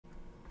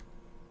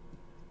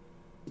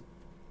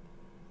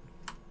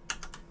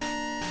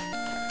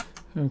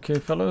Okay,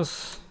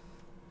 fellas,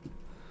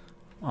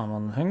 I'm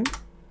on the thing.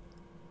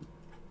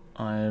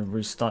 I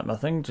restart my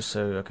thing just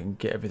so I can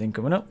get everything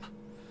coming up.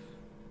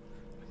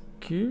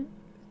 Q.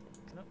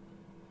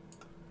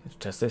 Let's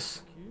test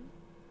this.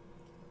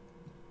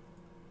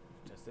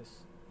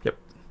 Yep,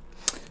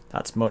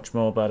 that's much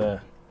more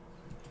better.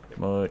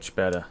 Much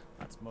better.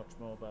 That's much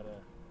more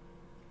better.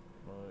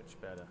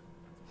 Much better.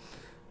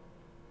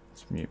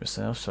 Let's mute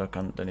myself so I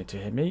don't need to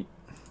hear me.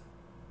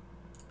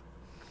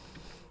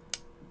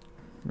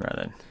 Right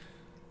then.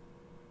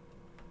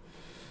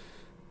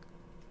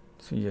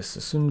 So yes,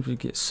 as soon as we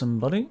get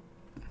somebody.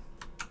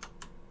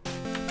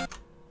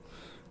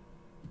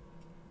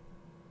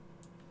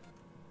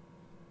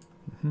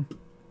 Yeah,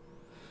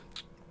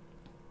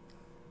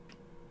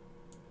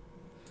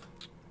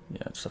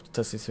 I just have to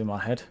test this through my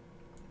head.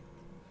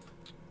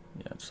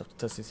 Yeah, I just have to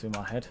test this through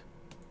my head.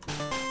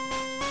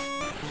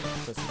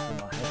 Test this through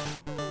my head.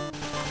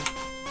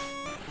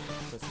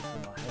 Test this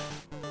through my head.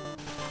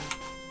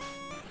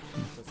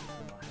 Test this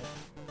through my head.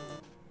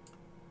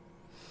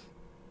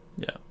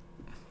 Yeah,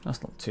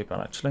 that's not too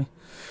bad actually.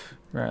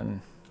 Right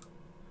then.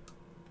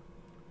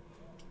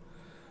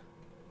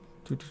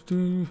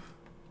 Do.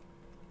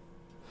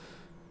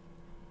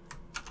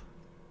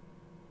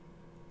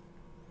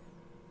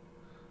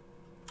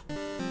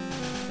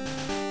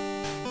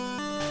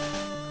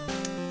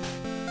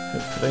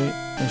 Hopefully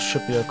this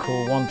should be a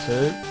cool one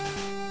too.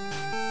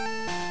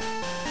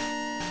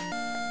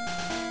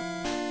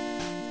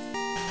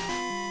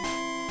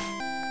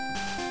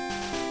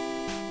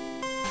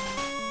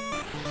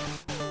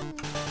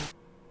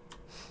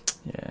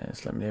 Yeah,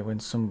 just let me know when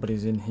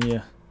somebody's in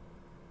here.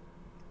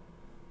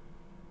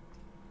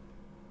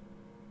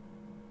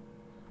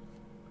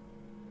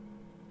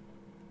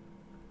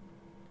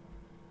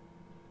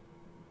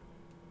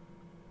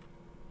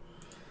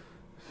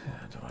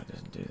 Why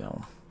doesn't do that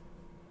one?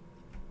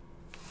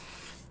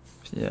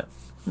 Yeah,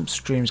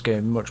 stream's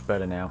going much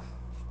better now.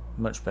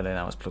 Much better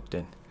now it's plugged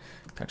in.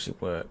 It actually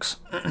works.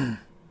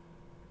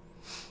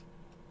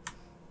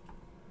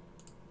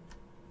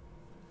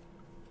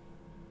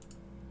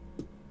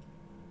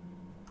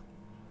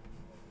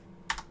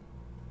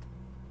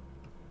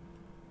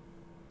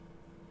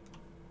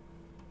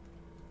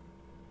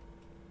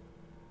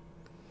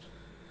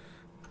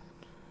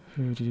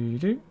 Who do you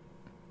do?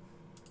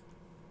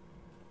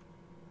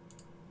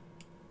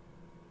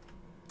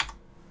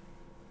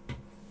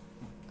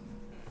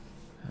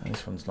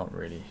 This one's not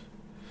really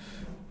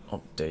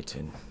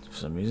updating for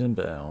some reason,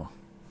 but I'll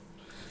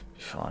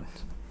be fine.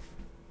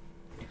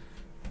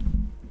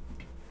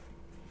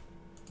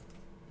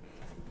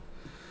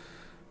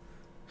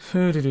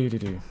 Right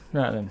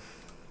then.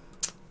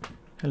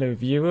 Hello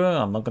viewer,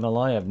 I'm not gonna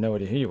lie, I have no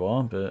idea who you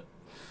are, but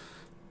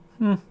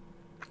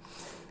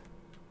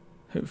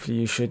hopefully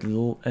you should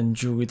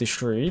enjoy the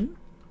stream.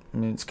 I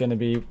mean, it's gonna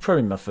be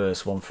probably my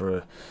first one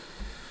for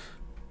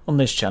on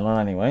this channel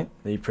anyway.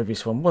 The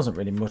previous one wasn't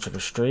really much of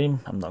a stream,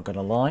 I'm not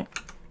gonna lie.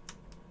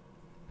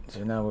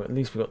 So now at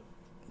least we've got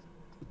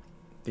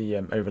the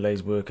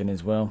overlays working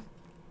as well.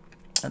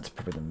 That's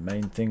probably the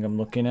main thing I'm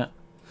looking at.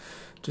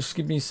 Just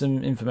give me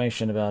some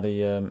information about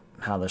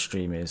how the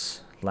stream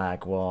is,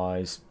 lag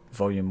wise,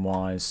 volume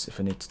wise,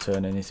 if I need to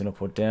turn anything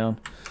up or down.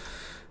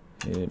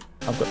 Yeah,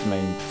 I've got the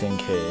main thing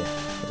here.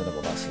 I don't know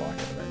what that's like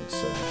at the moment,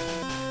 so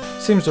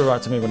seems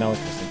alright to me when I was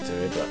listening to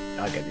it, but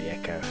I get the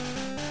echo.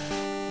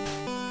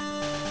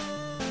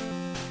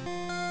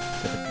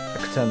 I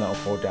could turn that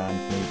up or down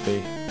if need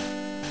be.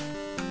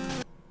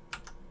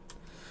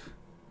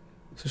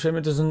 It's a shame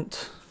it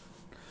doesn't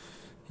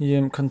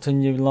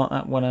continue like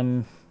that when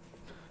I'm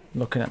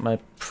looking at my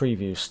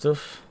preview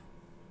stuff.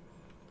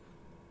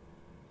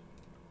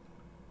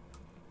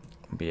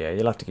 But yeah,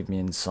 you'll have to give me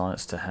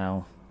insights to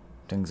how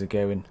things are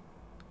going,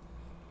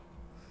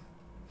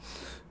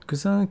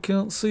 because I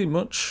can't see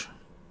much.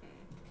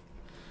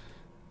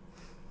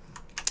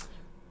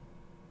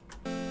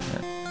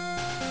 Yeah.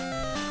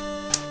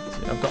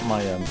 See, I've got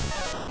my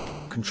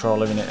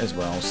controller in it as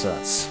well, so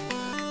that's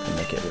gonna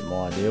make it a bit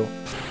more ideal.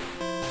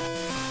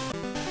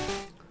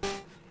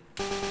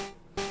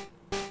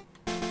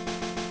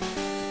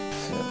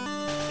 So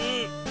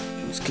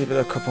let's give it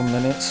a couple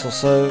minutes or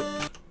so.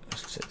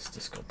 Let's check this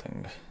Discord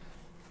thing.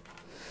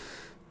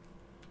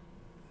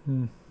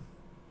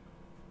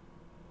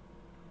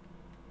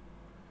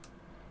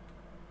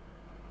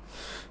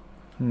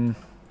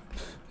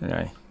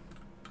 Anyway,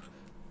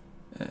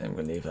 I'm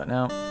gonna leave that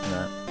now.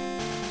 No.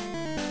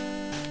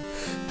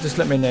 Just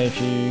let me know if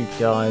you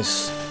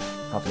guys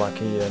have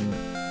like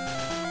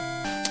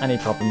any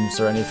problems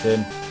or anything.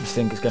 You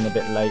think it's getting a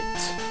bit late,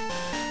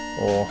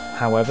 or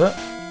however,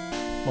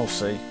 we'll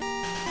see.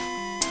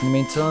 In the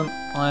meantime,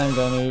 I am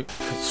going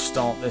to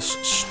start this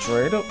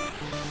straight up.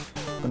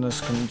 I'm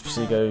just going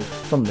to go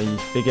from the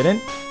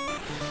beginning,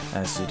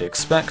 as you'd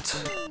expect.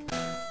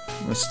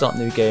 I'm going to start a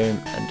new game,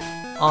 and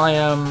I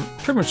am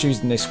pretty much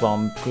using this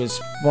one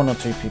because one or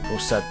two people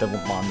said they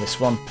wouldn't mind this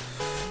one,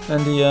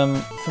 and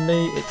for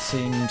me it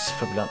seems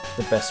probably like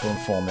the best one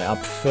for me. I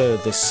prefer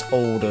this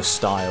older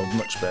style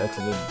much better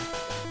to the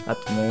at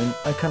the moment.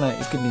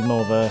 It's giving me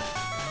more of a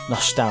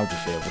nostalgia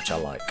feel, which I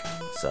like.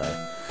 So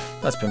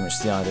that's pretty much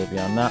the idea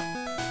behind that.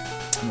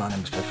 My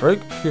name is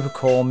Pepperoak. People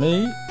call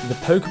me the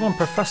Pokemon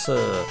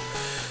Professor.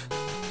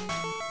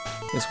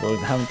 This world is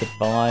inhabited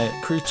by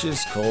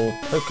creatures called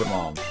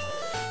Pokemon.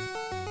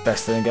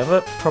 Best thing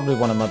ever. Probably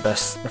one of my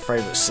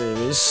favourite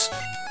series.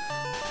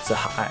 So,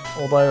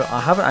 although I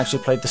haven't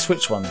actually played the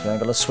Switch ones, because I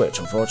got a Switch,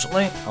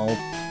 unfortunately. I'll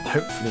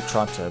hopefully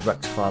try to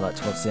rectify that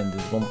towards the end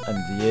of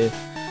the year.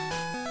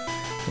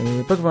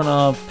 Pokemon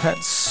are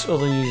pets,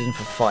 other used them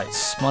for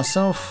fights.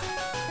 Myself,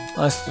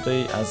 I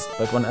study as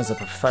Pokemon as a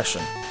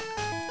profession.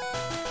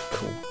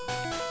 Cool.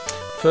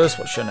 First,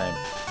 what's your name?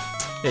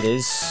 It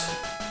is.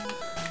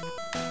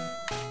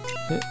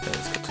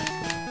 Let's get to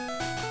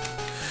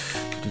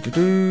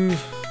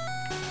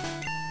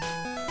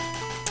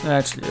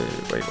Actually,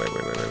 wait.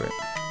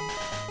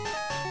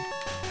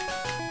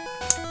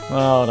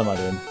 What am I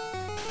doing?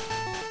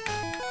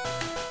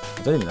 I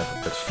don't even know if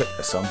I could fit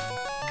this on.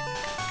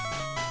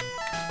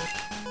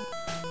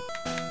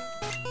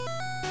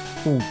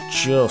 Ooh,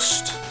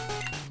 just.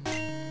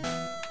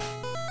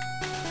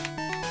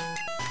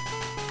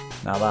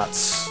 Now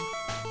that's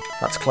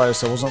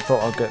close. I wasn't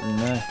thought I'd get in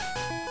there.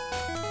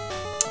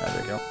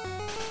 There we go.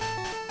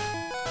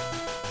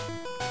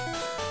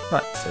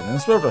 Right, so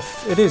it's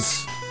Reldeth. It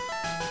is.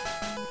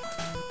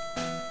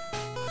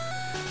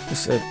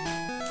 This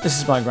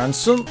is my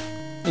grandson.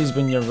 He's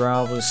been your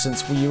rival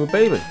since you were a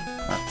baby.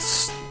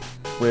 That's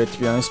weird, to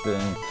be honest. But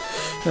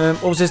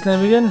what was his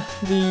name again?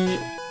 The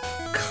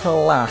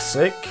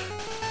classic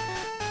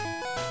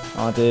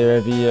idea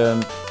of the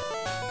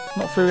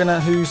not figuring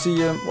out who's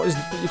the what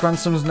your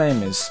grandson's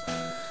name is.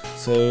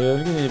 So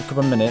I'll give you a couple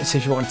of minutes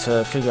if you want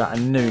to figure out a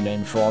new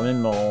name for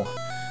him, or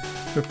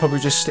we'll probably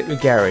just stick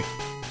with Gary.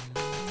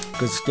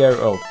 Because Gary,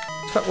 in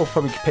fact we'll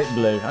probably pick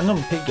Blue. I'm not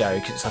going to pick Gary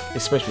because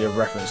it's supposed to be a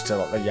reference to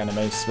like the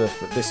anime stuff,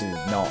 but this is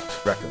not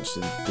reference to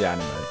the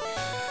anime.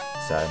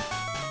 So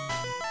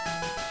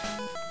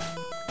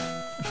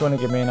if you want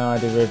to give me an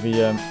idea of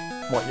the,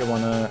 what you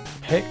want to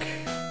pick,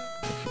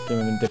 if you give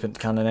him a different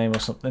kind of name or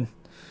something,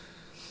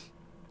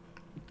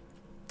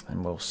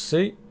 and we'll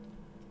see.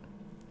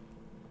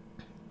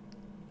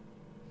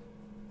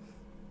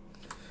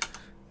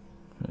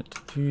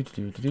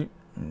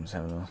 Let's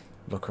have a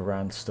look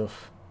around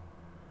stuff.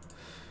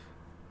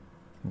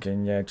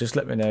 Again, yeah, just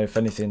let me know if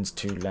anything's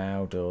too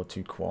loud or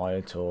too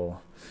quiet or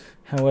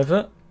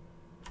however.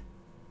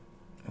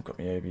 I've got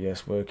my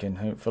ABS working,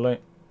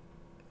 hopefully.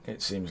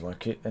 It seems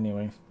like it,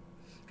 anyway.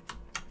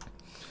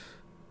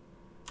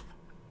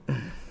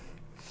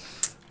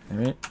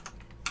 Anyway,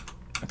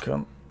 I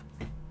come.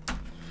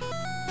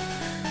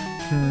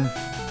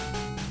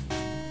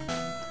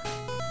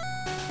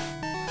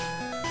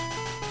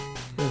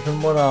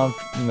 From what I've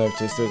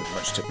noticed, there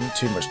isn't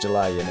too much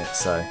delay in it,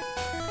 so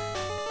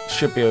it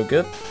should be all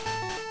good.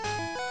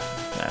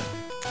 Yeah.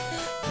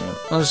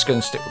 I'm just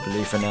going to stick with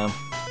Blue for now.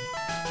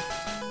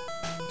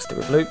 Stick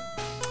with Blue.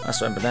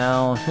 That's remember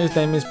now. His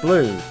name is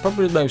Blue.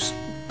 Probably the most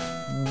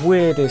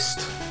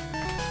weirdest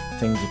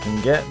thing you can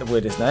get, the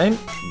weirdest name,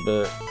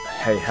 but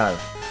hey ho.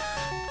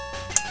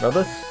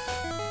 Reldeth,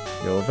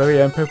 your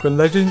very own Pokemon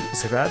legend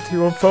is about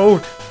to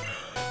unfold.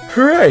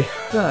 Hooray!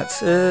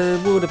 That's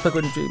World of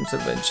Pokemon Dreams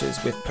Adventures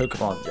with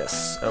Pokemon.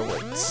 Yes,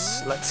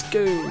 awaits. Let's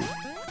go!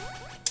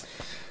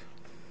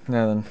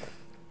 Now then.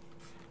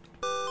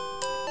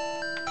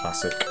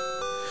 Classic.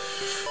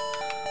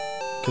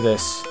 Look at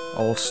this.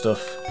 Old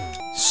stuff.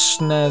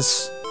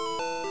 SNES.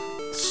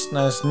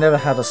 SNES. Never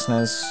had a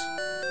SNES.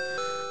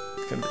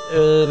 The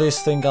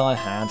earliest thing I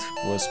had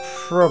was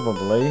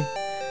probably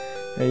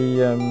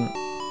a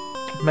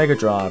Mega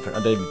Drive. I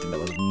don't even think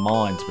that was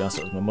mine, to be honest.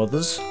 It was my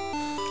mother's.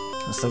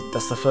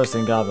 That's the first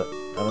thing I ever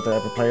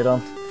played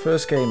on.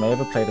 First game I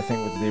ever played, I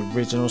think, was the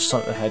original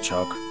Sonic the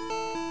Hedgehog.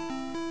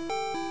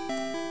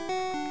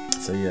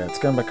 So yeah, it's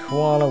going back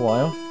quite a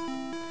while.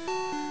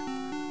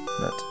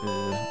 But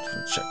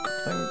check a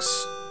couple things.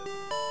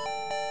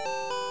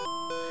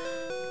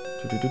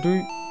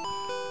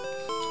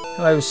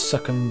 Hello,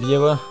 second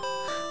viewer.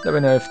 Let me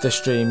know if the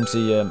streams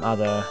are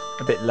either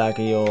a bit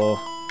laggy or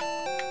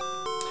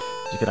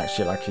you can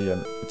actually like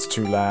it's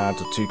too loud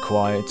or too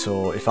quiet,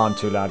 or if I'm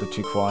too loud or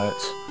too quiet.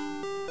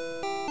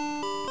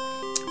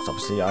 Because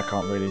obviously I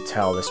can't really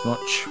tell this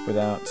much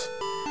without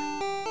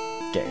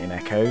getting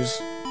echoes.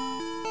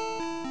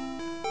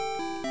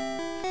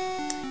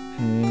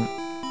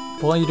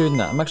 While you're doing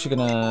that, I'm actually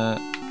gonna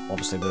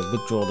obviously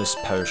withdraw this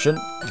potion,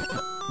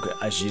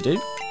 as you do.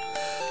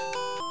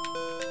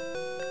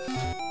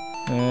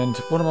 And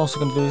what I'm also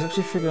going to do is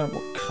actually figure out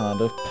what kind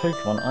of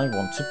Pokemon I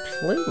want to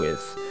play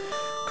with.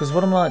 Because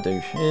what I might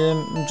do,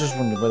 I'm just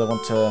wondering whether I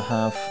want to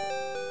have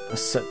a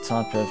set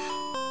type of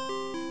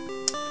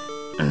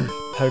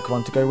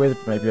Pokemon to go with,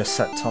 maybe a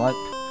set type,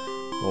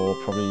 or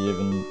probably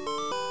even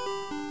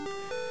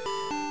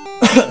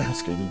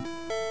excuse me,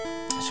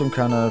 some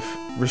kind of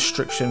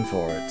restriction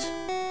for it.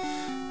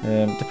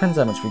 Depends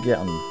how much we get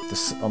on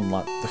this, on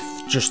like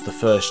just the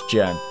first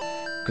gen,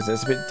 because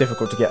it's a bit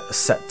difficult to get a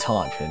set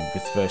type in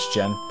with first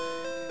gen.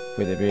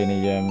 with it being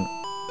a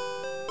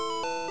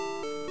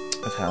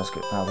of how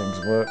things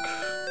work.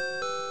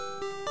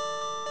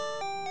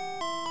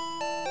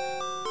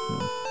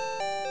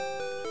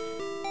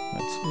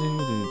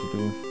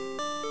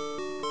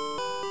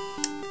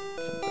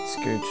 Let's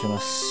go to my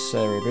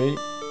Serie B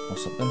or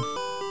something.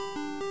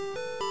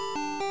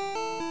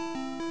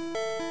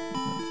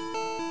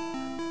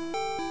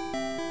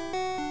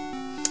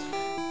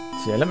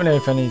 So yeah, let me know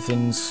if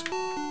anything's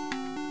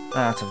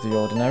out of the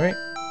ordinary.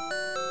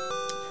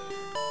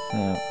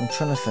 Now, I'm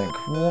trying to think,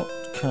 what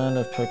kind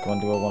of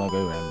Pokemon do I want to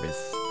go in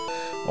with?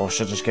 Or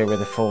should I just go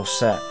with a full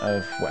set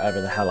of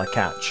whatever the hell I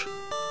catch?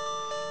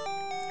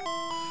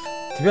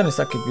 To be honest,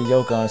 that could be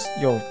your guys,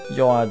 your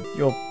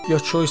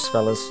choice,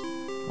 fellas.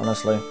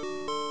 Honestly,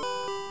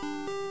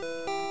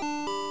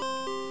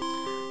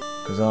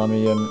 because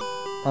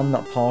I'm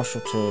not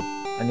partial to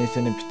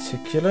anything in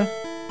particular.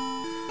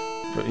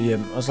 But yeah,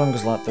 as long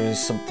as like there is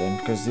something,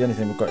 because the only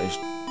thing we've got is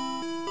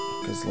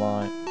because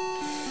like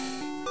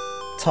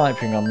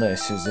typing on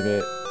this is a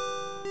bit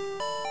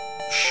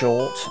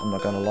short. I'm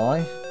not gonna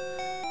lie.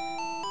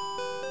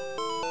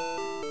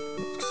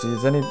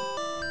 Because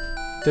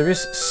there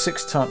is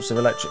 6 types of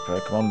electric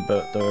Pokemon,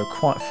 but they're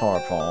quite far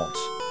apart.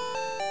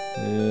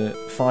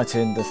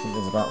 Fighting, there's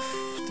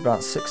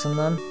about 6 in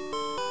them,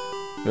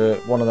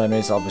 but one of them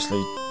is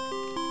obviously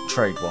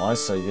trade-wise,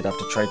 so you'd have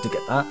to trade to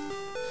get that,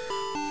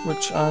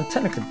 which I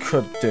technically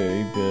could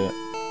do, but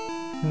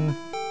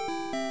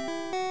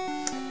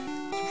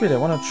really I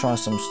want to try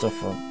some stuff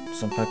for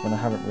some Pokemon I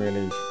haven't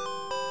really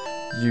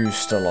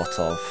used a lot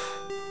of.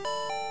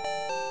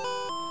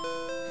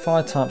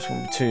 5 types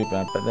wouldn't be too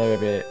bad, but they're a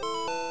bit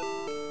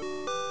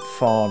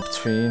far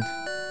between.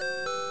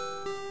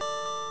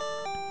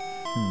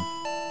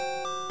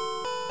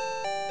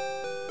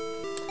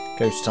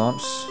 Ghost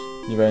types,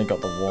 you've only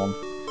got the 1.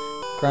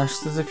 Grass,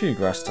 there's a few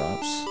grass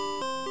types.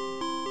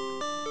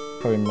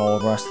 Probably more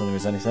grass than there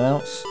is anything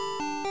else.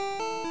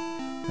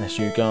 Unless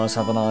you guys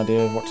have an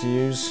idea of what to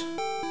use.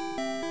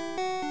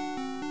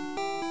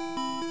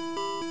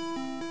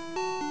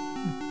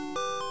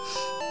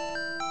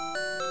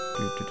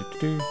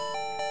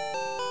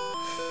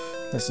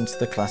 Listen to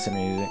the classic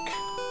music.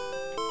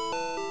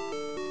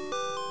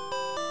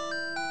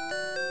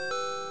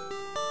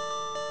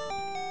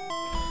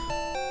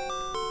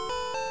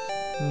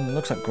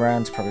 Looks like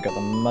Ground's probably got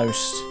the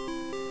most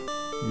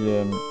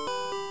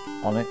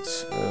on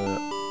it.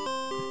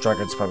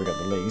 Dragon's probably got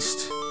the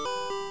least.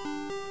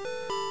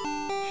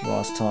 A few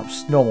ice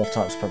types. Normal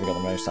types probably got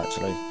the most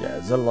actually. Yeah,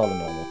 there's a lot of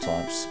normal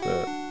types,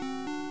 but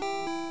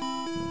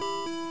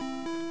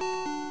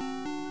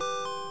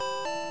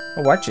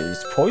oh, actually,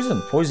 it's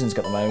Poison. Poison's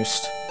got the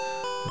most,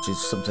 which is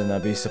something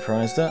I'd be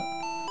surprised at.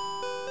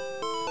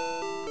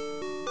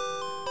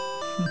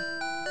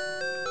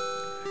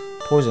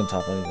 Poison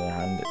type, on the other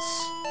hand,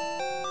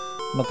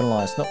 I'm not gonna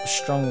lie, it's not the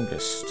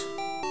strongest.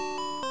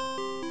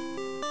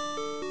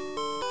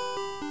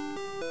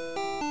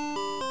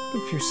 A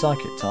few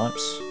psychic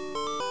types.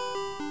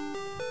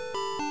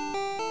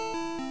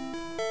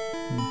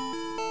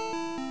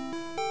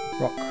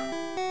 Rock.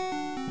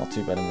 Not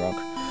too bad in rock.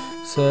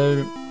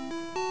 So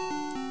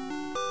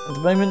at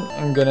the moment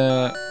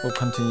we'll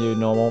continue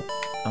normal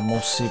and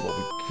we'll see what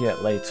we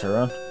get later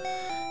on.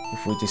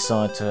 If we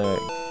decide to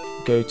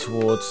go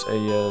towards a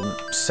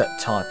set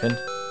typing.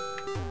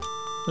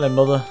 Hello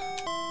mother.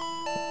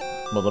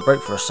 Mother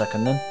broke for a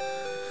second then.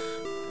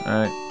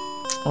 Alright.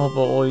 Oh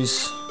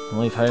boys, I'll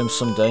leave home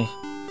someday.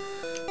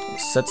 It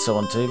said so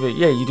on TV.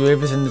 Yeah, you do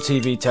everything the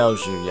TV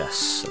tells you.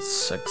 Yes,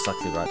 that's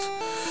exactly right.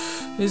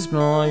 Here's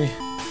my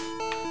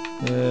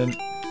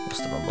what's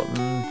the wrong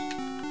button?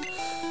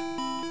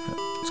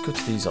 Let's go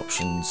to these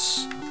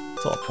options.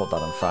 Thought I'd put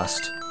that on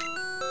fast.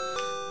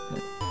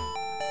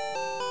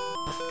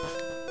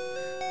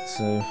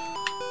 So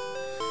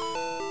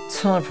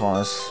type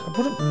wise, I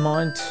wouldn't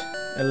mind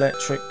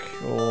electric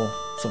or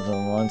something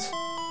along the lines.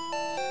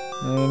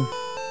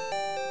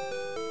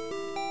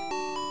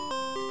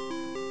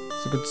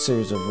 It's a good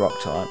series of rock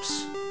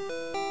types.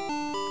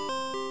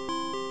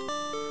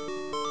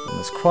 And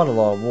there's quite a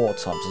lot of water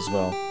types as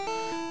well.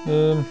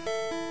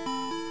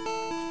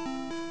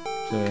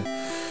 So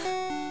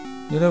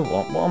you know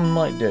what I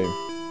might do?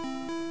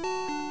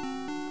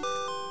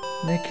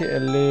 Make it a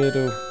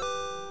little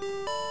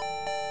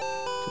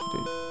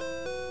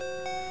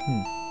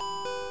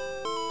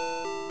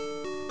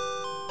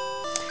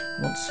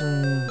I want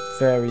some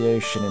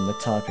variation in the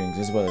typings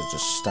as well as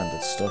just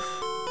standard stuff.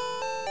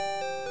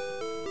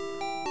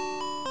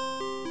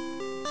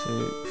 So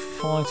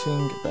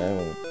fighting there,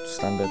 or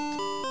standard.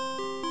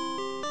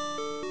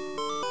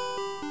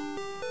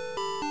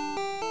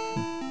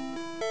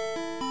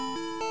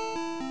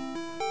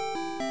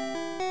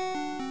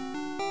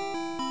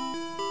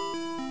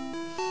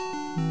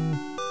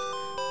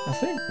 I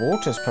think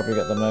water's probably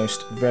got the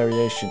most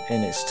variation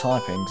in its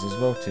typings as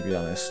well, to be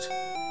honest.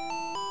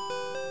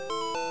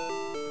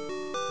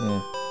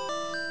 Yeah.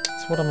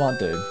 So what I might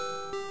do,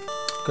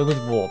 go with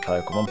water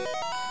Pokemon.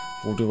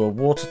 We'll do a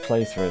water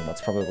playthrough, and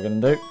that's probably what we're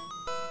going to do.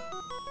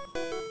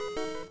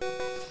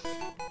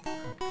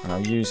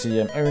 and I'll use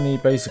the only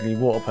basically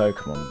water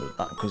Pokemon,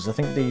 because I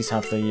think these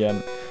have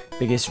the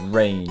biggest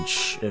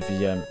range of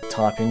the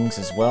typings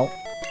as well.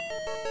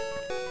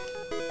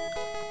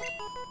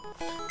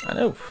 I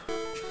know.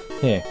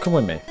 Here, come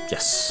with me.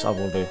 Yes, I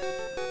will do.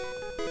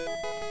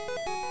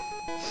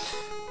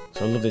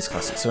 So I love these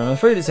classics. So I'm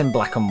afraid it's in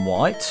black and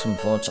white,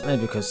 unfortunately,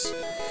 because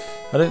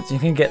I don't think you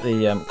can get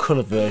the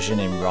colour version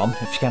in ROM,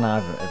 if you can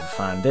ever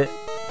find it.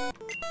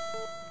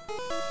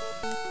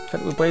 In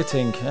fact, we're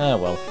waiting. Ah,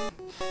 well.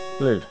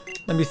 Blue.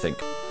 Let me think.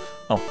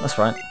 Oh, that's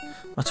right.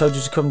 I told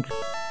you to come.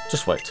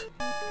 Just wait.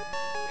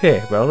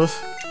 Here, Reldeth.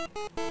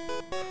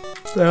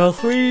 There are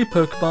 3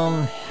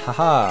 Pokemon.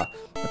 Haha.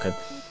 Okay.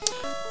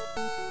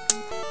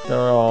 They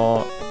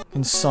are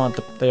inside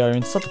the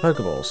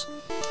Pokeballs.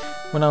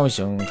 When I was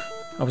young,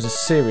 I was a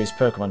serious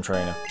Pokemon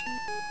trainer.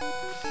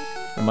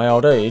 In my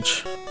old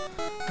age,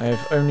 I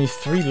have only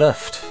 3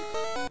 left.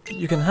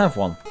 You can have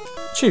one.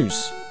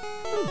 Choose.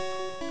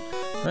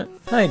 Right.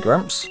 Hey,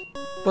 Gramps.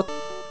 What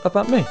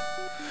about me?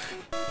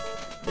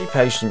 Be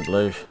patient,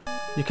 Blue.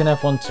 You can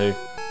have one too.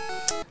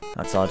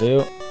 That's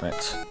ideal.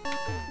 Right.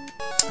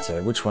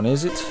 So, which one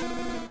is it?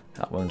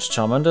 That one's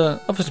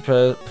Charmander. Obviously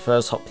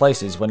prefers hot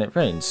places when it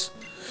rains.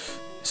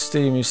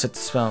 Steam you said to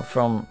spout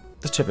from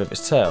the tip of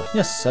its tail.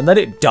 Yes, and then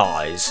it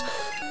dies.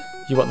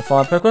 You want the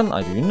fire Pokemon?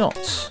 I do not.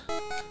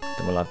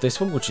 Then we'll have this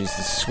one, which is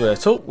the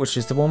Squirtle, which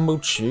is the one we'll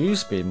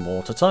choose, being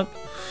water type.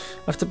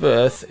 After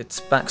birth,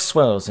 its back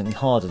swells and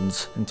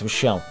hardens into a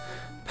shell.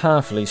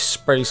 Powerfully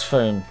sprays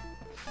foam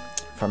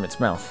from its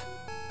mouth.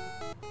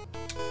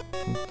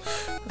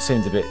 That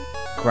seemed a bit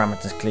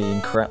grammatically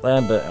incorrect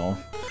there, but oh,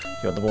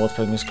 you got the water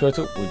Pokemon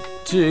Squirtle? We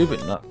do,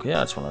 but not. Yeah,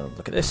 I just want to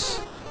look at this.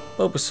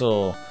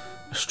 Bulbasaur.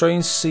 A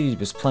strange seed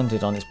was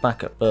planted on its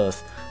back at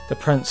birth. The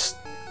plant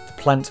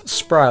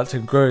sprouts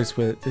and grows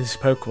with this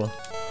Pokemon.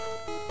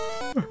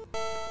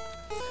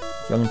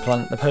 You want to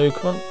plant the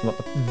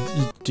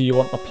Pokemon? Do you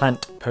want the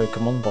plant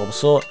Pokemon,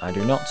 Bulbasaur? I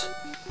do not.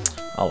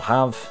 I'll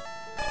have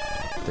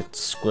the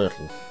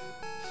Squirtle.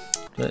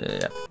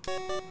 Yeah.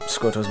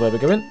 Squirtle's where we're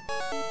going.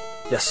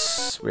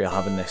 Yes, we are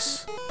having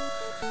this.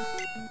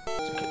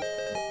 Okay.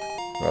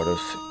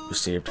 Reldeth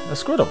received a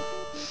Squirtle.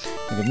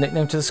 You give a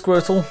nickname to the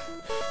Squirtle.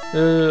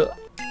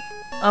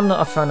 I'm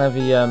not a fan of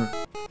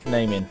the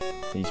naming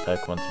these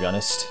Pokemon, to be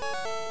honest.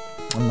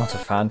 I'm not a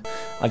fan.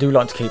 I do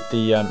like to keep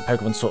the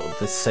Pokemon sort of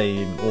the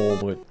same, all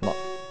the way, not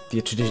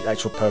the traditional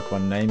actual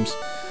Pokemon names.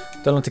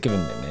 Don't like to give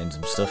them nicknames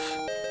and stuff.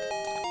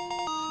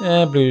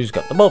 Yeah, Blue's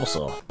got the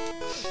Bulbasaur,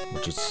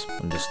 which is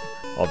just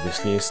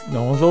obviously as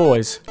no as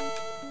always.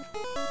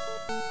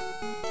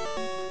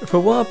 If a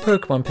wild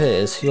Pokemon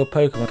appears, your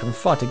Pokemon can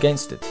fight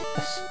against it.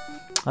 Yes,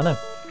 I know.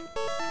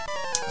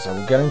 So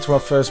we'll get into our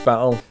first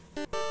battle.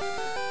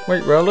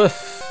 Wait,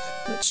 Reldeth,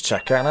 let's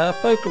check out our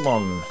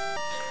Pokemon.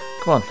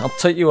 Come on, I'll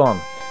take you on.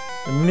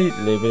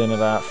 Immediately within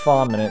about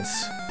 5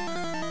 minutes,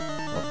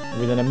 well,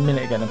 within a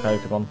minute of getting a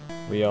Pokemon,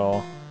 we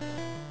are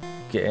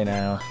getting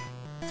our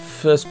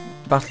first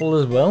battle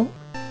as well.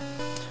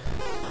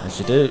 As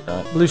you do.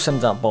 Blue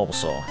sends out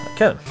Bulbasaur.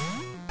 Okay.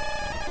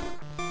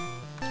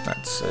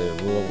 Let's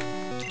we'll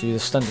do the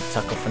standard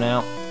tackle for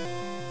now.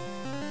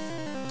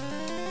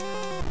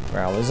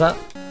 Growl is that?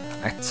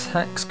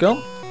 Attack's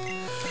gone.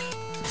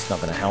 It's not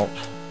going to help.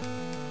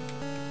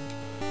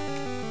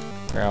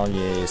 Growl,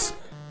 yes.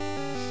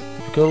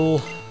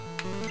 Typical.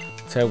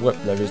 Tail whip,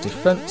 there is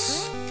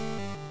defense.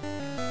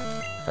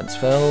 Defense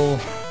fell.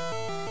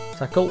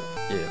 Tackle,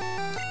 yeah.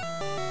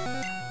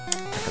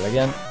 Tackle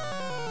again.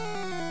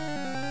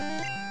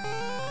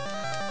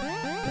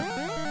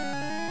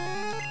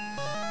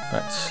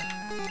 Right.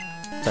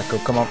 Tackle,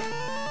 come on.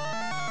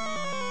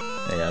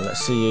 Yeah,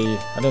 let's see.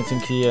 I don't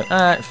think he.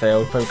 It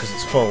failed because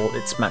it's full.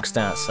 It's maxed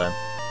out, so.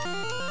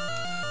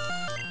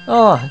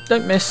 Oh,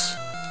 don't miss.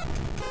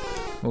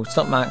 Well, it's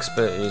not max,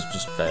 but it is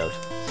just failed.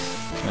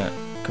 Yeah,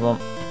 come on.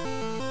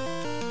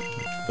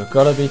 We've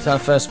got to beat our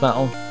first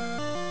battle.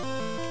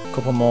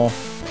 Couple more.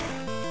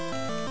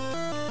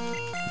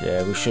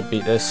 Yeah, we should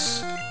beat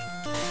this.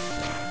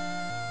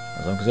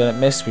 As long as we don't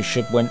miss, we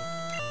should win.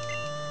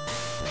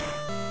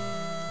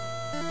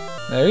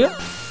 There we go.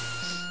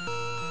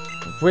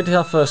 We did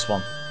our first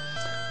one.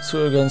 So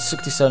we're getting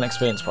 67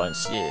 experience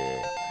points.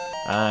 Yeah.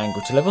 And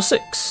go to level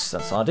 6.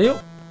 That's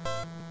ideal.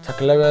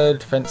 Tackle lower,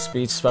 defense,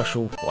 speed,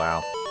 special.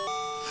 Wow.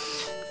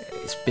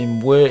 It's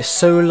been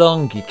so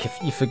long,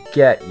 you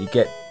forget. You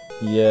get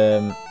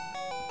the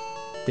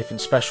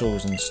different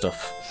specials and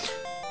stuff.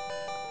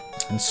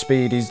 And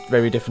speed is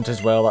very different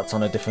as well. That's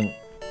on a different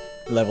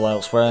level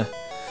elsewhere.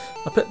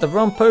 I picked the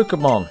wrong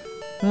Pokemon.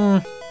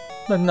 No,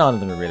 none of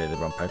them are really the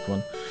wrong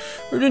Pokemon.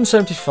 We're doing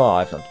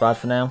 75. Not bad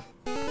for now.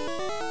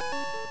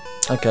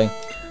 Okay.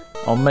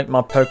 I'll make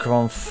my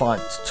Pokemon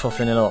fight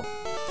toughen it up.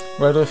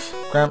 Reldeth,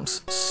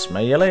 Gramps,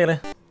 smell you later.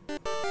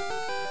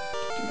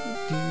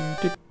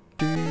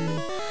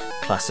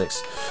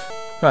 Classics.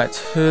 Right,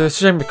 it's a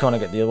shame we can't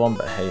get the other one,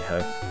 but hey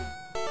ho.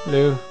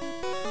 Blue.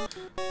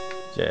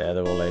 Yeah,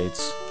 they're all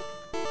aids.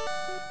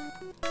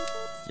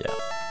 Yeah.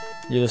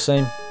 You the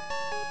same?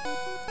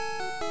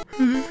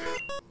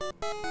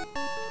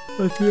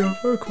 Like your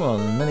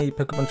Pokemon. Many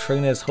Pokemon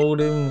trainers hold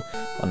him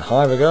on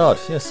high regard.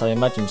 Yes, I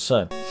imagine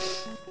so.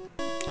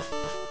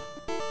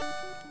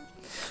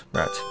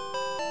 Right.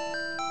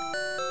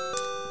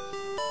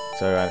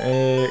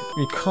 So,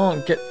 we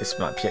can't get this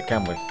map yet,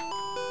 can we?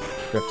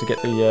 We have to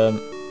get the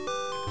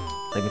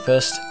thing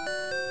first.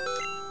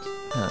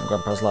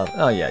 Grandpa's lab.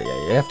 Oh yeah.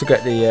 You have to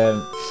get the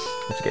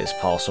have to get his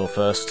parcel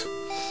first.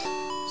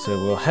 So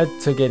we'll head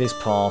to get his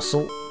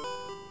parcel.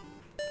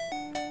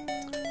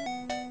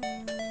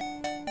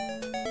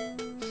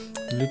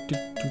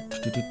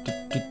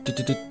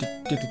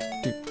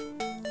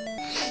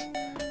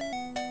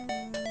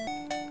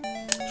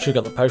 Should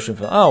have got the potion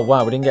for. Oh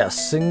wow, we didn't get a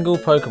single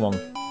Pokemon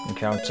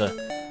encounter.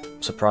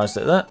 I'm surprised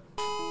at that.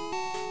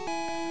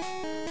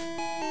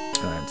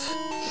 Right.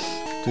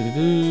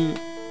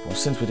 Well,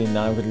 since we didn't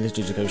know, we're going to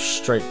literally just go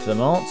straight to the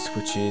mart,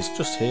 which is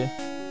just here.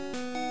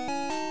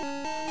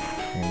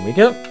 Here we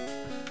go.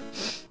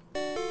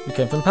 You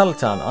came from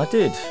Palatine. I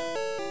did.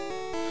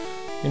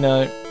 You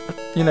know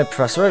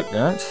Professor Oak,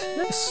 right?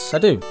 Yes, I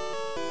do.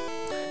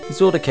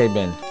 His order came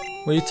in.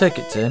 Will you take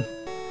it to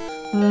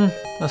him?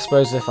 I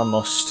suppose if I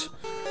must.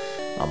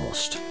 I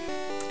must.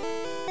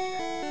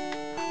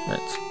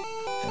 Right.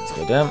 Let's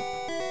go down.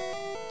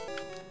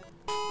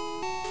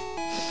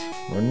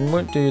 We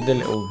won't do the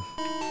little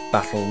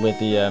battle with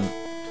the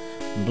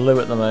blue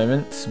at the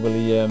moment. We'll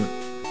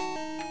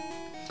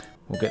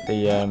get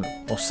the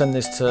we'll send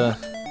this to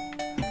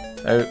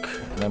Oak,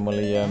 and then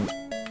we'll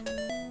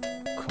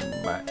come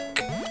back,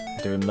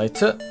 do him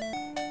later.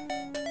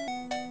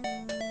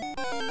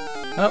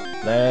 Oh,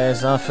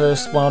 there's our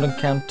first wild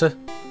encounter.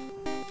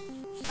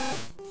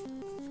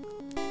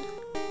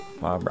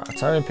 Wow,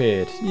 Rattata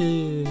appeared.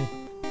 Yeah.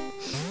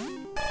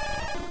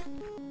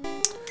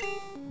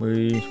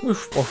 We'll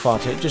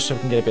fight it just so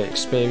we can get a bit of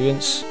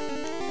experience.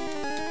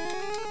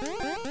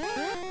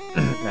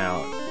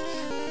 Now,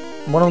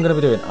 what I'm going to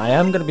be doing, I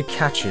am going to be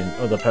catching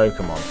other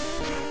Pokemon.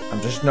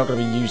 I'm just not going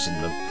to be using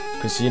them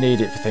because you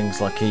need it for things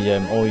like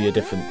all your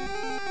different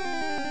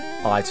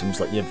items,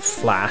 like your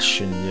Flash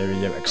and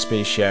your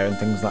XP share and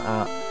things like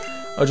that.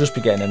 I'll just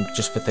be getting them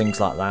just for things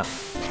like that.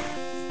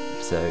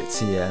 So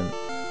it's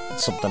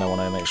something I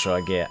want to make sure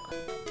I get.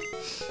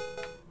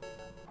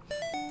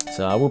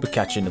 So I will be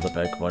catching other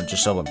Pokemon,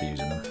 just so I won't be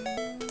using them.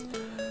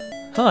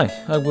 Hi,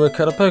 I work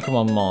at a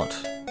Pokemon mart.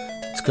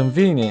 It's a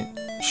convenient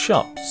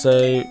shop,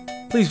 so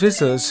please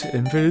visit us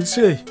in Village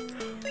City.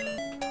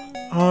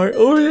 I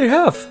already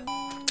have.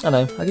 I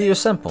know, I'll give you a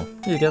sample.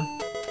 Here you go.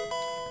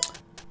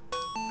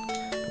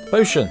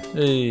 Potion.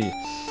 Hey.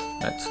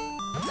 Let's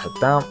head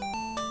down.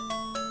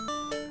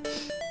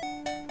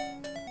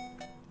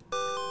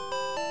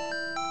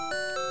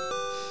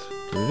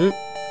 Here we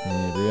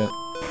go.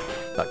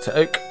 Back to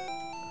Oak.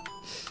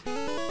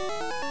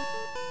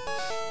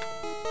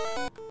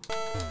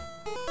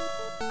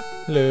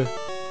 Hello.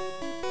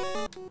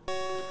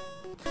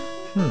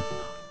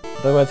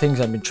 Though where things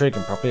haven't been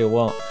triggered properly or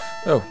what?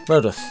 Oh,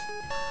 Reldeth.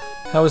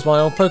 How is my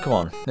old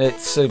Pokemon?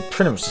 It's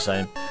pretty much the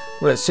same.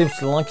 Well, it seems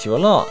to like you a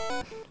lot.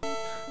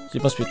 You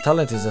must be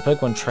talented as a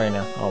Pokemon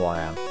trainer. Oh, I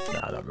am.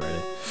 No, not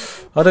really.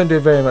 I don't do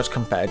very much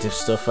competitive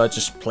stuff. I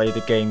just play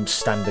the game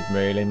standard,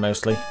 really,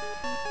 mostly.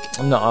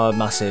 I'm not a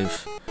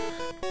massive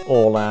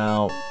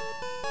all-out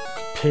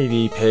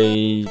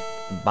PvP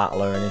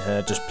battle or anything.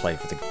 I just play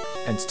for the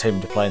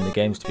entertainment of playing the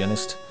games, to be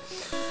honest.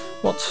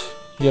 What?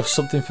 You have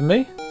something for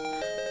me?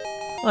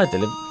 I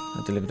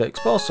delivered Oak's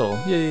parcel.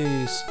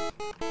 Yes.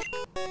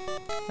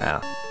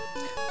 Ah.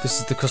 This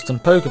is the custom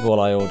Pokeball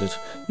I ordered.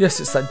 Yes,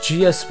 it's that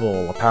GS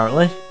ball,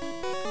 apparently.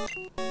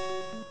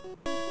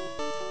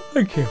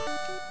 Thank you.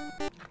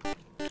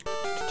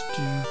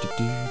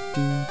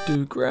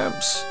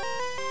 Gramps.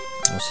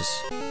 What's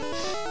this?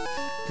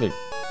 Blue,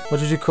 what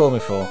did you call me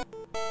for?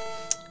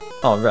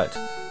 Oh, Red.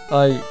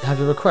 I have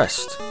a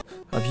request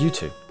of you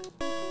two.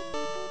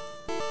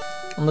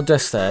 On the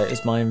desk there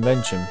is my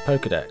invention,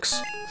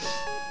 Pokédex.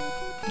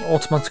 It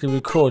automatically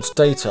records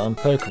data on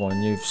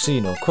Pokemon you've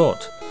seen or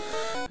caught.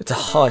 It's a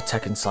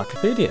high-tech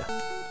encyclopedia.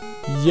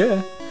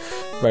 Yeah.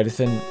 Reldeth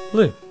and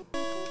Blue.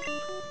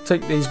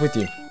 Take these with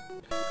you.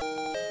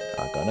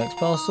 I've got next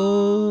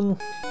parcel.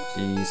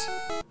 Jeez.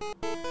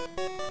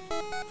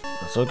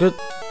 That's all good.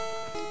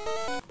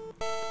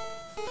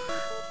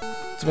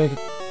 To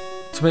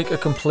make a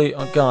complete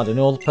guide in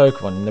all the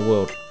Pokemon in the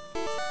world.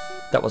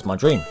 That was my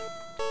dream.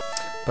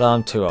 But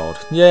I'm too old.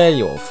 Yeah,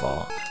 you're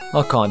far.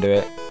 I can't do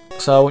it.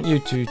 So I want you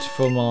two to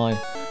fulfill my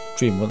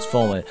dream once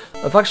for me.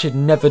 I've actually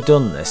never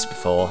done this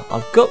before.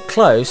 I've got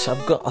close. I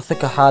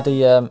think I had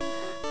a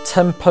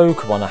 10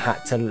 Pokemon I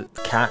had to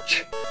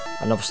catch,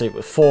 and obviously it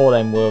was 4 of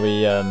them were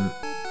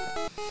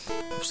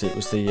obviously it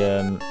was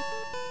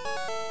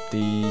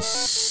the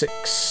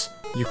 6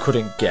 you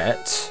couldn't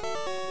get,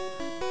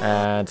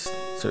 and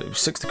so it was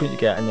 6 that couldn't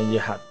get, and then you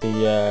had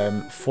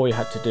the 4 you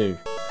had to do.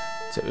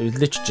 So it was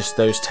literally just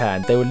those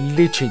 10. They were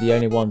literally the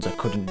only ones I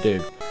couldn't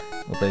do.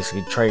 We're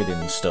basically trading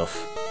and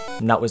stuff,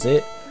 and that was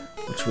it.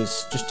 Which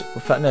was just,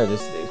 in fact, no,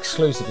 there's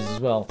exclusives as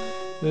well.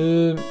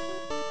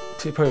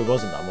 it probably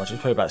wasn't that much. It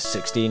was probably about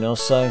 16 or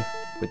so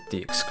with the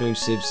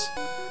exclusives.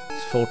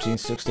 14,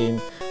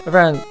 16,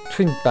 around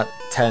between about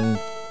 10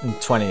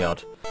 and 20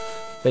 odd.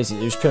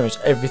 Basically, it was pretty much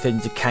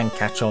everything you can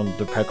catch on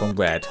the Pokémon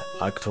Red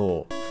I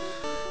caught.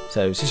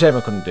 So it's a shame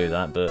I couldn't do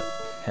that, but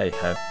hey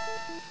ho.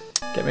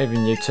 Get me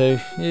even you two.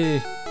 Yeah.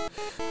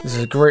 This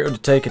is a great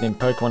undertaking in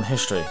Pokemon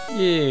history.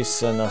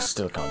 Yes, and I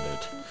still can't do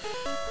it.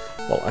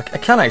 Well, I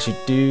can actually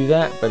do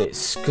that, but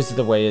it's because of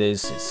the way it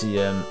is. It's the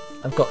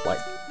I've got like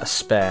a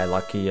spare,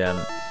 like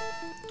a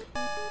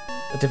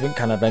different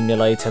kind of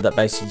emulator that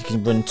basically you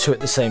can run two at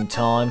the same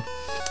time,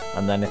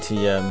 and then you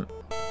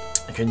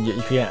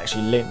can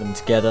actually link them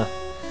together.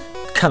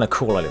 Kind of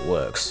cool how it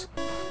works.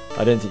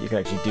 I don't think you can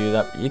actually do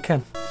that, but you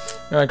can.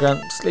 Alright,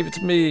 Grant, just leave it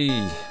to me.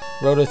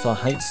 Reldeth, I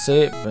hate to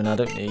say it, but I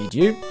don't need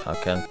you. I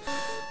can.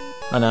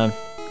 I know.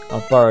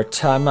 I'll borrow a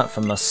time map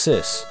from my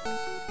sis.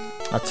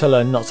 I tell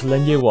her not to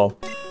lend you one.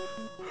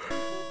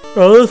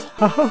 Reldeth,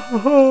 ha ha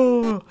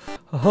ha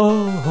ha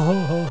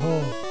ha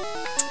ha.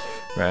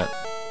 Right.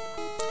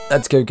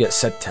 Let's go get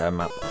said time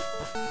map.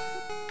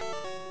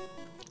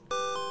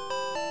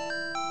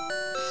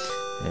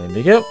 Here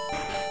we go.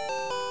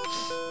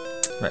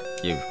 Right,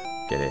 you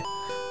get here.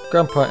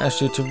 Grandpa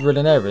asked you to run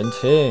an errand.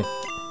 Here,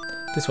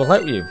 this will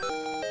help you.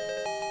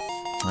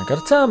 I got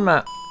a town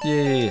map.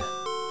 Yeah.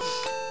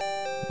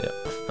 Yep,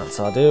 that's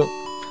how I do.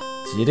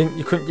 So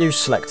you couldn't use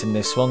select in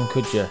this one,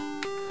 could you?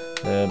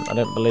 I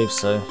don't believe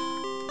so.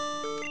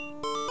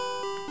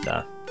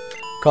 Nah,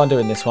 can't do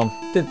it in this one.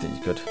 Didn't think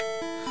you could,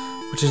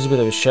 which is a bit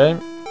of a shame.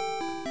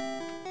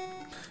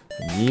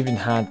 And you even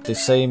had the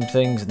same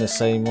things in the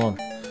same one.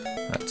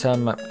 Right,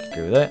 town map,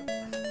 go there.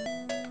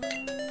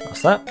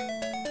 That's that.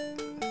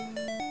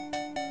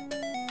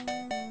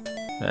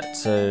 Right,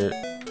 so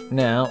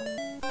now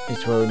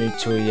is where we need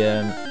to.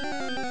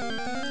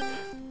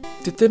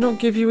 Did they not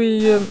give you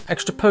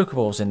extra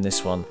Pokeballs in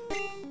this one?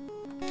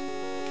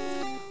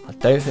 I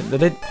don't think they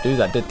did do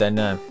that, did they?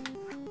 No.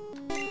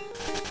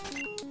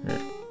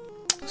 Right.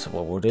 So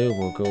what we'll do,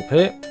 we'll go up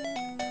here.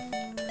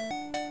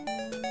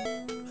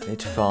 I need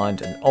to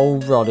find an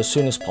old rod as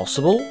soon as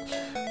possible,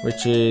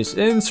 which is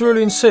in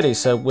Cerulean City,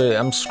 so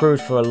I'm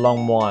screwed for a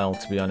long while,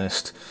 to be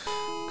honest,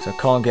 because I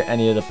can't get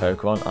any other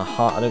Pokemon.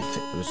 I don't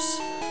think it was.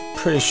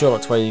 Pretty sure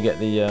that's where you get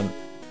the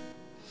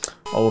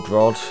old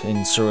rod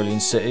in Cerulean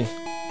City.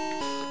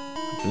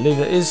 I believe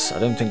it is. I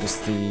don't think it's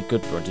the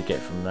good rod you get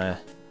from there.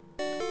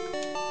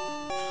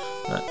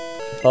 Right,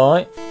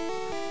 goodbye.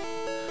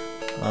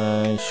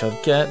 I shall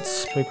get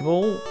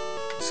Pokeball.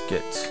 Let's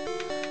get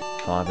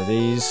 5 of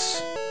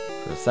these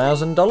for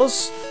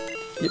 $1,000.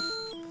 Yep.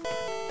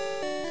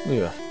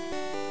 Yeah.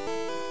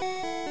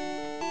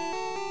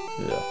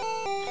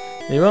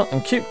 Here you are,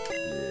 and cute.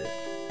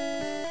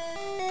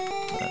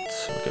 Right,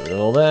 we'll get rid of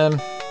all them.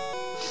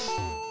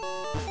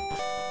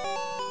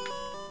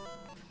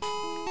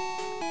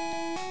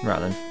 Right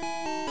then.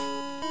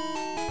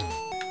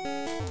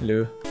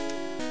 Hello.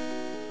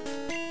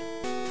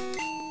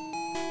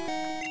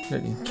 You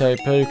can carry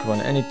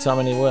Pokemon anytime,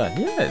 anywhere.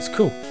 Yeah, it's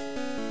cool.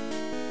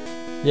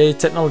 Yay,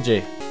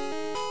 technology.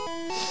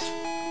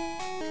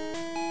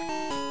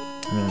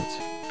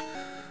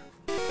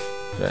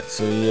 Right,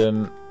 so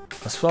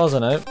as far as I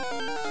know,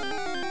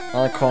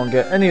 I can't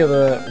get any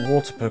other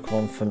water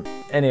Pokemon from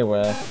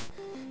anywhere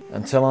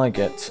until I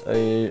get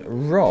a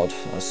rod,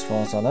 as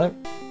far as I know.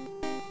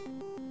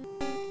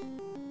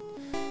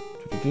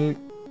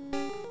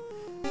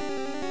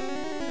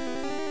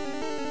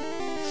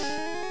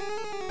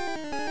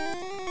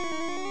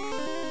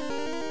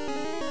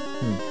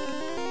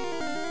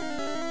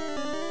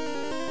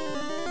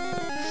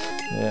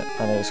 Yeah,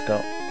 I know it's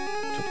got.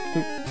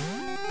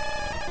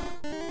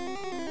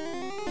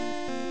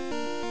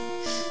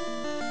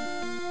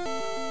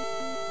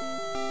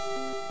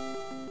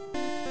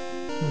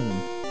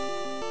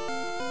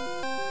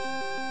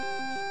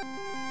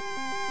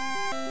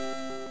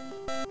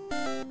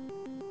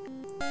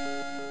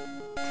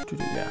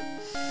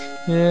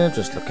 Yeah,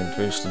 just looking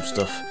through some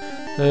stuff.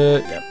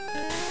 Yeah.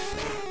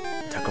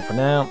 Tackle for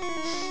now.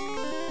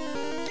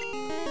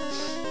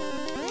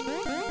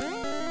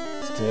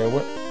 Stay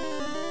away.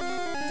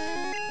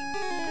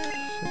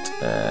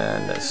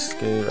 And let's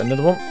go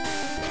another one.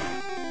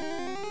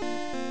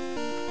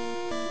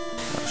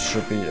 That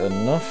should be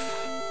enough.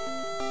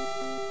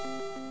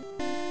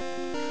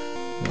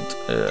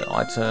 And,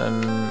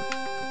 item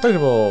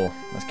Pokeball.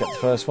 Let's get the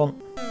first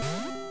one.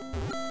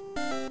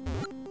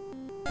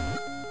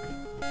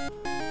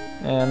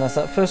 And that's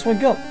that first one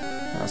gone.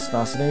 That's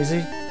nice and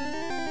easy.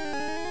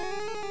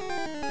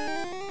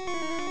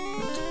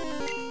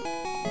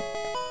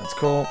 That's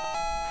cool.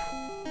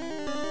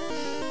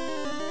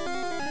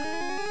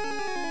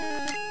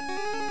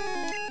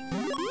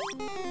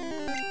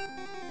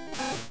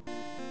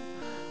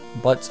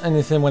 Bites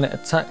anything when it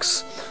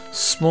attacks.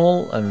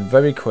 Small and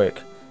very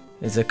quick.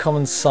 Is a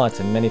common sight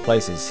in many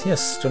places.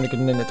 Yes, do you want to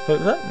get in it to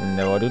poke that?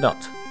 No, I do not.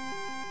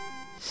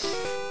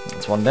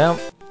 That's one down.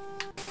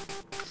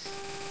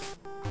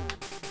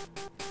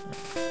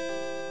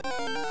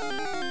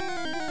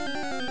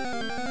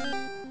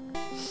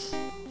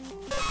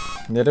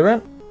 other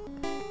end.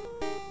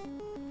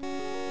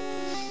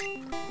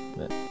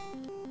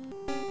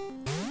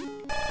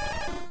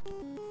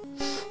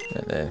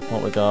 There,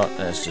 what we got?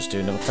 Let's just do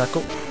another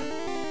tackle.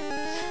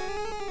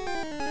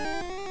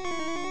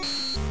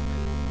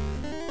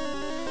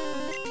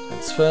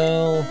 Let's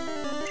fill.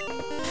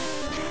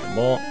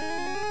 More.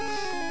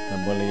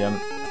 And we'll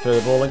throw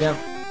the ball again.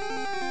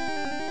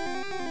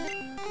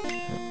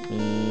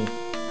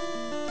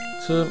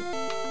 Two.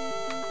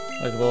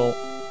 Like a ball.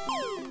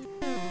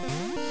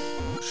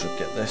 Should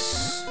get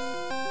this.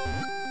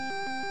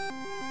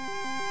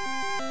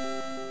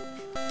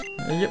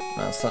 Yep,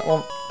 that's that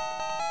one.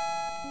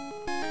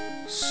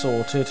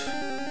 Sorted.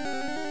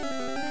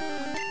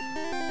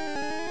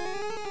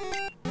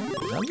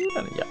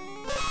 Yeah.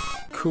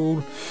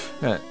 Cool.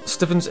 Right.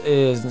 Stiffens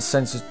ears and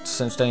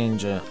sense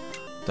danger.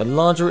 The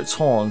larger its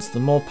horns, the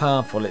more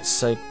powerful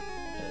its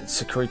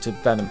secreted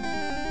venom.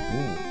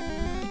 Ooh.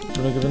 Do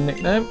you want to give a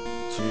nickname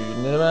to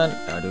Nidoran?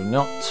 I do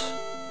not.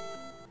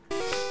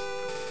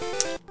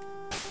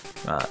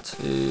 Right.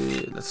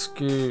 Let's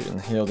go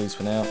and heal these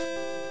for now.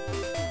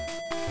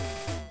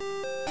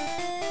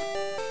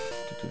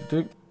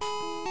 There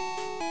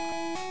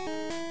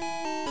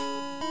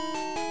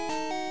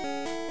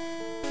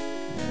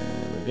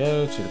we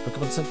go, to the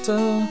Pokémon Center.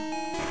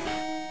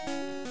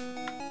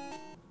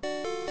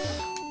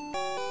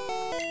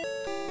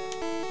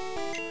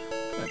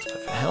 Let's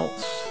put for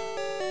health.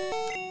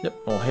 Yep,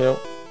 more heal.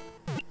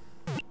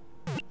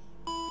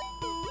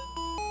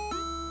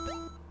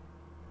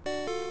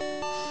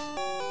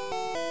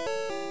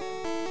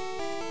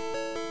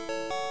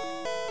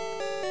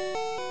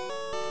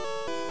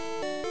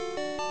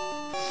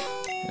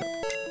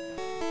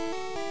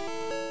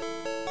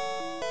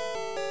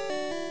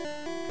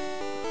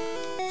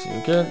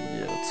 Good,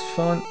 yeah, that's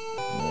fine.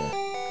 Yeah.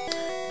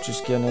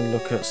 Just gonna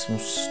look at some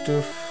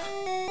stuff.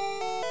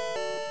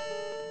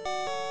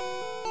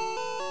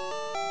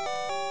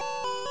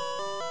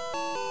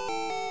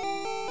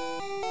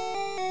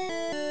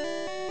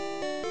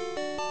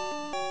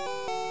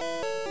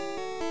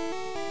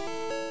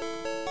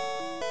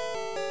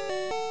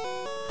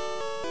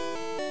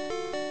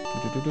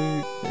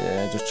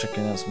 Yeah, just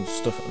checking out some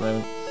stuff at the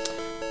moment.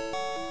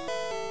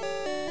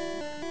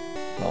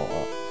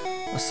 Oh,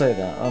 I say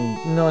that, I'm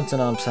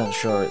 99%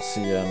 sure it's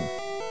the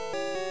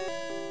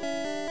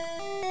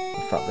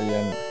fact the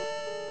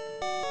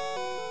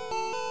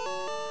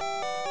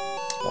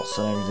what's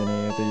the name is in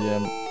here, the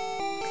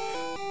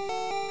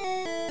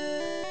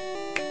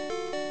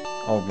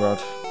old rod.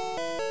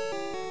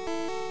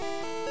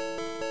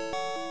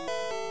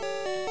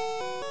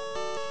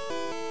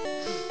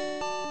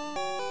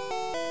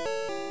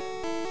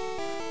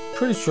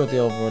 Pretty sure the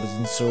old rod is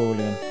in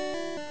Cerulean.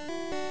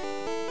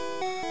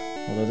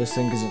 Although this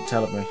thing isn't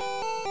telling me.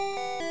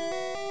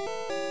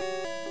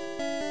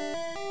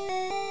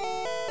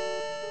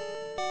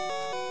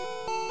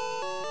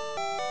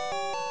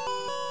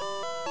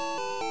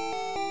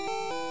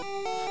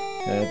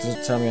 Yeah, it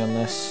doesn't tell me on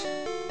this.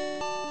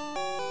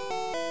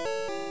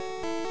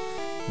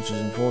 Which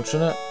is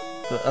unfortunate.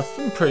 But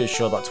I'm pretty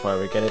sure that's where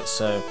we get it,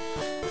 so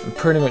I'm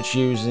pretty much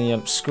using the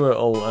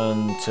Squirtle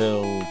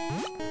until,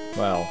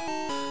 well,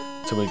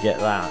 till we get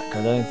that.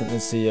 Because I don't think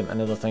there's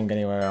another thing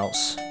anywhere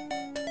else.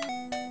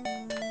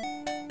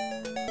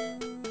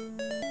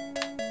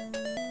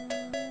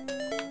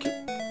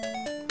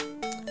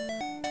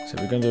 So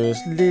we're going to do a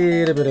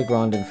little bit of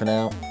grinding for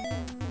now.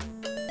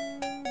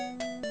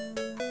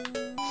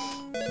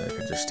 So I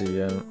can just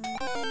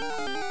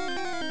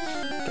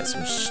get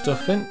some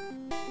stuff in.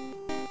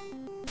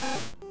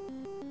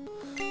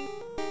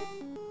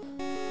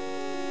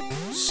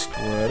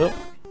 Square it up.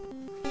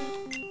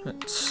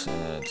 Let's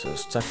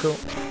just tackle.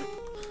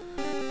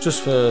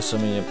 Just for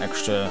some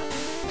extra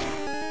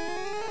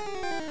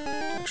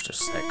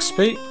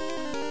XP.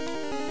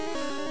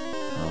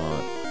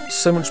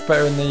 So much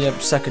better in the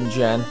second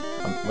gen,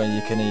 where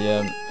you can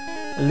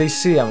at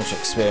least see how much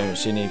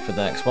experience you need for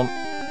the next one.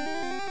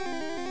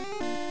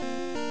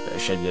 Bit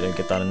of shame you didn't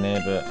get that in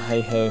there, but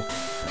hey ho,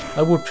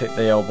 I would pick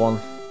the old one.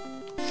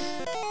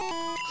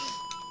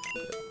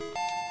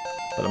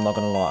 But I'm not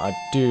gonna lie, I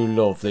do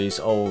love these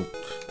old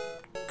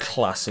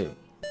classic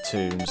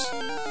tunes.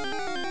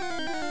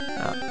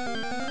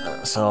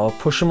 So I'll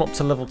push them up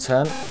to level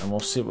 10, and we'll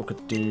see what we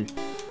could do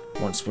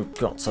once we've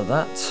got to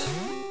that.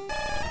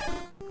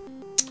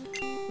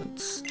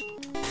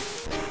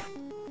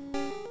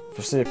 If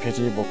I see a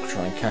Pidgey, we'll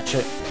try and catch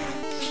it.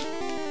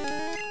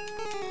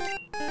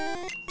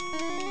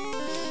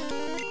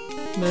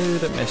 No,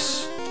 don't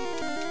miss.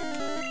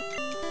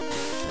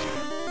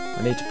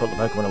 I need to put the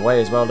Pokemon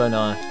away as well, don't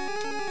I?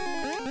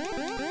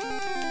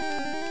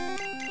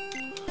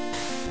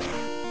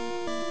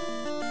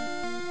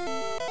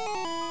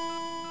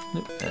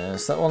 Nope,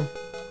 there's that one.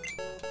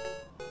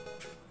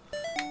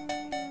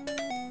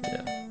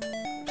 Yeah.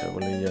 So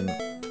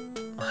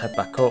we'll head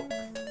back up.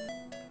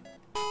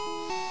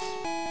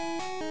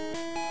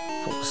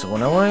 Put this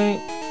one away.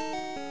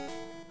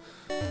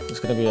 There's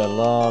going to be a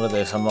lot of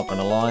this, I'm not going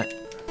to lie.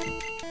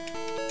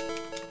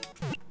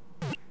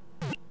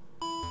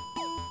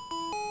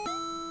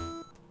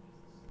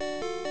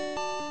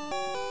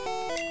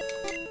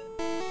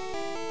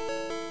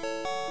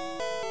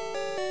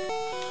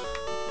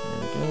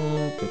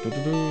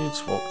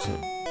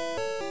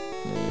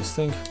 This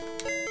thing.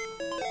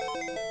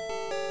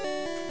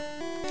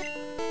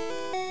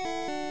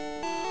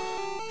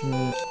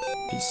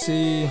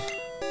 PC.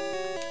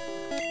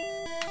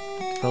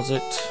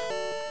 Deposit.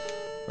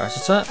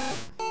 Rattata.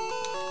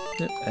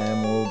 Yep,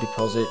 and we'll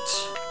deposit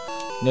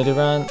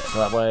Nidoran, so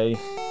that way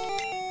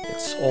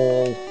it's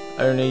all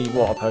only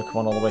water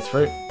Pokemon all the way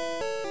through.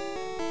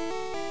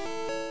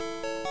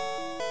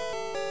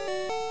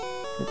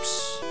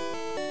 Oops.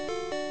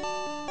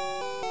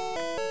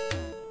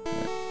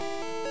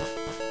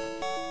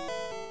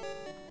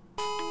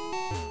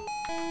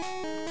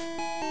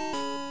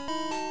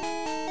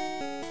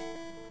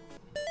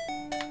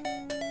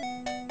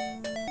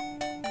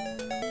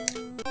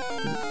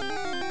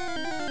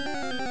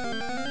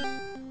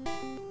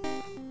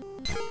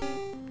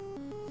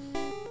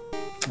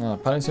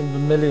 Apparently in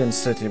Vermilion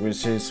City,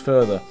 which is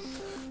further,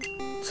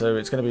 so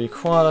it's going to be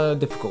quite a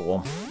difficult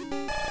one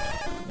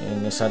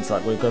in the sense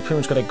that we've pretty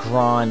much got to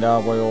grind our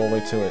way all the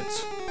way to it,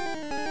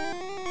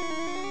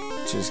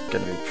 which is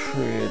going to be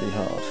pretty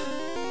hard.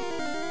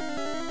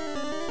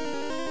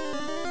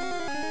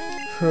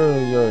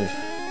 Yo.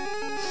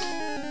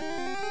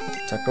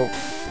 Tackle.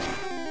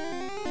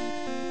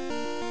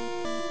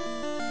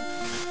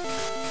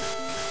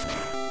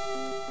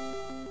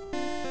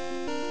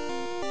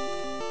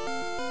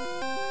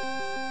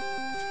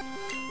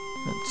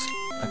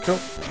 Cool.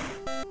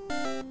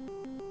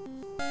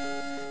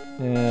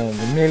 Yeah,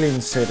 Vermilion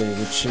City,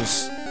 which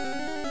is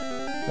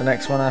the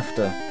next one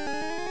after.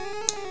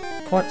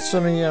 Quite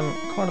a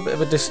bit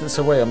of a distance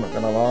away, I'm not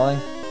gonna lie.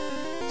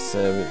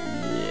 So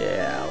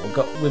yeah,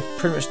 we're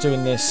pretty much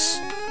doing this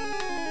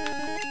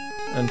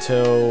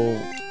until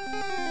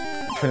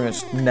pretty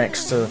much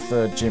next to the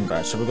 3rd gym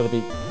badge. So we're gonna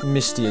be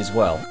Misty as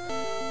well,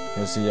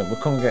 because we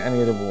can't get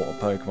any of the water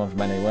Pokemon from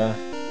anywhere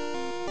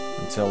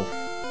until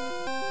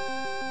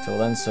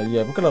then, so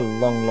yeah, we've got a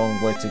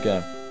long way to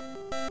go.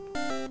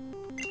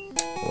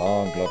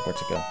 Long way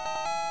to go.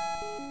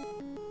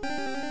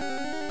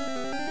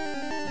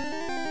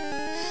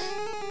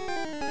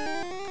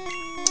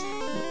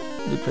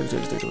 New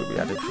pictures data will be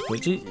added for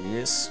PG,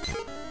 yes.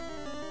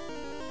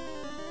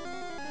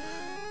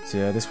 So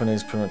yeah, this one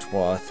is pretty much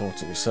what I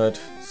thought it said,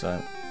 so...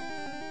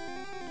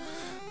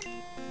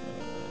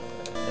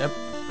 yep.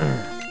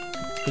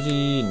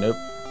 PG, nope.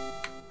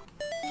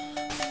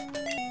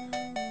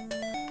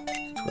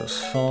 Was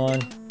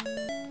fine.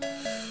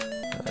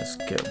 Let's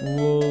get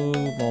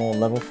one more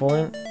level for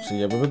him. So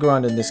yeah, we'll be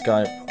grinding this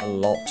guy a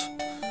lot,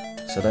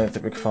 so I don't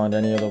think we can find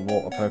any other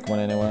water Pokemon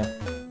anywhere.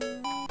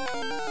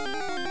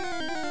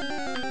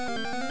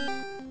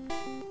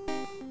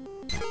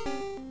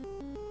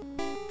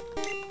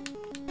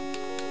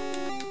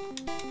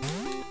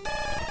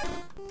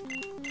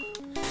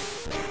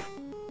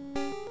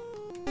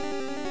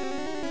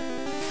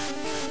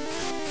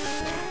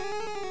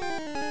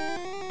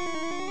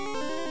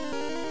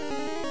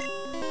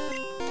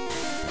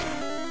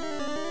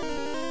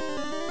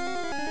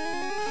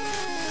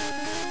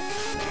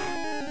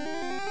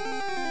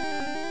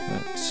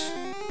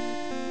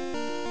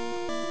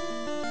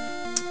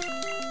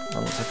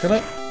 I'll take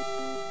it.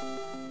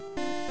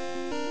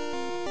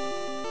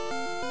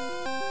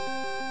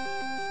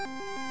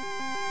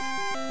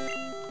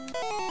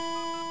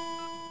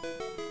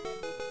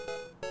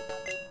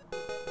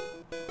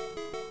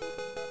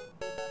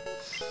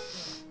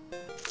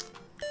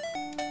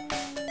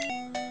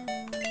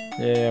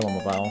 Yeah, one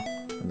more battle,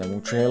 and then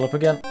we'll trail up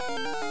again.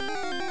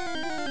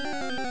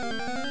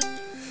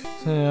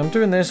 So I'm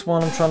doing this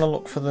while I'm trying to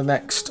look for the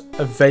next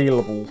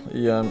available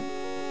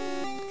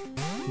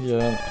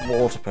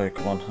water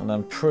Pokemon, and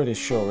I'm pretty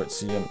sure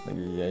it's yeah,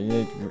 you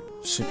need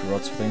super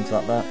rods for things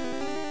like that.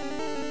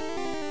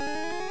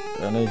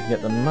 I know you can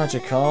get the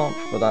Magikarp,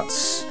 but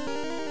that's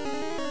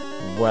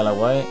well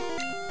away.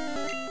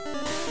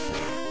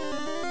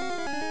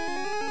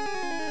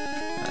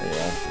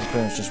 Yeah, I'm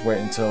pretty much just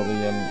waiting until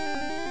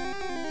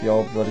the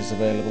orb rod is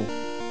available,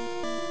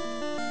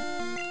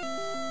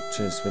 which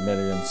is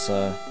Vermilion,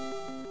 so.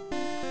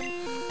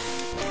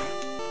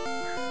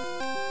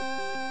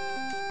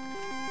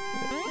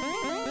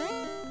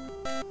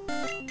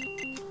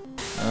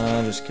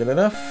 Just kill it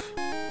off.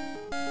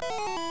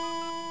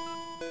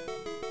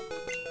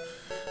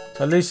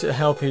 So at least it'll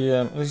help you,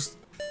 at least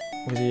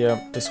with the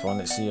this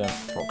one, it's the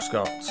Brock's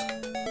got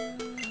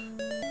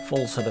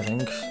full set, I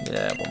think.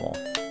 Yeah, one more.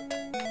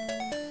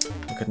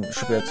 We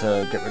should be able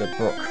to get rid of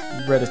Brock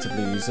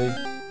relatively easy.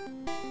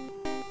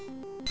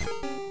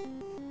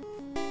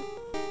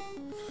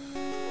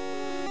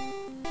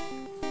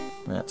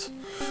 Right.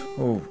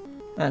 Oh,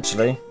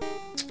 actually,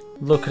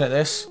 looking at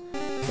this,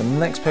 the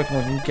next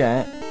Pokemon we can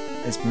get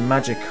is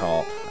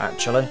Magikarp,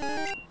 actually.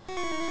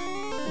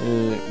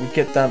 We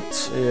get that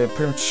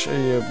pretty much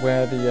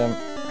where the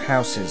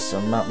house is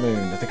on Mount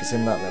Moon. I think it's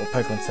in that little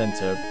Pokemon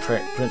Center,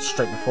 pretty much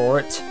straight before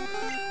it.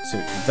 So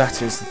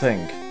that is the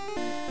thing.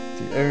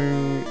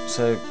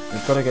 So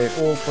we've got to go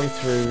all the way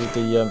through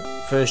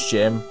the first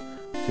gym,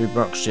 through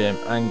Brock's gym,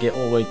 and get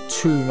all the way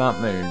to Mount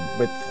Moon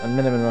with a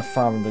minimum of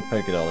 500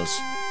 Pokédollars.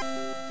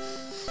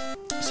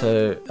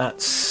 So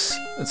that's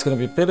it's going to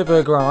be a bit of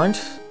a grind.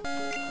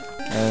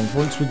 And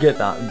once we get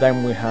that,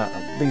 then we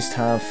at least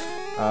have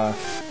a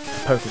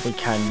Pokemon we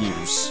can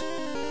use.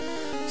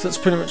 So that's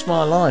pretty much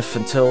my life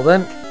until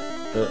then.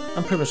 But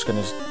I'm pretty much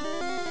going to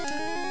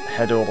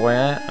head all the way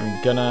out.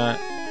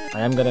 I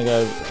am gonna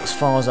go as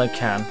far as I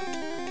can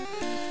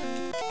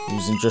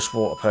using just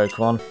water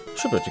Pokemon.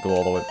 Should be able to go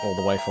all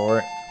the way for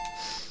it.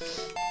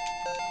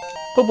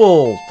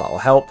 Bubble, that'll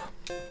help.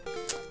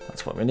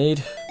 That's what we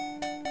need.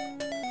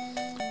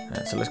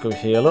 And so let's go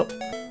heal up.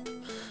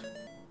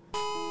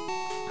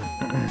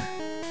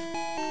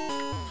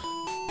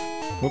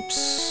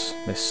 Whoops,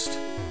 missed.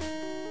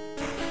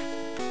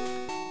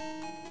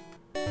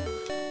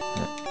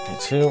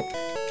 Let's heal.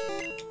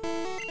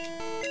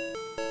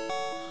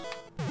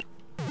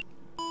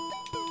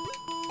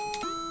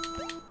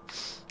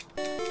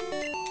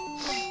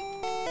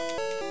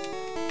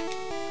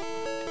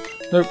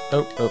 Nope,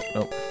 nope, nope,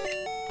 nope.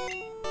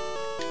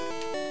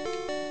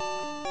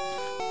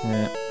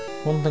 Yeah,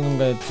 one thing I'm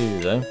going to do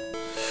though,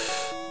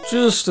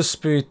 just to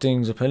speed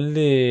things up a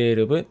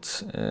little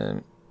bit,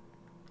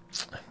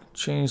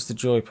 change the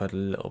joypad a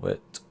little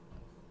bit,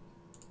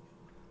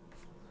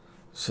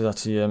 so that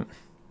he, and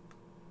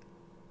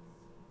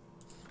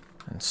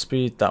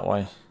speed that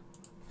way,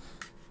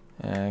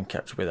 and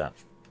capture with that.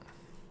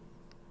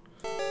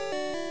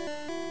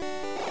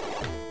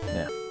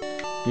 Yeah,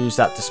 use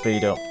that to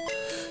speed up.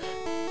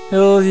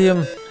 It'll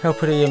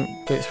help it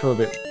get through a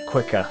bit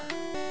quicker.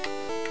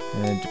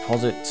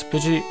 Deposit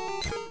Pidgey.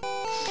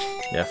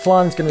 Yeah,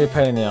 flying's going to be a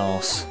pain in the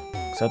arse.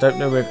 So I don't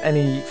know of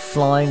any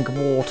flying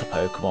water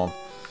Pokemon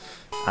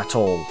at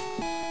all.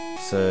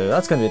 So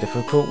that's going to be a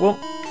difficult one.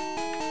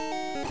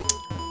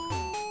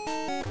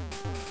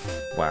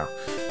 Wow,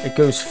 it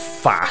goes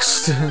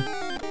fast.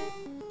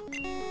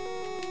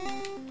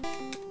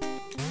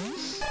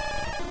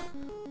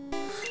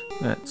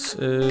 Let's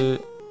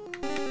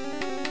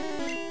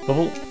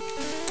bubble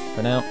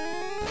for now.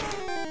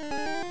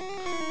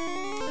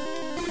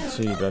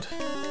 See you, bud.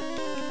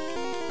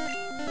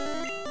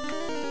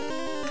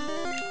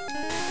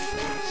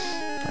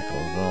 Back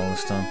over well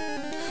this time.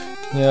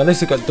 Yeah, at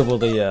least I got double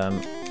the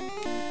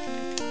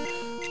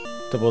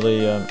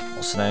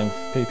what's the name?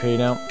 PP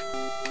now.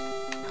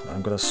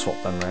 I'm gonna swap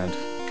them around.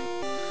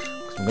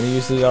 I'm gonna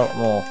use these out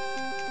more.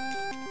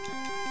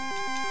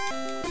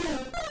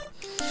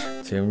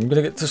 So I'm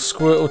gonna get to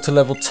Squirtle to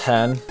level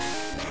 10,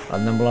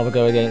 and then we'll have a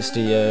go against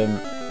the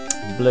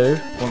blue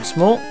once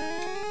more.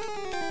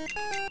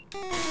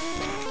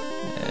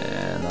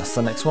 And that's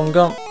the next one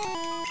gone.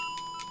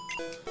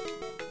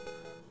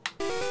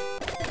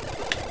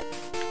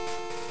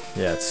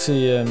 Yeah, let's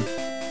see.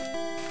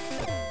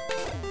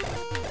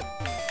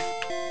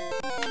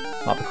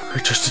 Might be quicker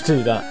just to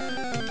do that.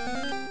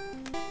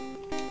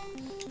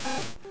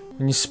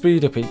 When you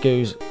speed up, it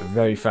goes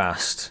very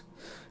fast.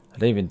 I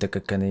don't even think I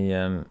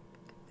can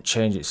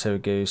change it so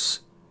it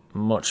goes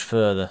much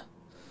further.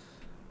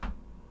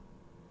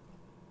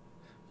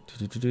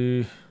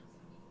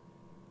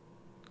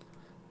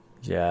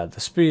 Yeah, the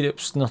speed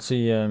up's not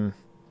a I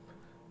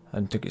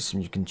don't think it's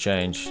something you can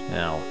change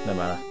now. No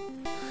matter,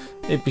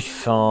 it'd be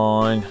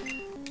fine.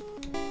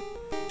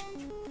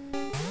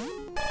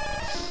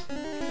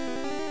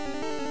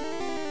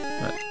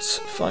 Let's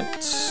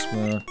fight.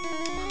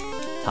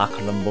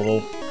 Tackle and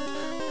bubble.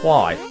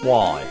 Why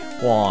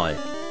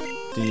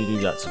do you do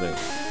that to me?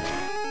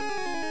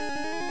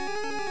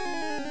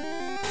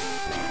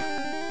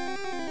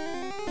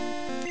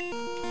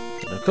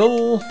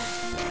 Cool.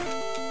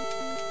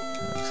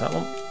 There's that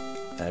one.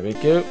 There we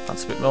go.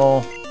 That's a bit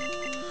more.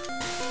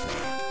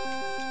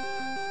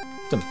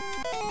 Done.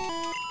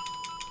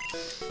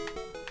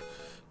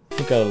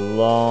 We've got a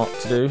lot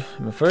to do,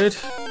 I'm afraid.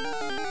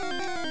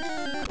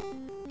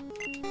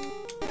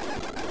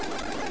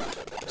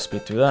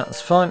 Speed through that,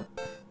 that's fine.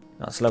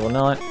 That's level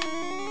 9.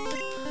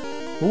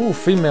 Ooh,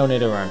 female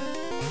Nidoran.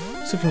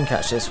 See if we can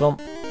catch this one.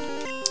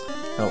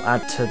 I'll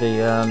add to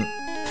the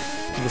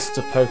list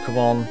of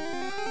Pokemon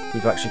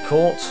we've actually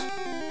caught.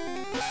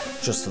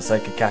 Just for the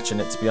sake of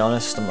catching it, to be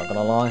honest, I'm not going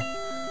to lie.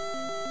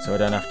 So I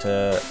don't have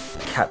to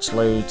catch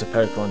loads of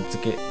Pokemon to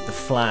get the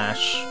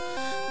Flash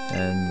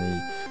and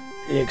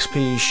the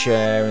EXP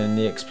share and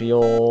the XP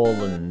all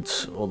and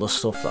all the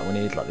stuff that we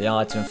need, like the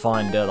item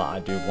finder that I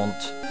do want.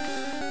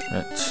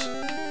 But,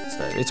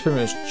 so it's pretty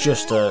much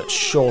just to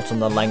shorten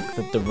the length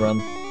of the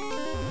run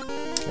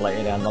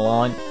later down the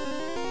line.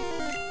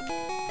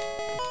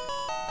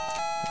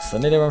 That's the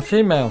Nidoran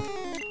female.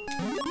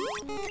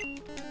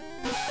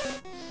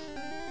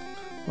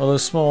 Although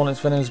small, its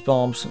venomous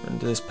bombs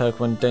render this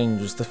Pokemon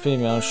dangerous. The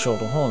female has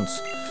shorter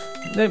horns.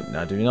 Nope,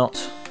 I do not.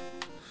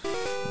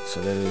 So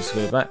let's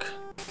go back.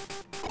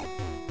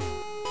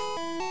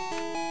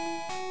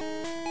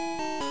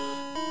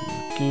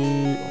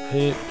 Go up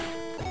here.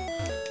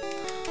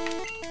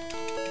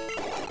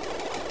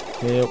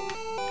 Heal.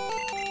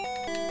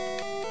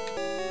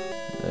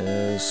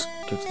 Let's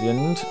go to the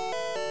end.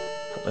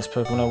 Put this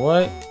Pokemon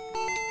away.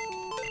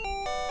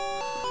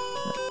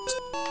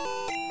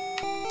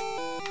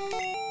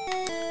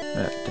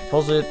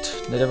 Deposit,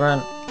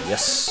 Nidoran,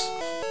 yes.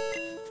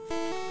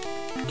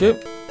 Go.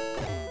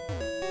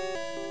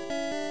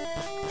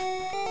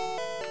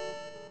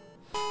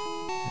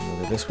 We'll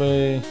go this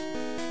way.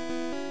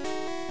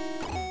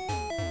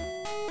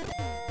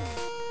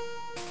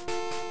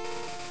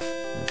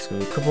 Let's go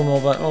a couple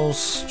more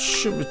battles.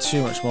 Shouldn't be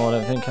too much more, I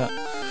don't think.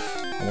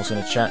 I'm also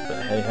going to chat,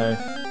 but hey ho.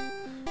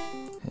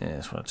 Yeah,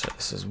 just want to check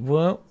this as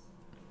well.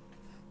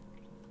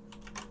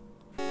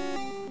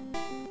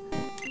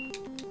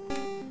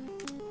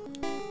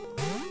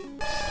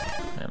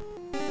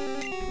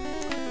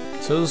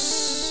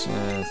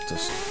 Let's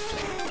just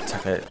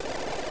attack it.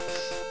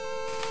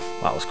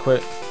 That was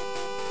quick.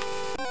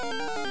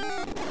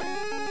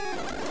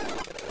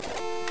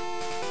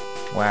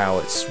 Wow,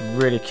 it's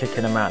really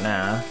kicking them out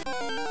now.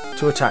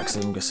 2 attacks,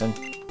 I'm guessing.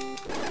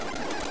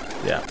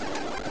 Yeah,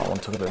 that one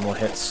took a bit more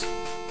hits.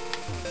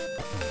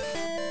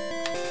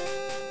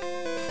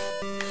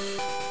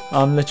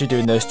 I'm literally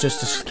doing this just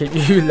to keep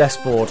you less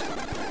bored.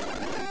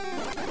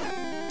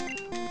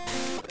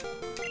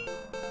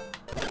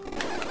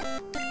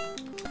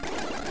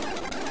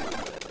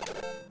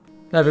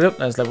 There we go,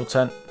 there's level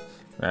 10.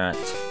 Right,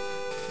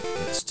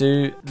 let's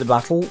do the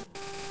battle.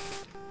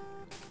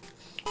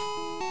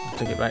 I'll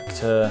take it back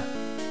to...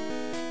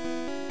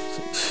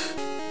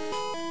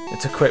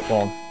 It's a quick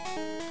one.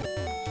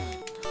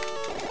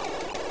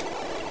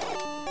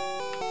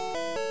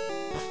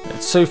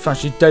 It's so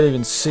fast you don't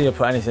even see or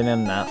put anything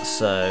in that,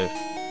 so...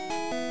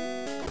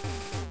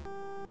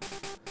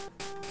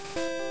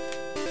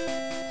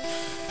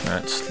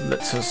 Right,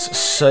 let's us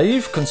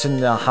save,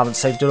 considering I haven't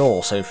saved at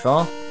all so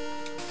far.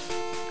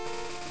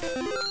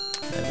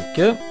 There we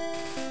go.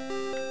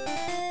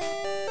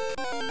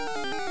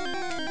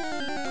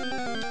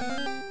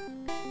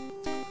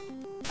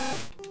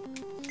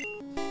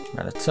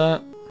 Reldeth.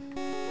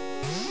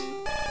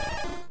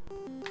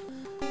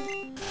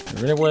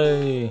 Run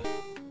away.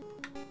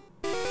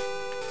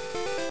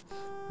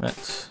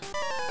 Right.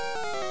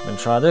 I'm gonna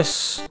try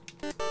this.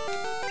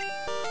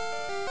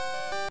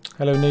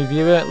 Hello new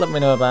viewer, let me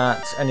know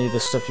about any of the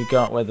stuff you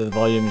got, whether the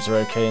volumes are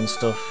okay and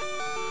stuff.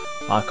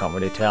 I can't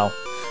really tell.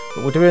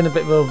 But we're doing a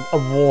bit of a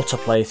water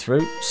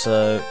playthrough,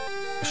 so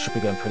it should be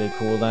going pretty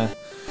cool there.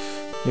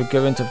 You're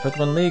going to the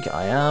Pokemon League?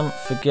 I am.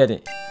 Forget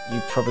it. You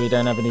probably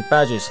don't have any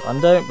badges. I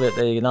don't, but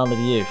they none of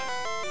you.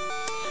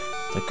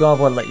 The guard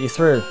won't let you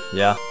through.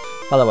 Yeah.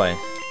 By the way,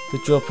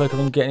 did your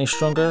Pokemon get any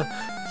stronger?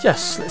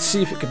 Yes, let's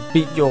see if it can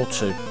beat your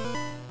 2.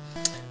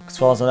 As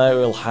far as I know,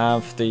 we'll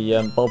have the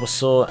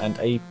Bulbasaur and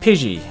a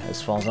Pidgey,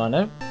 as far as I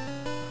know.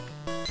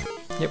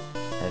 Yep,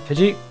 a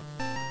Pidgey.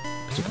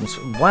 Pidgey comes,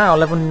 wow,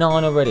 level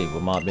 9 already. We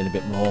might have been a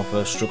bit more of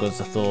a struggle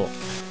as I thought.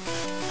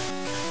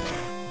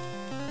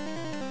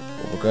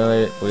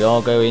 But we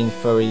are going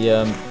for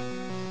a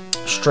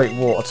straight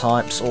water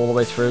types all the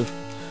way through.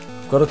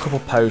 I've got a couple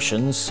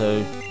potions,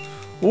 so...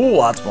 Ooh,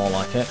 that's more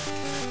like it.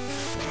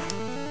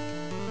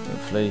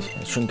 Hopefully,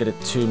 I shouldn't get it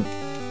too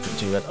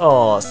red.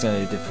 Oh, that's going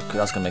to be difficult.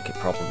 That's going to make it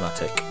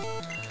problematic.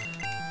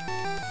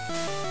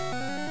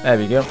 There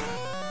we go.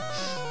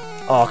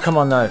 Oh, come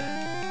on now.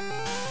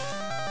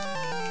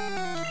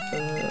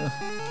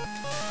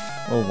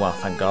 Oh wow,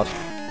 thank God.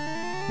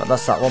 But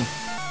that's that one.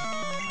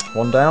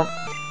 One down.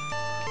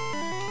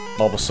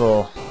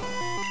 Bulbasaur.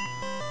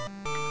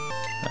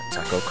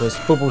 Tackle, because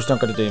Bubble's not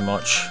going to do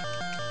much.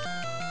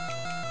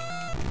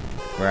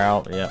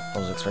 Growl, yeah, I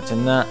was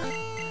expecting that.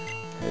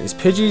 His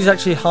Pidgey's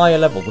actually higher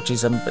level, which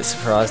is I'm a bit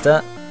surprised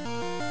at.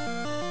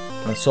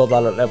 I saw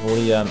that at level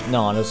 9,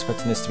 I was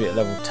expecting this to be at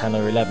level 10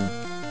 or 11.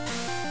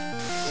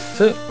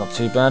 So, not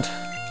too bad.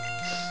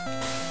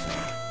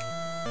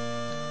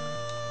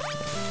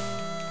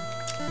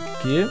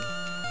 Thank you.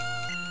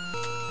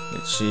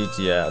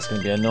 Yeah, it's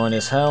going to be annoying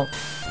as hell.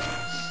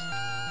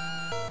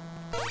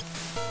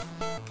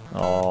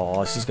 Oh,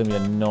 this is going to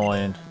be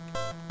annoying.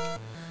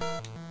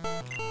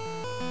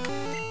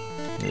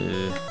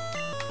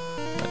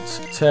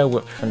 Let's tail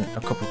whip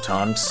a couple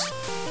times,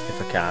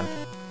 if I can.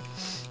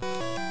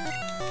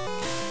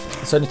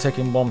 It's only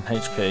taking 1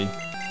 HP.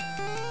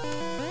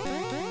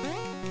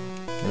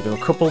 We'll do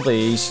a couple of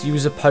these,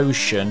 use a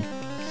potion,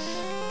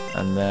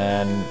 and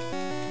then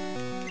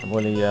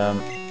we'll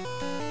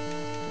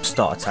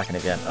start attacking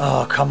again.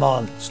 Oh, come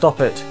on, stop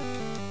it.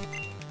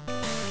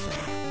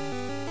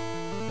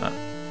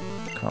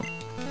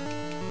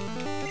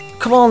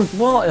 Come on,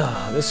 what?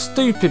 Oh, this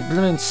stupid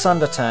blooming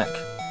sand attack.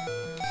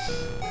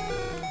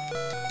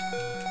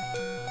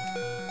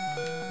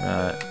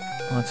 Right,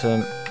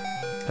 item,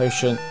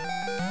 potion.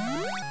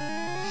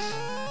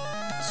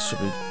 This should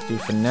be do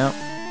for now.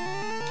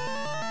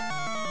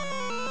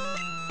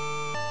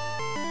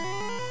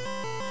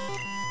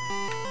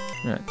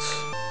 Right,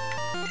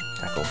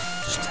 tackle.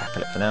 Just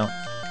tackle it for now.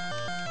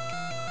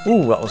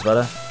 Ooh, that was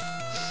better.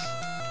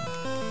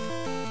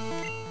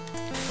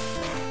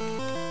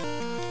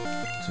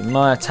 So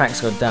my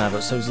attacks go down,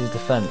 but so is his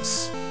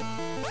defense.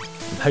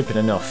 I'm hoping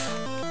enough.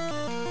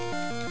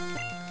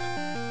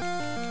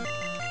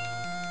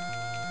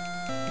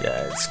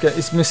 Yeah,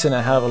 it's missing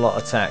a hell of a lot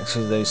of attacks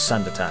with those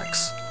sand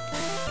attacks.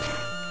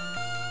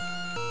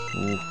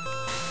 Ooh.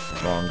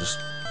 Come on, just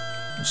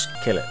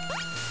kill it.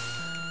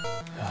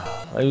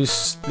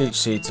 Those leech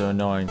seeds are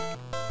annoying.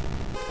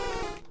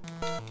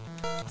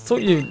 I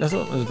thought it was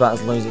about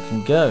as low as it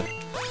can go.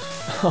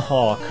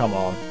 Oh, come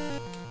on.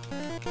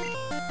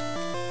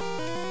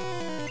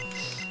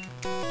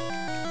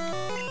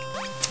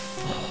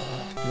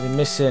 You're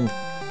missing.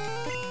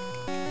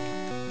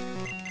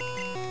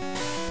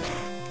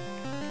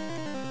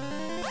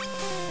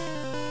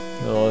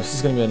 Oh, this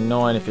is going to be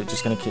annoying if it's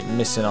just going to keep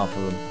missing off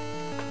of them.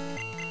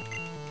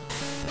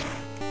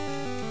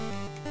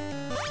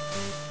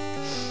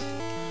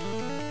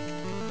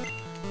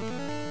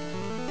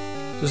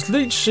 Does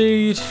Leech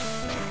Seed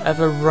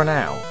ever run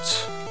out?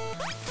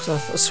 So I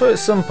swear at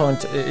some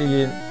point,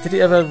 did it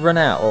ever run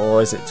out,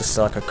 or is it just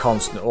like a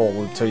constant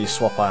all until you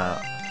swap out?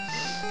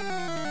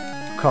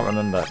 I can't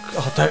remember.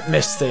 Oh, don't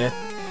miss there.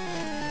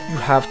 You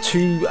have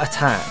 2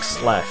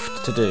 attacks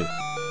left to do.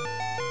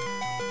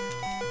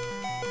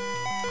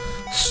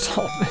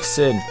 Stop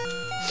missing.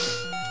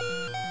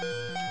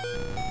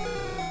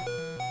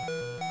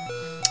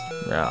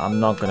 Yeah, I'm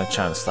not going to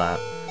chance that.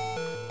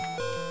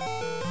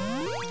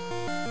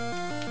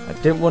 I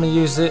didn't want to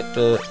use it,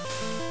 but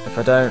if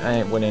I don't, I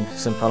ain't winning.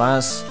 Simple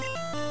as.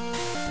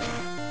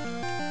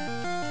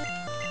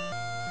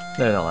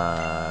 No.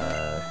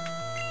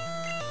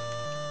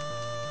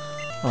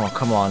 Oh,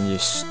 come on, you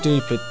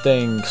stupid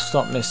thing.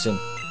 Stop missing.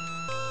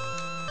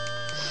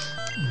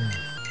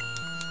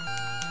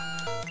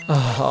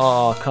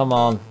 Oh, come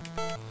on.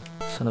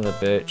 Son of a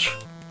bitch.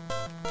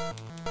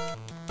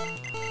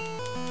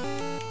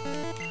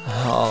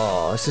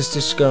 Oh, this is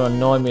just going to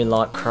annoy me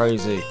like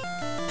crazy.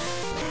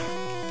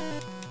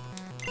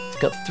 He's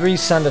got 3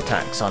 sand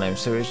attacks on him,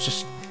 so it's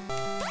just...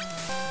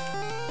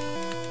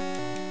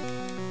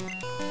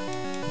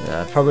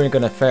 Yeah, probably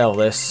going to fail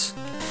this.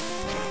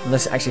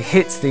 Unless it actually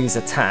hits these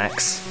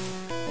attacks,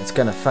 it's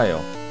going to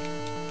fail.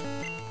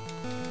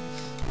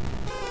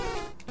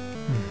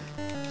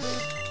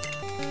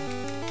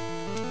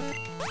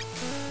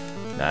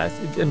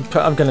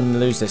 I'm going to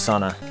lose this,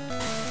 aren't I?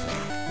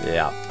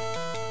 Yeah.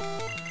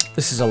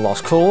 This is a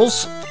lost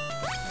cause.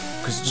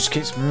 Because it just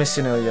keeps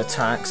missing all your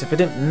attacks. If it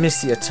didn't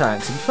miss the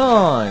attacks, it'd be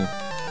fine.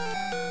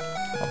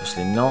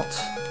 Obviously not.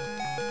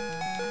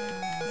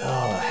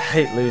 Oh, I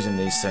hate losing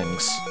these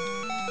things.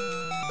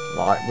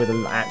 Like, with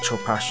an actual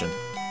passion.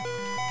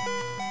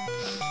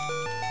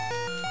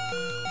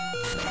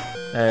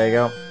 There you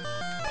go.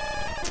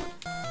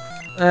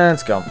 And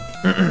it's gone.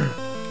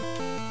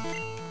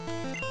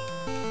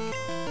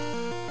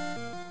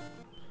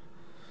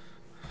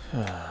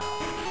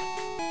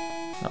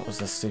 That was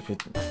the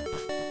stupid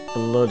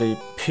bloody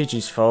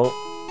Pidgey's fault.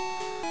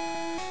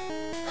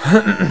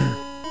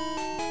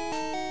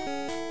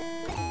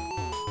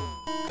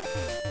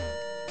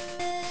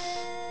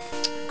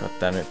 God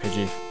damn it,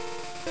 Pidgey.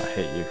 I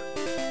hate you.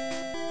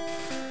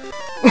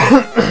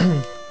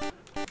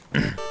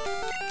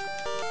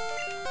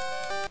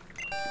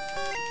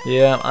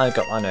 Yeah, I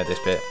know this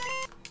bit.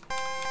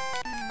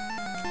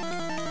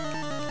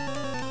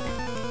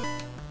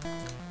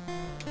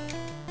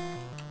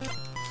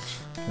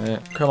 Yeah,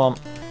 come on.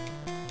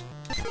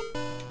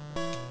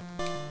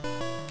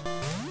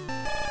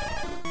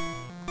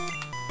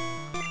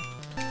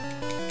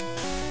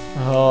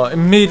 Oh,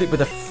 immediately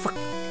with a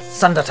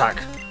sand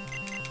attack.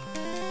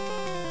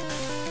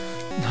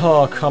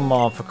 Oh, come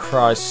on, for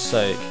Christ's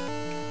sake.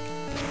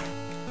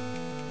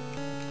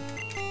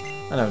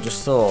 I know,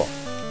 just thought,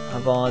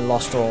 have I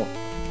lost all...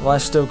 Have I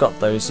still got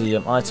those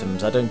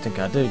items? I don't think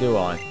I do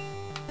I?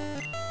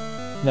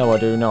 No, I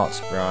do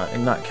not. Right,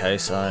 in that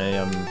case, I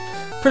am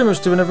pretty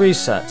much doing a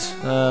reset.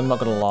 I'm not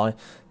going to lie.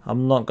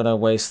 I'm not going to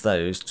waste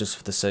those just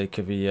for the sake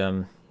of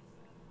the...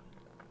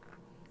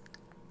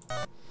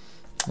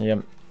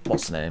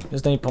 what's the name?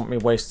 There's no point me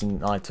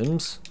wasting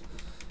items.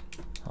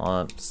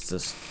 It's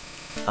just...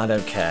 I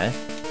don't care.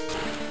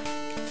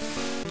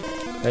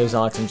 Those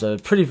items are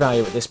pretty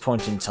valuable at this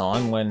point in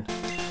time when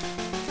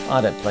I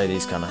don't play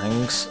these kind of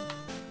things.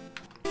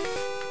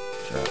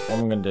 So what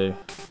I'm going to do,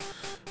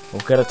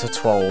 we'll get it to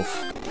 12.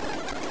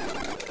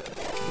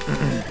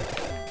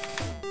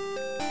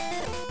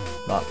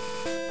 But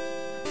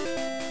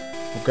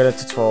we'll get it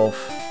to 12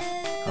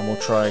 and we'll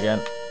try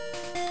again.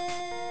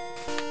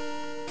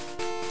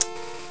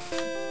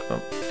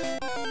 Come on.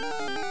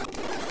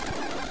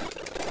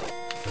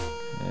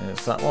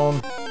 There's that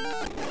one.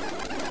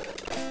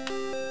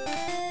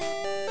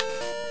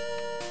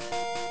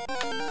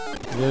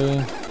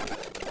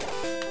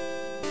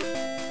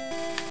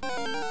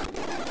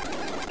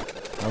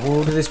 I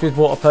will do this with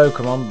water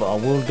Pokemon, but I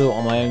will do it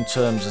on my own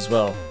terms as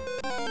well.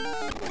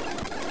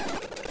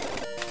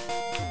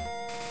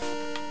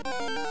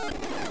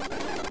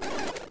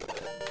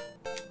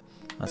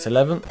 That's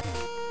 11.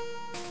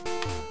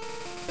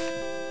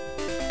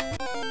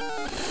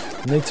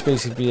 I need to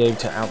basically be able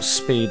to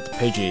outspeed the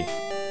Pidgey,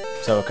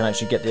 so I can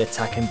actually get the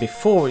attack in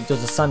before it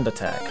does a sand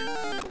attack.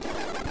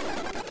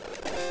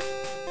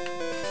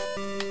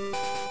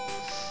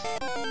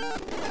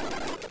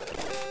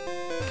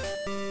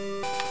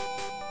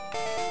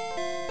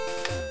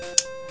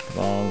 Come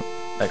on,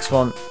 next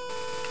one.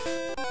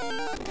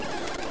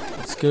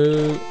 Let's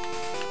go.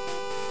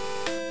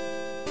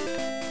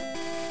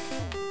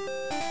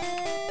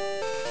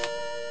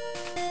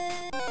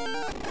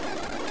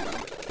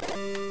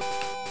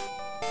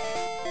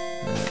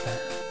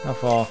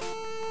 far.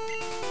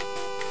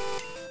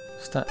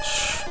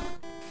 Stats.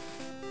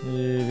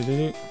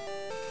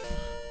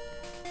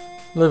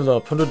 Level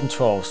up,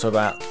 112, so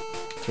about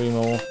 3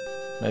 more,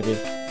 maybe.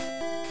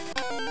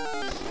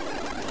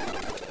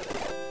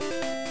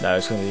 No,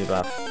 it's going to be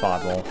about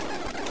 5 more.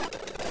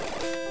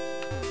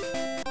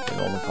 Bit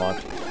more than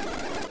 5.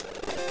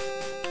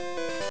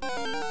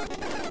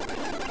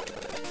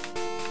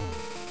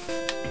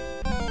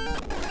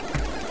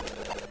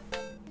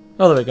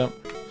 Oh, there we go.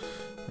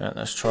 Right,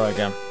 let's try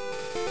again.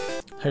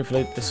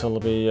 Hopefully this will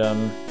be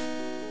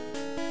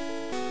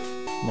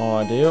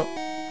more ideal.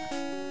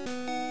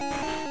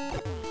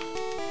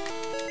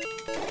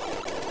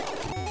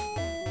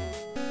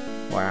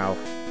 Wow.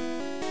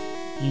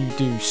 You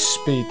do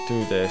speed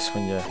through this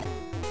when you're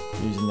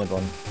using the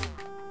button.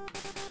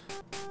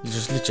 You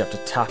just literally have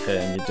to tap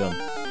it and you're done.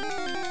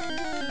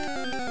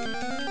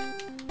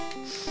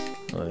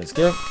 Well, let's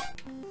go.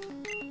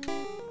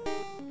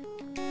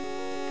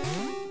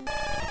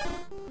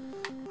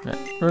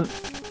 Right, run.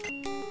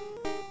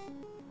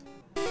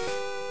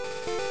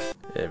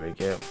 There we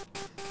go.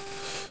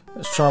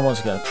 Let's try once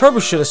again.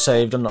 Probably should have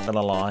saved, I'm not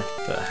gonna lie,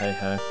 but hey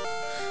ho.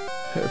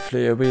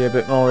 Hopefully it'll be a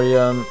bit more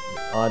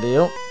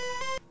ideal.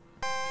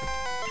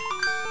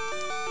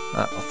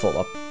 I thought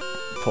I'd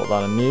put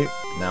that on mute.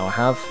 Now I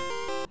have.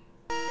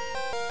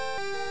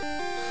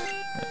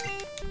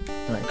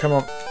 Right, come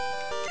on.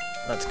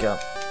 Let's go.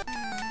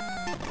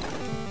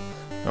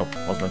 Oh,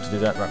 I was meant to do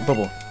that. Right,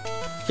 bubble.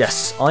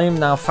 Yes, I am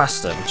now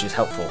faster, which is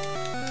helpful.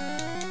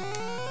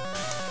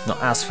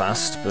 Not as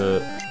fast,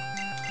 but...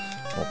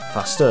 well,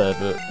 faster,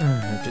 but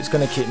if it's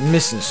going to keep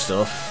missing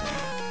stuff,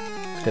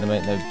 it's going to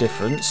make no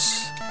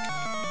difference.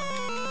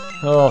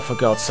 Oh, for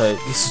God's sake,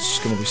 this is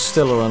just going to be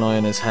still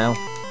annoying as hell.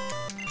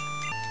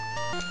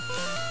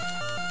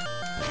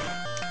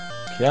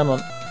 Come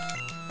on.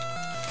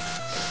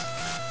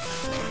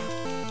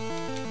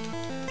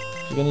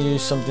 If you're going to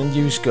use something,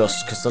 use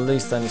Gust, because at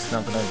least then it's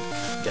not going to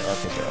get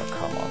like a go.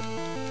 Come on.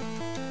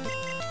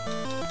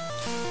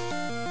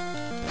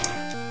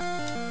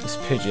 This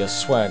Pidgey, I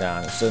swear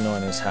down, it's so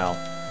annoying as hell.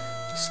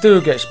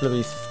 Still gets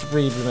bloody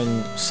 3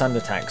 blooming sand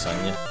attacks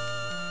on you.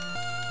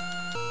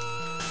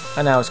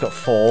 And now it's got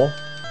 4.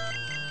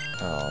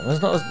 Oh,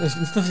 there's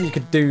nothing you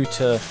could do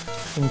to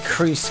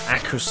increase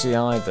accuracy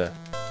either.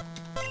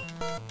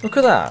 Look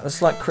at that,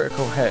 that's like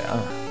critical hit.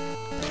 Oh.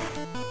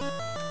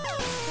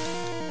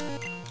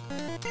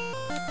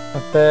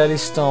 I barely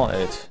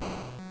started.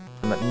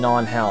 I'm at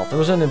 9 health. I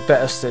was in a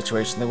better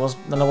situation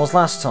than I was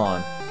last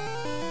time.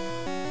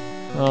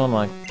 Oh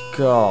my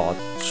God,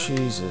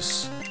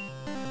 Jesus.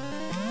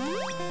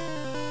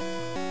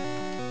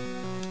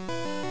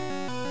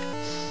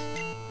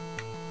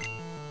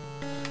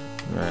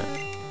 Right.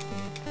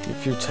 A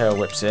few tail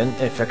whips in,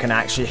 if I can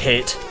actually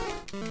hit.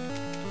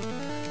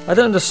 I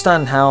don't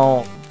understand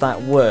how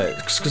that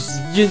works, because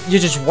you're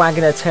just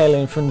wagging a tail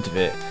in front of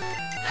it.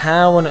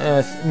 How on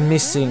earth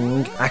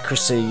missing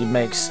accuracy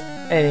makes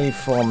any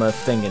form of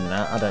thing in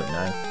that? I don't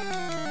know.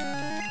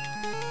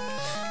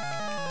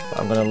 But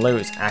I'm going to lower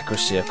its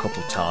accuracy a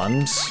couple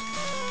times,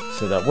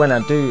 so that when I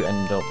do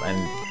end up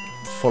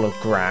full of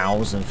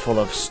growls and full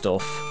of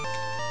stuff.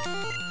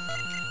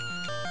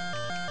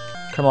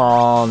 Come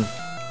on,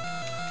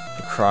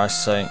 for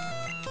Christ's sake.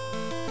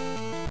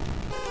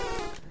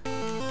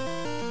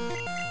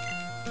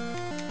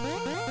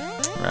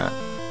 Right.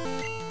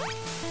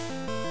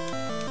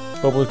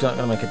 Bubble's not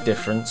going to make a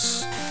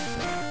difference.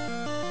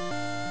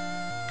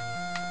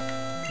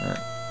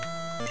 Right.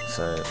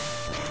 So,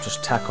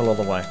 just tackle all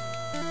the way.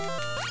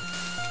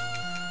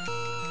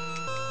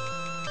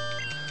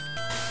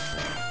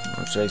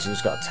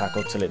 Jason's got to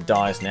tackle till it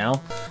dies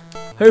now.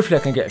 Hopefully I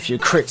can get a few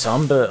crits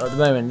on, but at the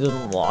moment it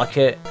doesn't like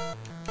it.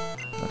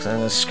 So I'm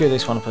going to screw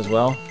this one up as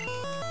well.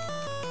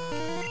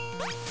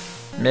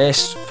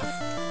 Missed.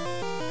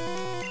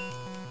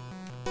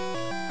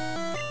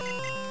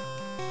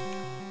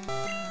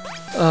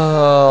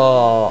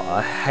 Oh,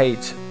 I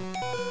hate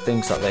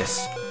things like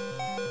this.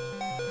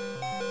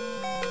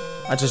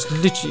 I just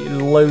literally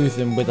loathe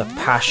them with a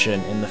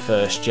passion in the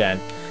first gen.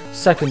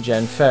 Second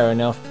gen, fair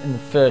enough. In the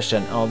first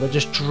gen, oh, they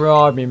just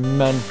drive me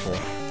mental.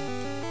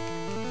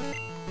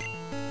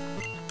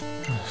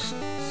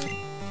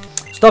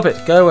 Stop it!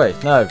 Go away!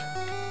 No.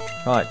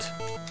 Right.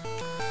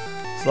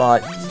 It's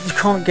like you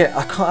can't get.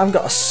 I haven't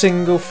got a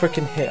single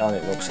freaking hit on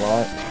it. Looks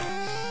like.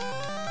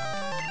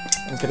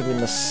 I'm gonna be in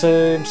the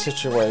same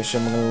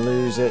situation. I'm gonna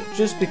lose it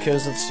just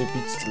because of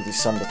stupid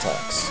sand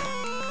attacks.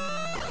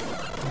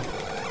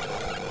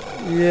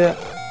 Yeah.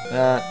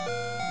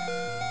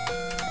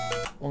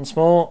 Once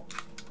more.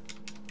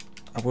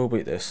 I will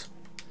beat this.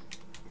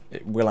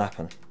 It will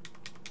happen.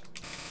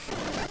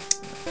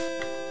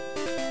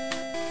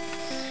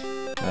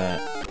 Right.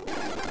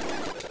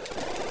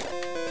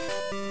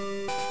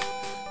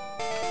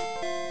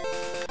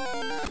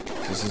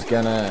 This is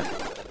gonna...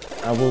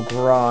 I will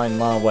grind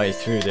my way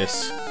through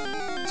this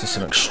to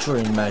some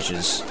extreme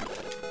measures.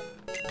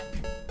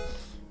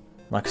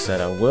 Like I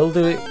said, I will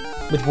do it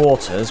with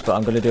waters, but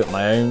I'm gonna do it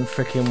my own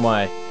freaking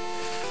way.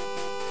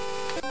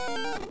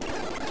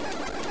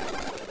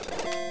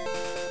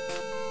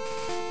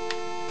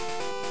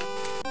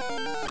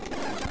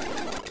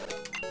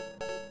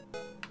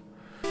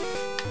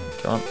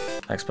 Come on,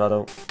 next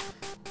battle.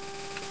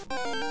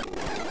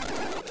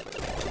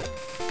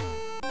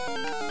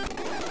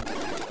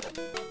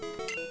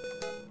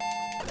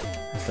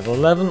 That's level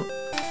 11.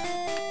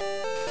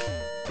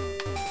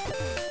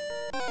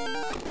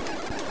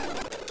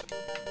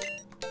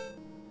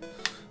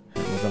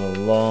 We've got a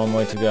long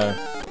way to go.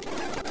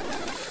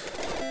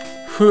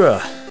 Whew.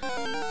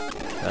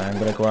 I'm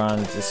gonna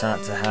grind this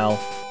out to hell.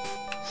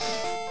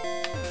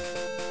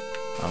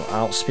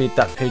 I'll outspeed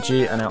that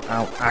Pidgey and I'll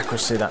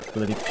out-accuracy that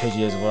bloody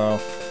Pidgey as well.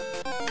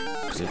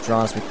 Because it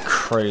drives me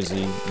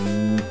crazy,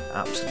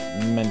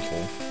 absolutely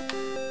mental.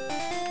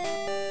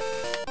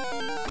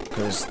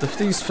 Because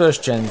these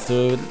first gens,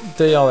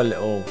 they are a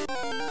little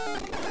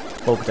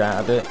bugged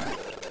out a bit.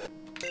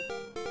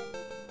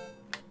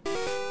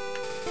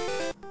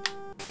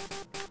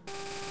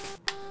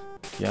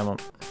 Come on.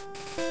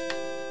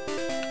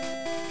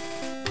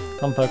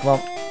 Come on, Pokemon.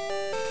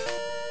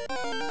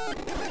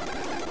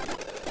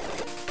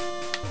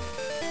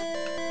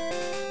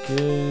 Go.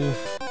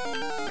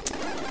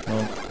 Come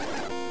on.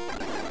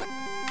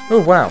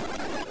 Oh, wow.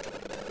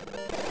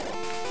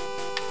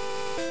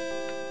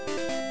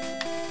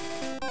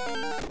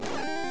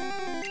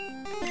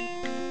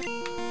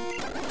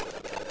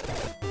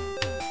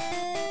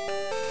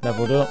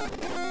 Leveled up.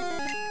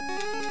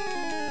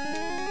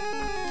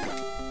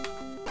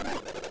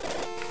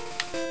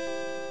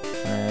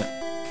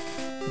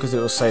 Because it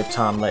will save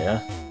time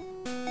later.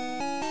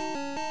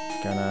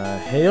 Gonna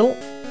heal.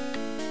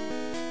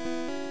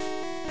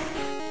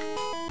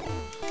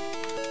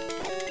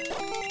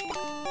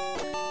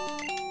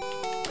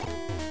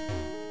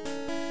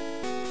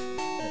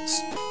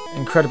 It's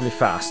incredibly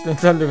fast.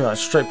 Look at that,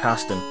 straight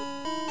past him.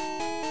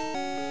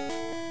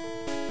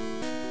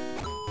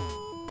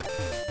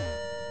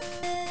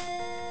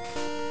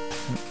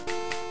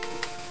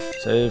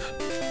 Save.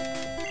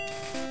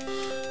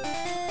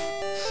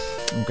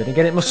 I'm gonna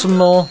get it some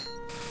more.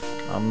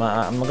 I'm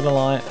not gonna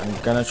lie.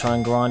 I'm gonna try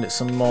and grind it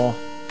some more.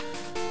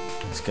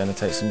 It's gonna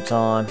take some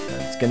time.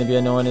 It's gonna be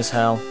annoying as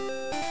hell.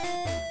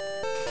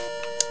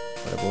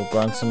 But we'll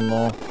grind some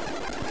more.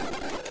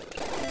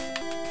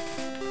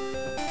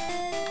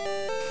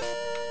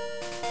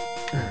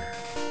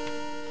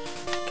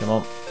 Come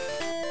on.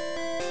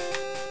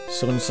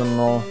 Summon some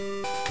more.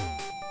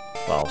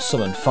 Well,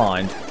 summon,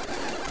 find.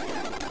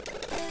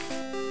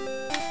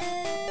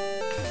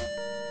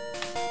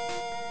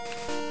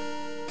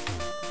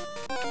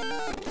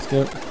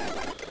 Good.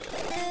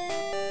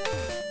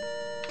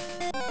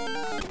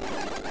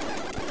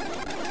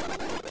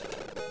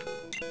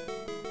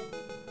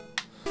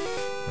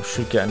 I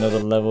should get another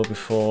level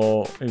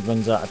before he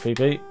runs out of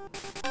PP.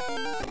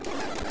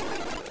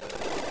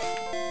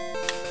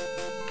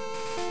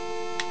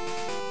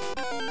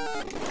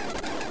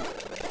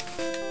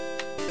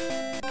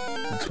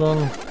 Next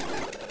one.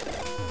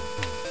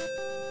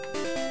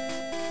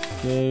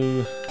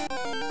 Go.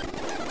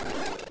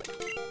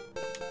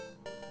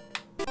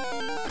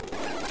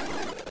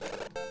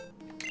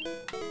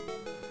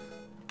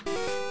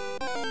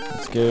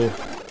 Go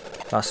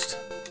fast.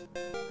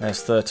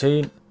 There's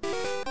 13. See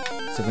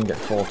if we can get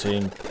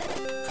 14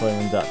 before we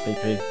runs out of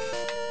PP.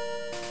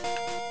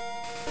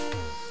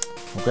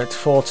 We'll get to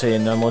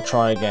 14, then we'll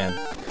try again.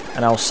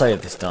 And I'll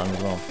save this time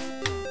as well.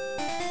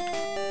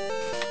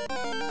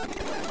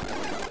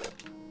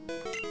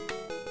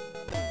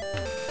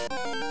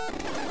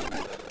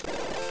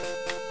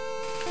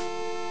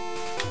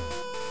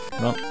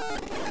 Come on.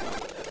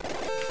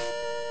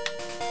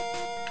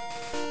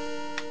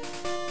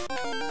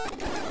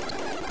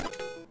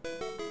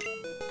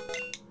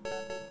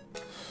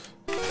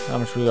 How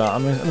much we got?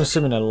 I'm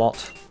assuming a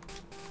lot.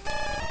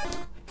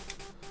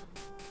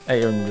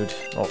 800.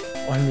 Oh,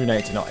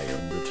 180, not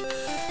 800.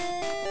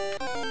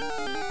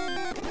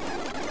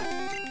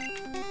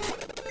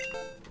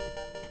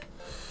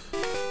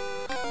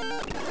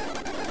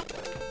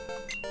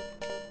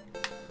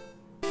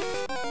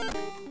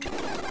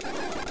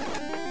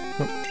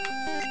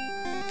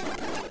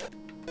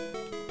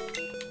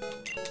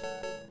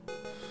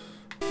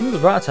 The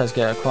Rattatas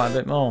get quite a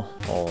bit more.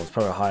 Oh, it's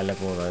probably a high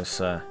level of those,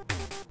 so.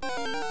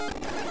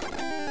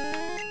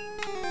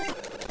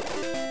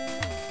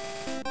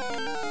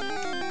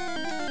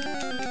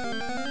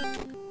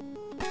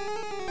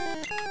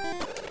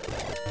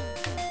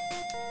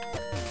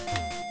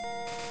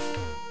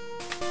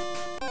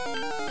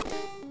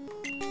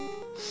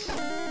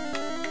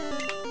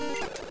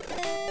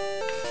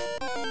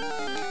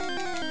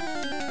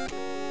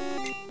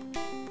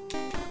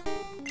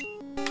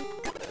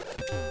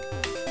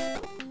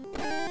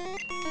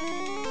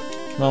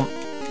 Come on.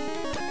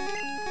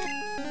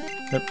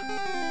 Nope.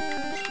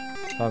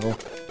 Toggle.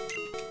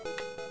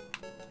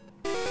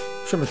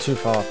 Shouldn't be too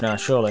far off now,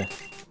 surely.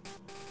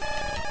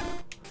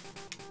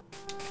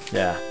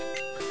 Yeah.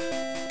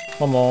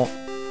 One more.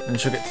 And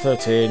she'll get to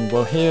 13.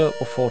 We'll heal,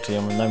 or 14,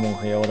 and then we'll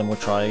heal, then we'll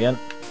try again.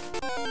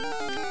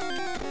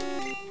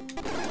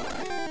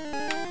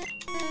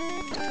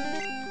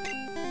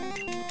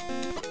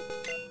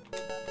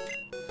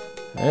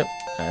 Yep,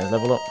 there's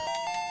level up.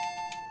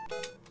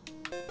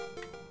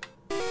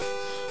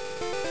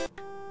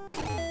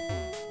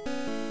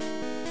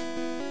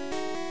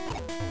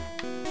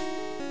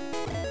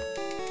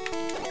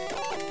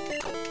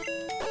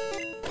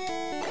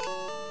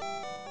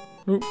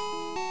 Ooh.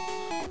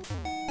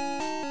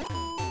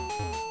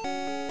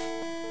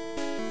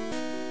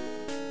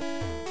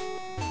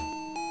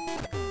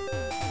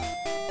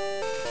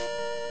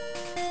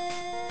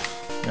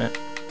 Right.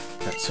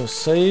 Let's just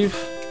save.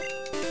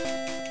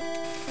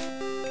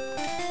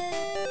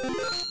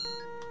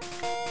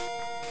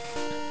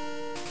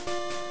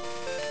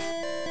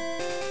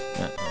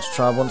 Yeah, let's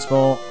try once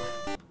more.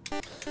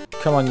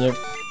 Come on, you.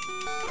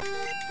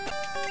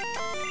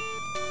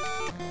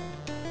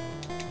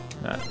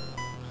 Right.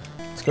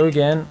 Let's go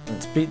again.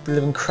 Let's beat the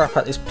living crap out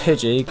of this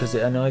Pidgey because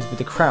it annoys me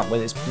the crap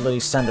with its bloody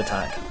sand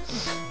attack.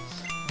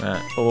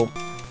 Right. Oh.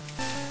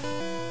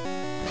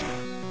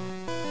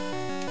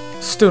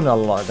 Still not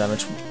a lot of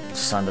damage.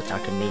 Sand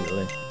attack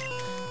immediately.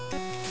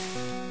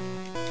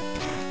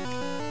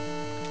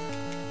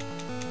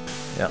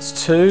 Yeah,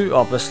 that's 2,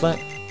 obviously.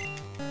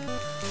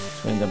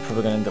 Which means I'm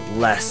probably going to end up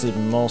less,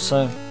 even more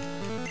so.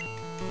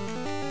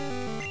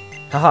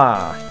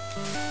 Haha!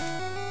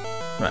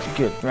 Right,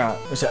 good. Right,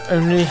 so I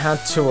only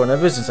had 2 on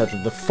others instead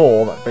of the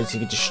 4 that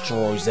basically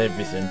destroys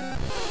everything.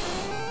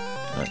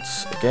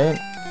 Let's again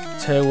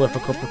tail whip a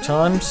couple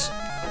times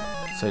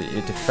so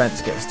your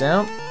defense gets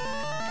down.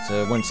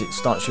 So once it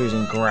starts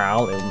using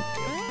growl, it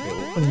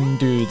will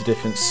undo the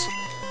difference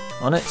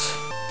on it.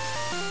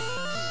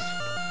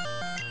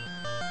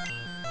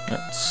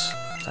 Let's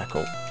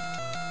tackle.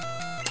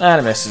 And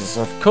it misses.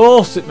 Of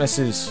course it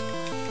misses.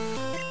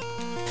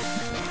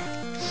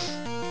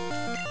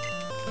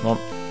 Come on.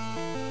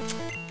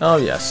 Oh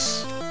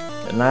yes.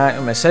 And now it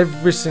will miss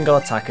every single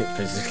attack it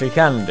physically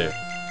can do.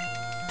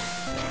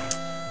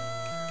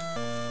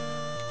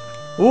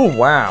 Oh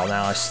wow,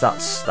 nice.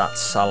 That's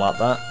I like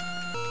that.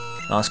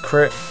 Nice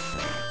crit.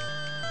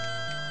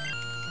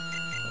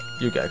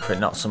 You get a crit,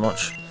 not so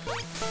much.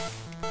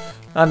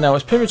 And now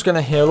it's pretty much going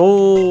to heal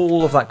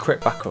all of that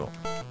crit back up.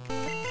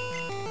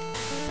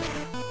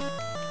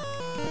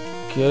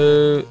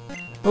 Go.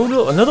 Oh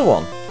look, another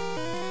one.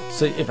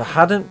 See, if I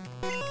hadn't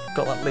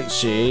got that leech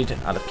seed,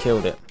 I'd have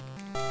killed it.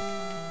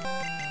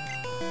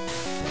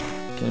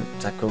 Okay,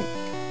 tackle.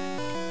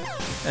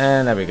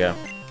 And there we go.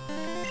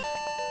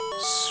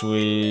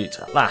 Sweet.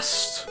 At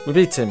last, we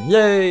beat him.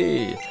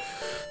 Yay!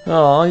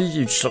 Oh,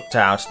 you sucked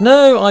out.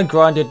 No, I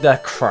grinded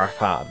the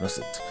crap out of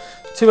it.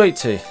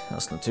 280.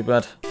 That's not too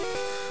bad.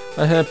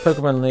 I heard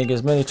Pokemon League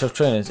has many tough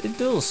trainers. It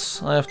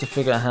does. I have to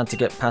figure out how to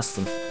get past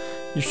them.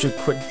 You should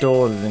quit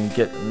dawdling and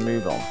get the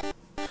move on.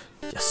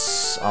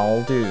 Yes,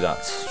 I'll do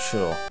that.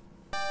 Sure.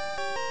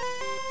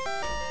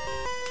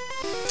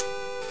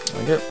 There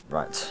we go.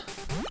 Right.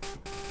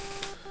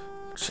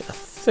 Actually, I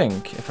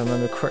think, if I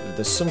remember correctly,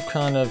 there's some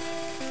kind of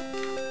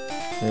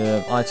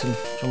item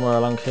somewhere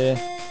along here.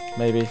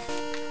 Maybe.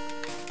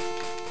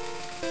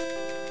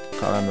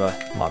 Can't remember.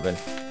 Might have been.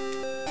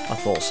 I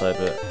thought so,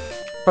 but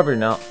probably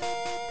not.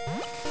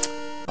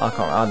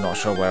 I'm not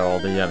sure where all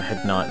the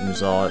hidden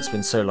items are. It's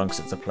been so long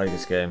since I played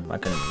this game. I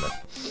can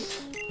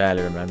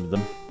barely remember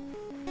them.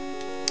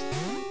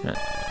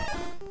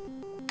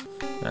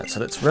 Right, so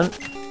let's run.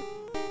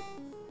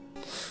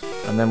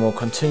 And then we'll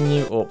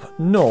continue up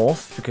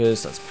north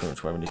because that's pretty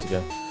much where we need to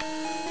go.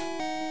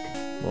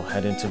 We'll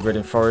head into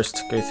Redding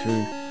Forest, go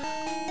through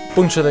a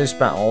bunch of those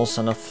battles,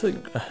 and I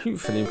think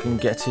hopefully we can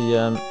get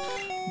a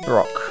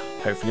Brock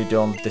hopefully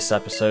done this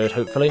episode,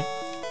 hopefully.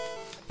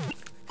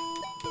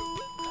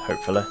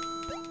 Hopefully.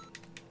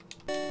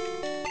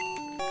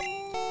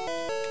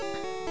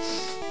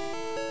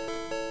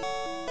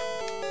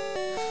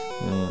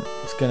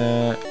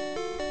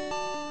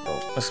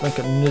 Let's make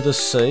another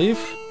save.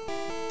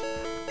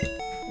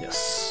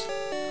 Yes.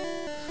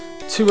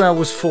 2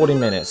 hours 40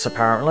 minutes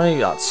apparently.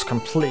 That's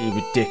completely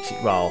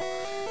ridiculous. Well,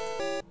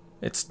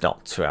 it's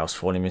not 2 hours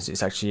 40 minutes.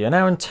 It's actually 1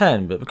 hour and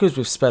 10. But because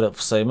we've sped up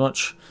so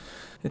much,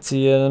 it's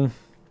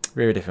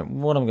very different.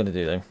 What I'm going to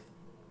do though,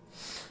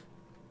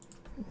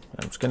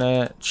 I'm just going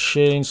to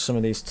change some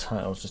of these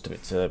titles just a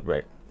bit to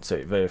right, so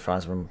it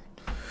verifies when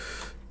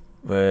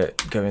we're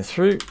going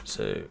through.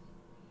 So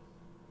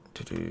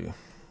to do,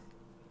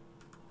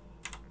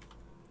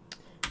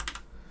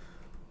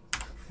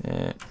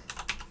 yeah.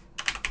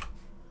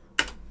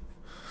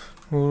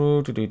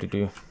 Ooh,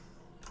 do.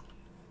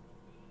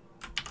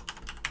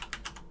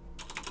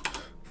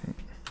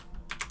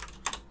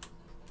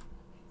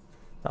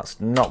 That's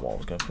not what I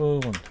was going for.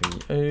 1, 3,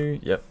 0.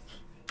 Yep.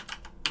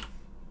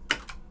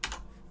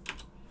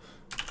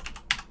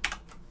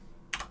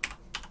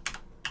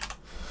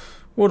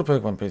 Water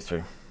Pokemon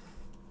P3.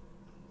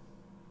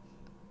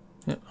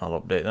 Yep,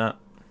 I'll update that.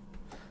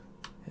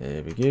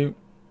 Here we go.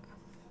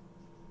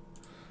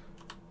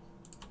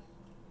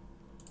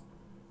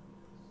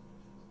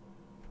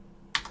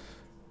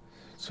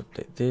 Let's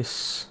update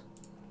this.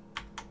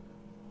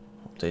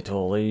 Update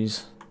all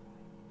these.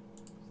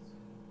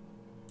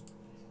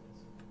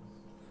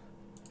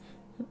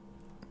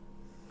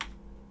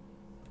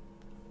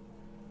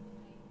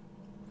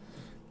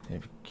 There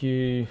we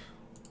go.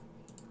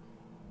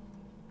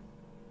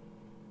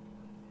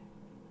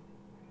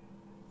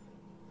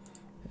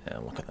 Yeah,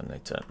 look at them, they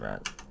turn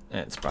right.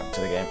 Yeah, it's back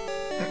to the game.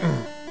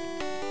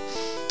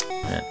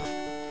 Yeah.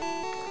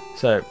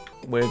 So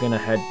we're gonna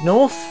head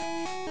north.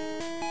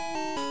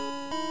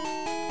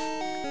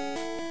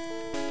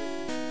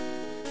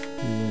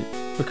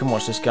 We can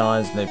watch this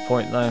guy, there's no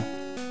point though.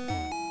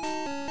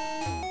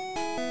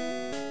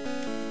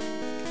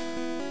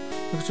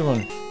 Look at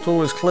someone, it's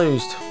always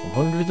closed. I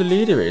wonder who the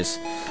leader is.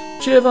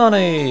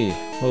 Giovanni!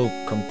 We'll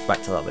come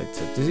back to that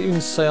later. Does it even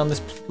say on this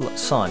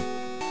sign?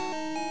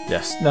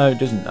 Yes, no it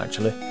doesn't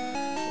actually.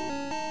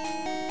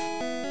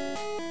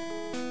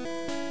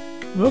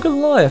 I'm not gonna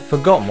lie, I've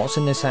forgotten what's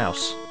in this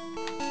house.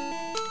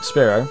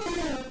 Spiro.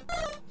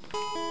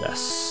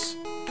 Yes.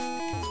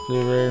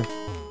 Spiro.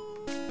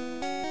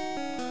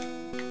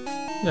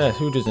 Yeah,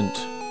 who doesn't?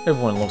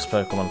 Everyone loves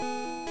Pokemon.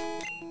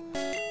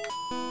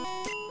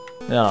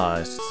 Ah,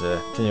 it's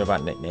thinking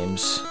about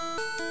nicknames.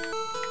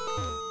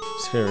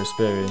 Spiro,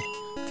 Spiro.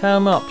 Tell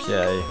him up,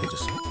 yeah, you could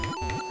just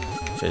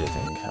show you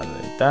think. I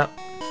don't need that.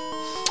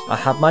 I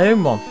have my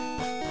own one.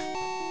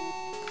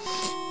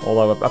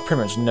 Although I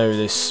pretty much know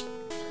this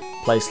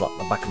place like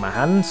the back of my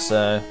hand,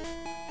 so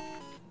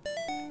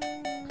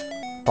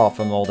apart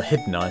from all the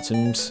hidden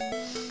items.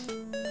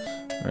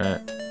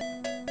 Right.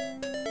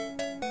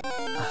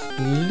 I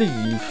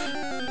believe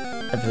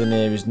everything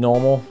here is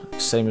normal,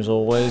 same as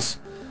always.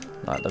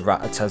 Like the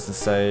Rattata's the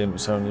same,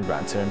 it's only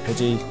Rattata and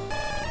Pidgey.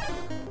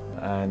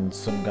 And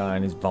some guy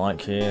on his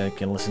bike here I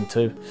can listen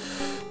to.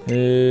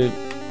 Yeah,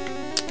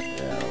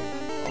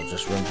 I'll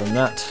just run from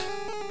that.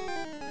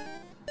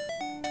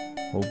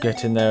 We'll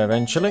get in there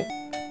eventually.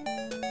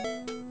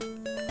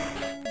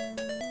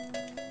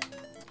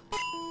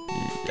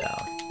 Yeah.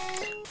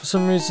 For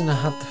some reason I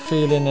had the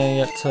feeling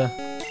I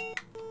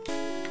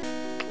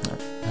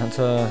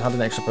had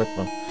an extra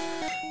Pokemon.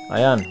 I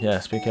am,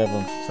 yes, be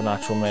careful. It's a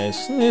natural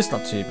maze. It's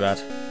not too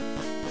bad.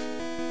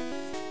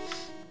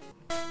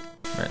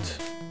 Right.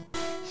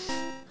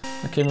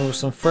 I came in with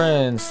some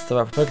friends to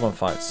have Pokemon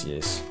fights,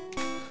 yes.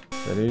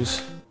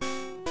 Lose.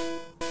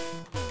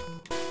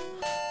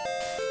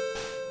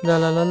 La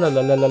la la la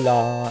la la la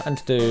la.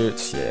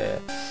 Antidotes, yeah.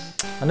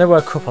 I know where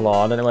a couple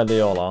are, I don't know where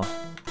they all are.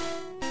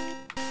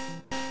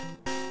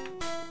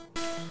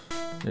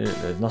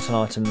 There's not an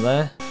item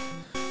there.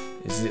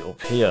 Is it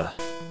up here?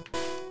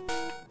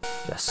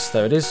 Yes,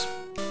 there it is.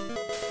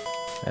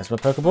 There's my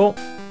Pokeball.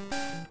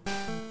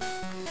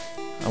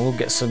 I will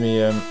get some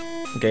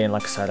again,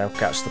 like I said, I'll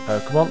catch the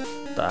Pokemon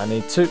that I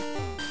need to.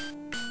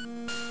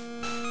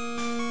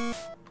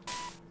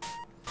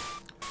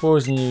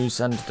 Poison use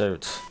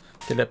antidote.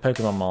 Did it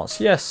Pokemon Marts?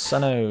 Yes, I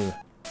know.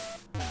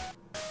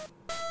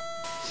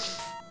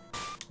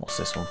 What's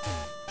this one?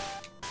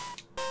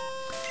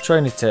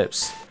 Training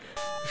tips.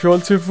 If you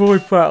want to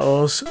avoid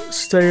battles,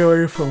 stay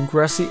away from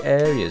grassy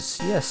areas.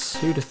 Yes,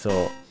 who'd have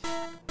thought?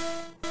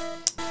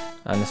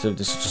 And this is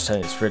just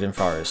saying it's Forbidden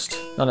Forest.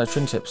 No, no,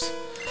 training tips.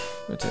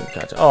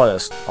 Oh,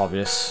 that's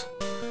obvious.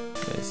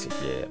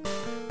 Yeah.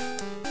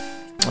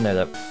 I know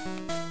that.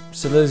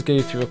 So let's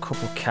go through a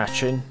couple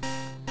catching.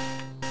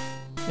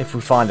 If we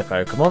find a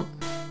Pokemon.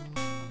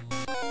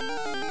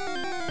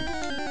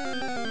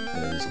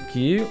 There's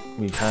Q.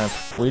 We have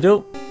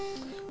Weedle.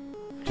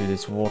 Do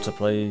this water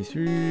play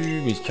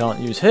through. We can't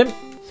use him.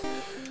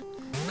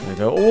 Gonna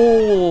go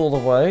all the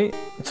way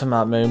to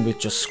Mount Moon with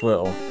just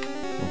Squirtle,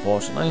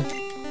 unfortunately.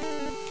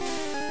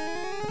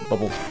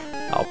 Bubble.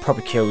 That'll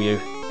probably kill you.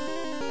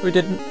 We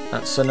didn't.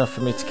 That's enough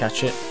for me to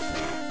catch it.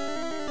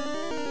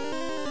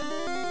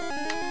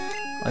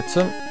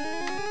 Item.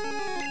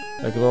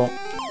 Pokeball.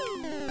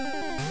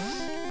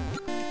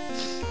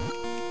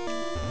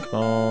 Come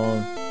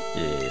on.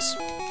 Yes.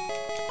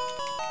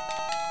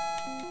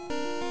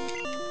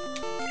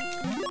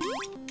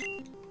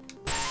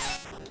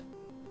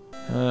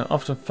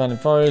 Often found in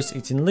forests,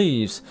 eating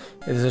leaves.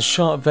 It has a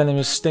sharp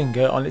venomous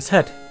stinger on its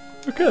head.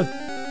 Okay.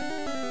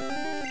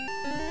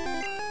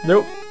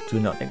 Nope. Do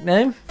not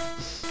nickname.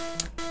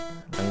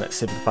 And let's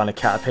see if we can find a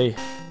Caterpie.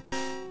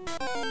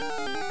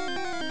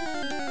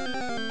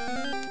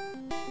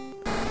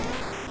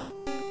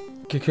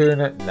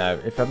 Kakuna? No.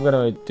 If I'm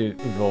going to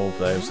evolve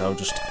those, I'll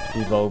just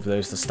evolve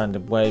those the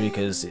standard way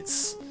because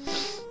it's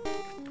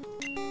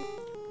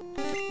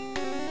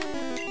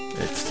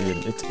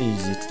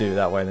easier to do it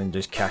that way than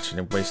just catching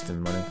and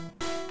wasting money.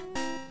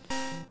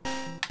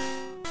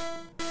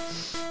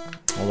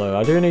 Although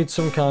I do need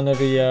some kind of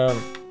a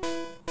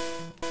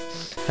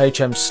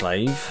HM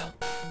slave,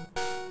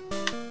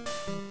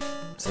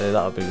 so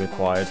that'll be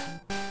required.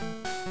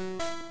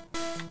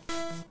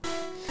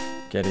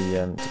 Get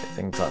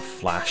things like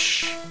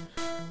Flash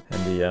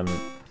and the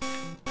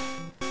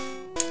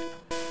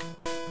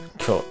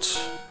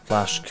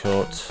Flash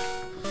cut.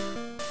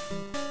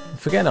 I'm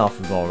forgetting half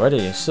of them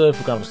already. So if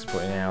we're going to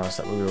put in hours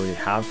that we already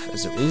have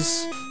as it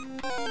is.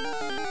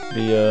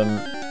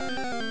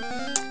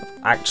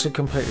 Actually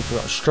completely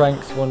forgot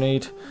strength we'll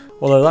need.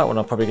 Although that one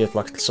I'll probably get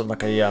like something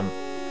like a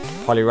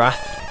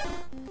Poliwrath.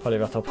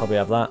 Poliwrath I'll probably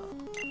have that.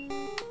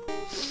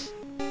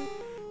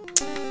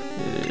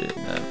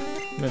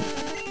 No.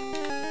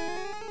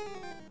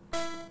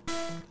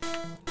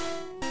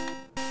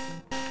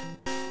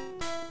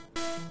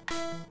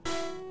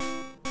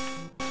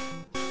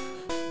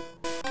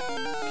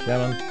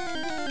 Come on.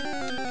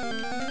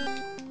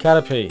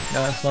 Caterpie.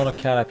 No, it's not a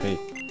Caterpie.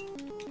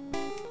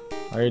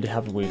 I already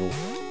have a Weedle.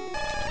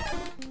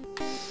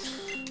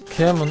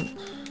 Come on.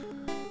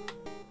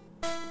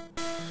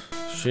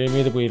 Show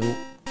me the Weedle.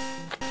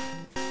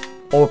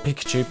 Or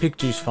Pikachu.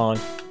 Pikachu's fine.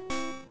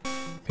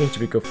 Pikachu would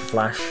be good for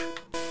Flash.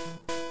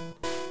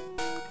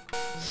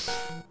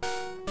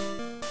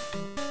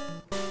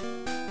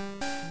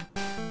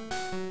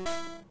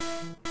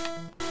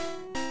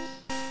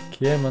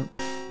 Come on.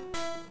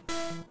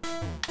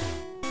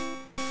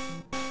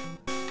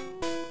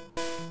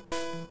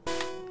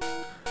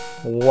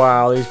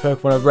 Wow, these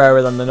Pokemon are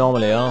rarer than they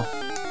normally are.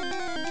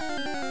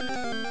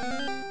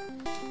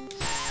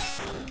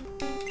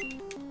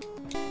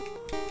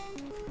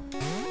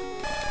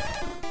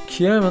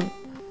 Come on.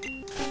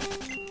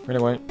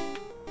 Really won't.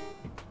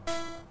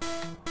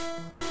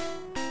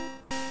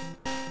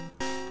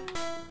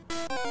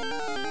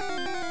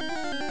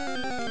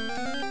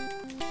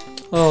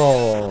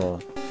 Oh.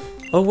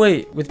 Oh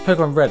wait, with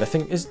Pokemon Red, I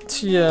think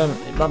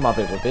that might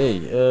be what it would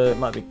be. It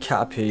might be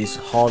Caterpie's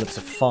harder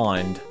to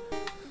find.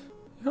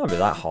 It can't be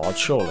that hard,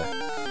 surely.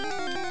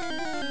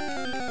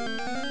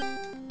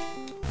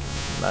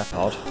 That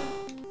hard.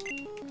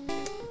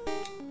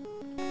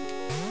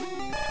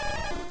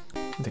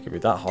 I don't think it'd be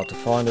that hard to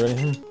find or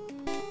anything.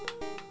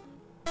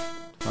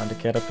 Find a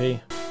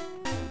Caterpie.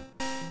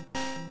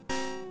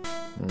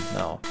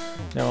 No.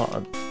 You know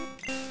what?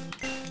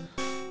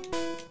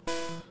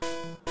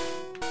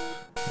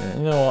 Yeah,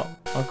 you know what?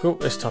 I'll go up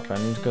this top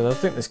end because I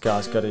think this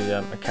guy's got a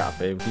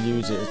Caterpie. We can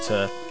use it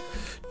to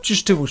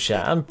just double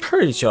check. I'm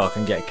pretty sure I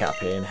can get a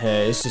Caterpie in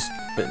here. It's just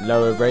a bit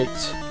lower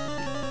rate.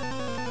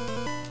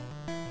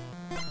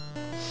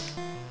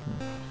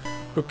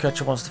 Good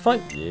catcher wants to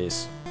fight?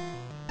 Yes.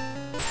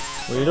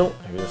 Weedle,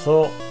 who'd have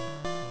thought?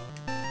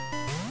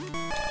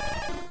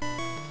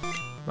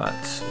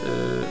 Right,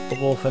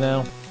 bubble for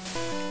now.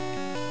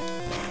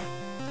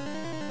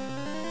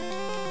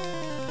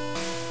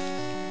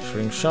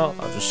 Shooting shot,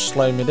 I'll just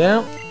slow me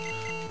down.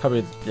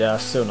 Probably, yeah,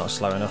 still not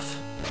slow enough.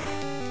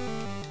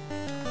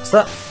 What's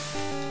that?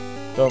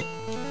 Go.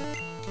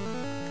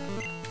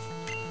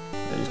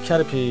 Use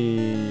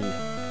Caterpie.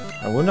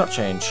 I will not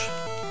change,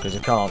 because I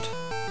can't.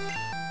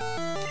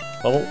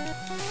 Bubble.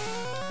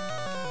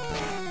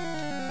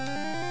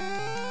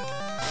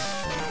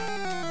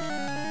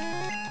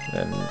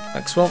 Then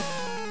next one.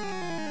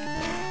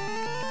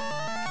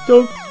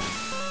 Go.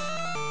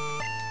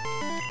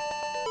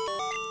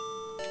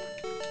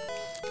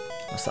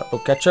 What's that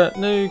bug catcher?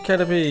 No,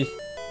 Caterpie.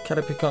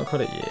 Caterpie can't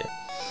cut it yet.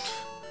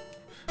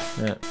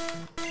 Yeah.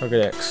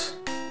 Pokédex.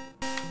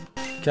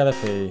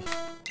 Caterpie.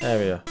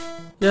 Area.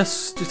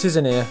 Yes, it is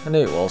in here. I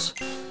knew it was.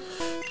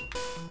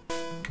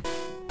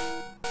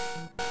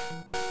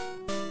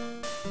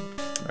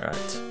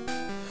 Alright.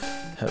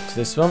 Help to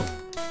this one.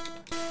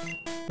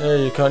 No,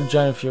 you can't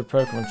join if you're a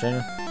Pokemon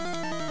trainer.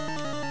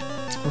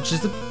 Which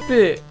is a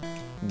bit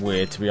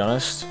weird, to be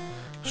honest.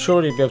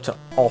 Surely you'd be able to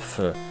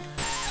offer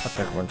a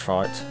Pokemon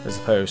trait as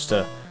opposed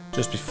to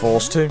just be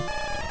forced to.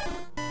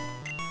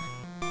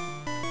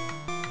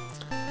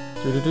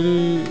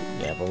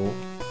 Yeah, bubble.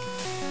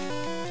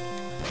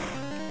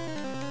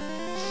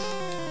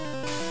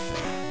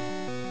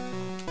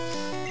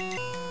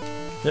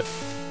 Yep,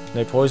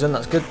 no poison,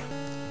 that's good.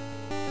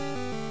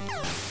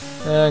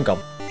 And gone.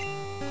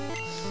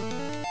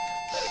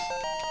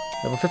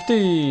 Level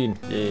 15,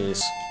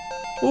 yes.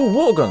 Oh,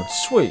 water gun,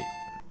 sweet.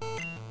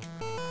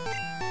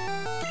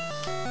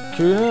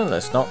 Cool,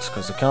 let's not,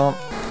 because I can't.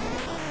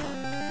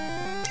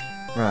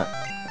 Right.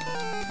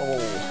 Oh.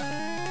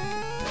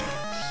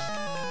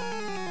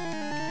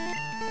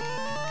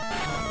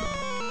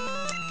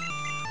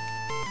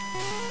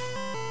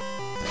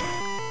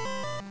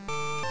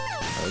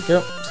 There we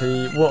go.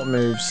 See, water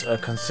moves are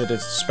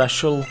considered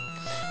special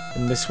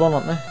in this one,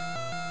 aren't they?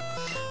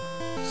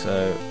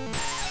 So.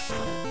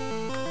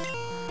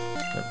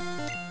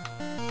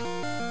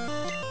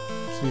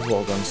 Use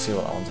water gun to see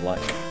what that one's like.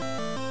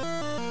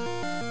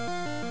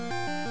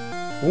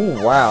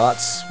 Oh wow,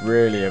 that's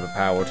really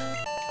overpowered.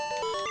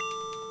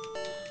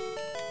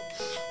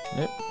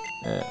 Yep,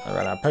 I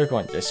ran out of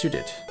Pokemon. Yes, you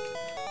did.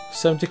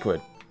 70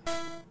 quid.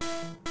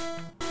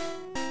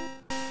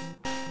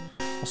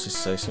 What's this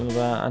say? Something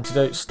about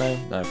antidotes? No,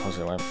 no,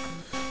 possibly won't.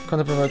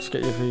 Contact promote to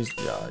get your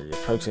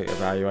Pokemon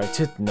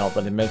evaluated. Not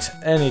that it makes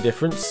any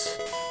difference.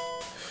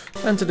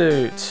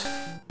 Antidote.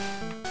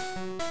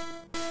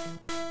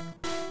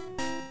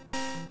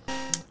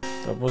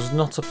 There was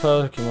not a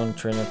Pokemon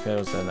trainer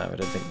appears there, no, I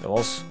don't think there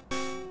was.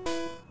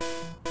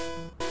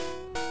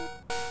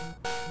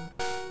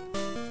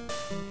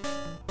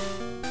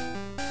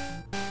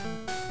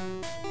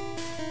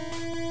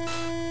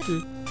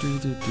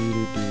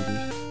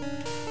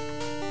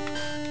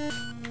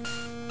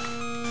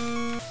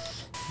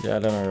 Yeah, I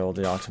don't know where all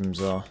the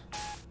items are,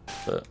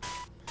 but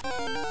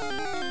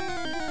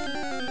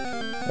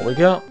what we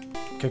got?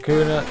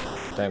 Kakuna,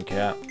 don't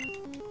care.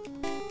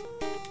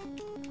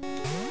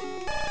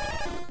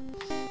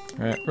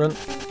 Right, run.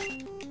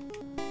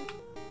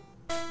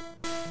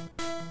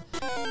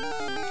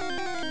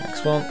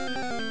 next one.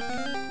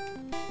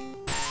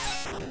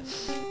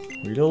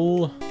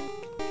 Riddle.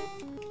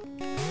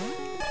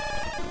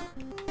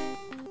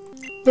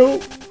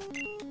 No.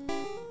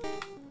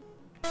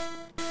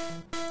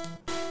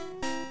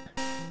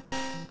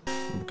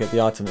 We'll get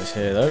the item that's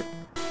here though.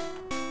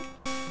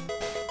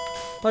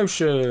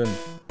 Potion.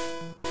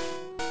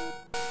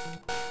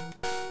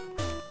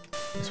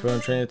 This one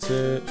trainer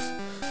tips.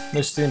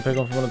 No steam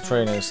Pokemon from one of the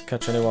trainers.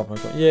 Catch any one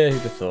Pokemon. Yeah,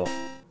 who'd have thought?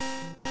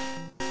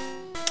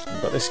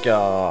 We've got this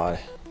guy.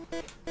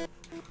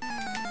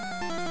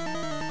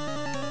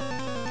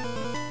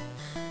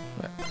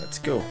 Right, let's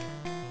go.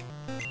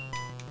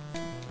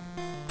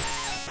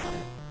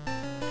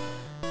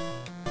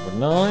 Number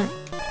 9.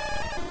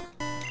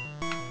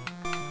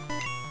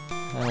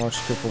 How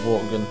much good for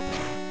Water Gun?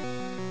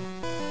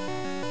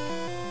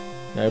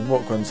 Yeah,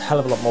 Water Gun's a hell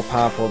of a lot more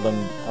powerful than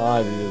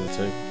either of the other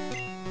two.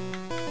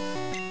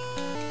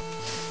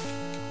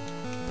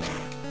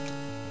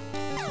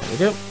 There we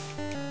go.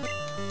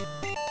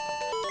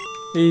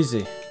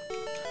 Easy.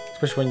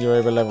 Especially when you're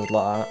over leveled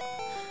like that.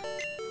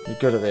 You're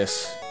good at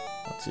this.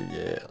 That's it,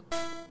 yeah.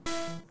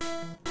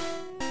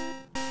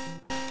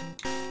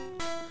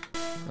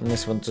 And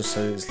this one just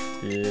says,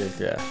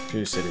 yeah,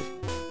 View City.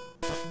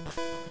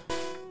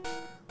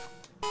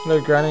 Hello,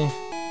 Granny.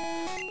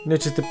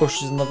 Notice the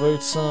bushes on the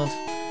roadside.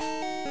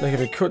 They can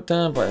be cut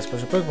down by a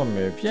special Pokemon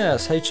move.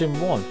 Yes,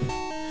 HM1.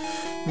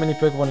 Many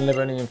Pokemon live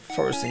only in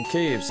forests and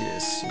caves.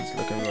 Yes, he's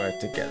looking right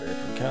to get it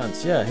from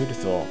cans. Yeah, who'd have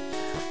thought?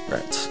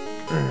 Right.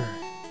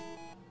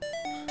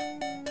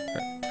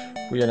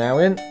 We are now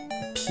in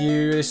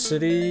View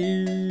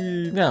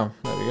City. Now,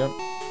 there we go.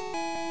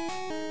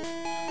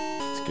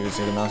 Let's give us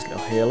a nice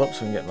little heal up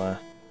so we can get my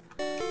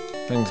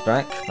things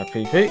back. My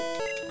PP.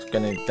 Just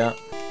gonna need that.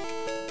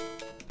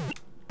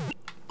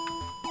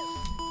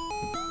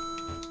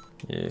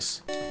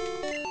 Yes.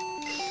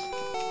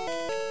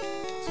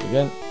 So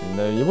again,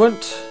 no you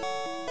won't.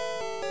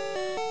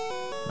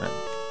 Right.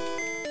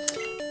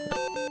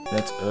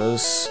 Let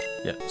us,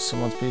 yeah,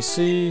 someone's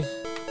PC.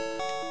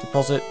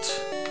 Deposit.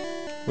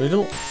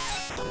 Riddle.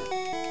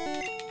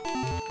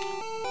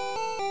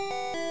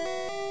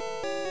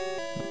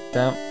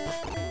 Down.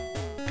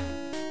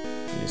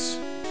 Yes.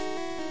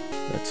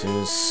 Let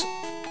us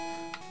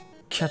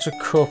catch a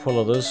couple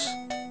others.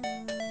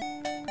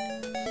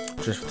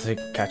 Just for the sake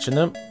of catching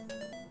them.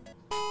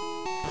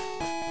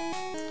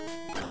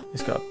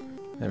 He's got.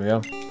 There we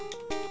go.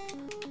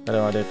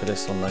 Better idea for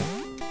this one though.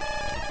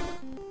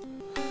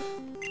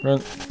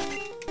 Run.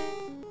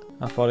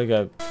 How far to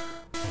go?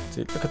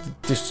 See, look at the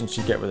distance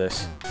you get with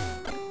this.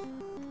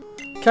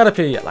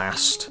 Caterpie at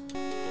last.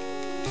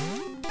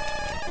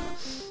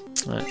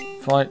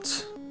 Right,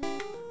 fight.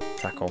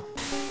 Tackle.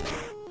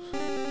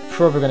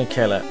 Probably gonna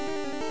kill it.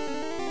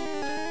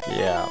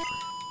 Yeah.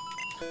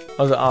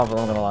 I'm not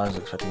gonna lie, I was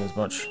expecting as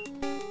much.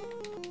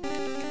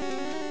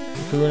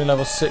 If we're only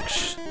level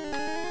 6.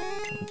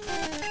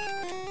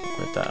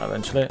 With that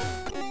eventually.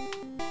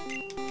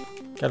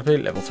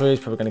 Caterpie, level 3 is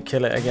probably going to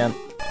kill it again.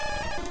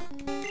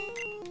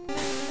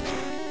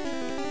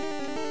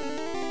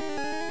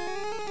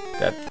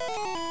 Dead.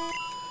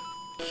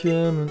 Come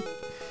on.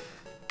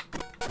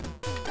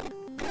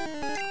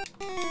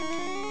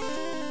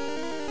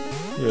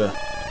 Yeah.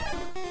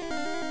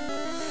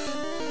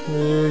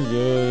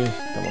 Yeah.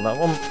 Don't want that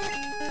one.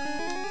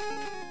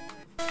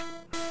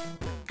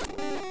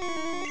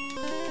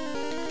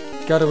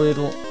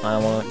 Weedle. I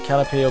want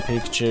Caterpie or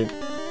Pikachu.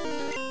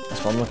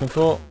 That's what I'm looking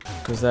for,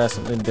 because there's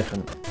something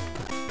different.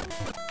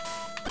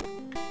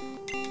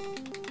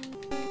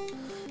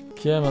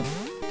 Come on.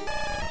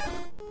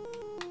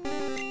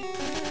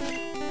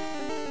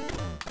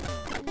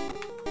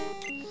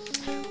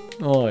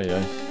 Oh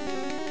yeah.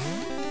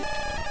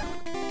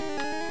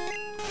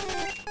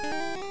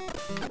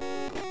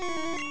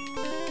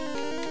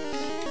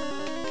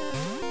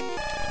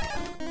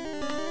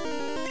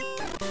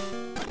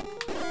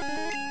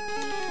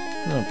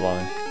 Oh,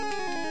 blimey.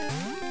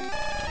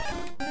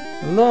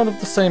 A lot of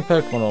the same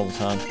Pokemon all the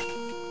time.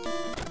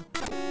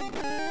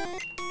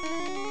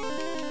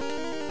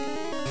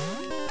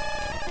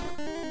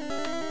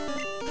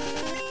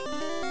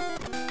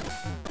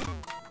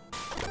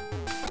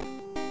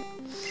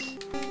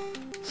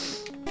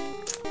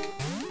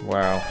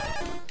 Wow.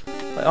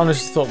 I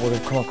honestly thought we'd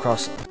have come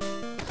across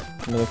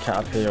another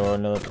Caterpie or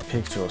another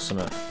Pikachu or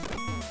something.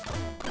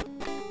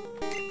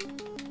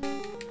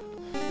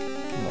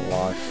 My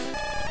life.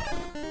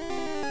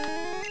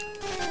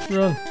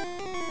 Run.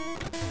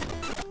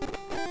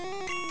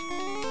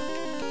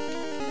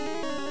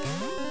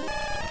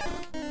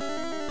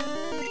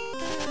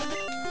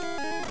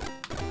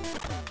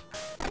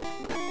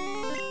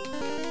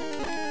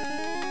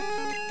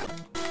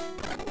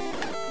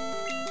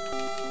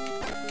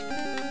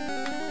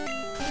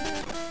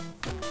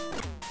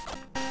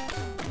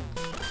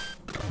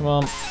 Come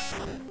on.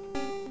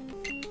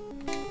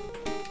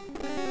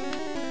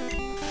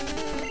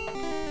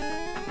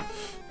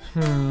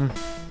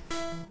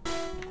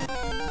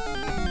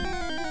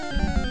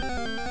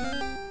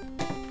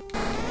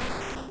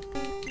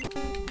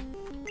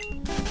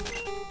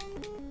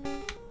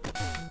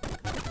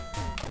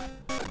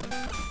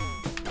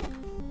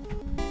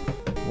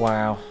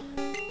 Wow.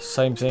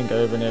 Same thing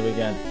over and over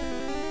again.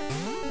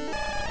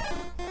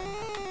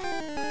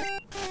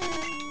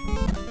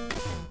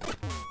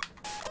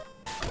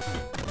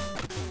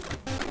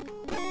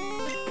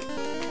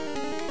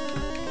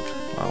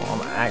 Well,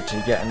 I'm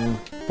actually getting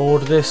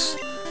bored of this.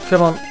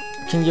 Come on,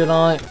 can you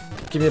like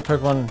give me a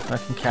Pokemon I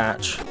can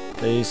catch,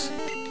 please?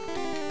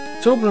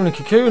 It's all blooming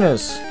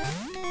Kakoonas.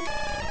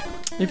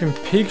 Even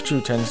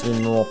Pikachu tends to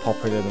be more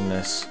popular than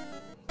this.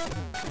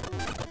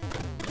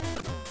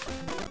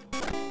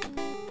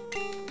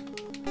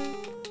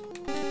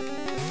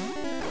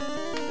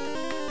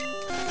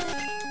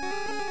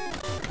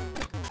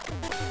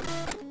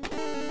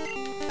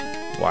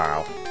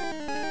 Wow.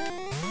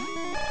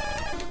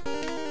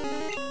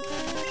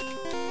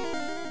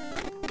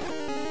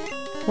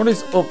 What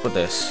is up with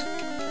this?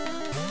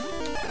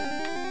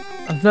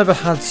 I've never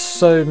had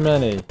so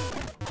many.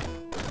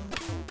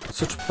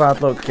 Such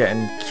bad luck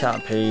getting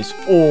Caterpies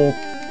or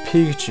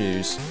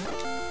Pikachus.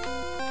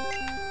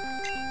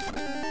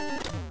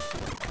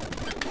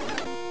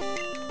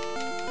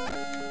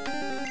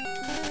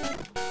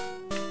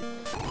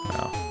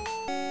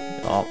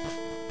 Well,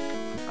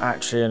 I'm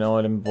actually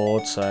annoyed and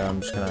bored, so I'm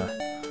just gonna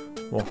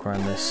walk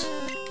around this.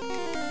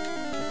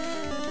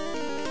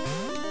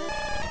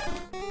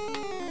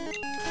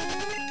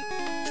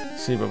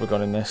 See what we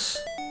got in this.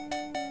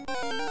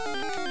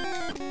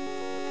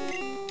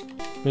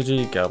 Where'd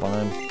you go on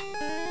then?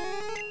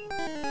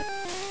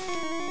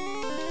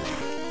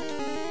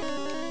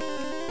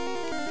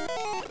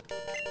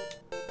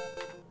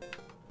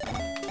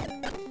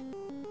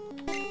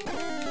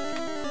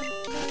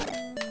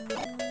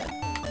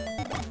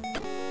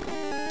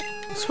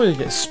 I swear you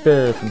get a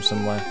Spearow from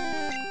somewhere.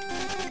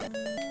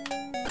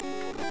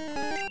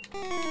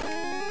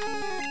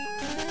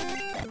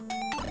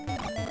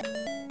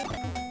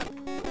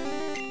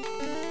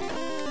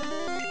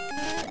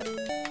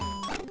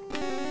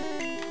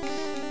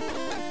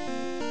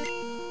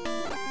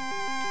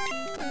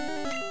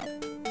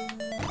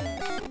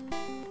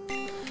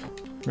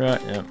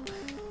 Right, yeah.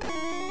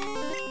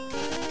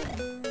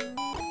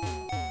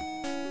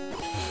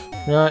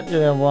 Right, you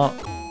know what?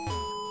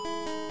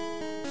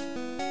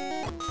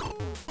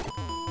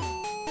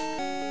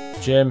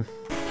 Gym.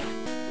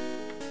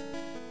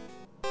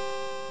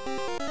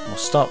 We'll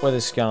start with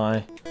this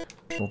guy.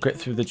 We'll get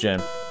through the gym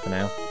for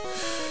now.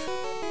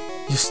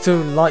 You're still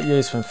light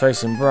years from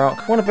facing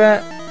Brock. What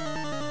about?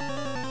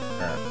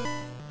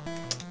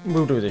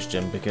 We'll do this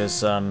gym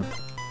because I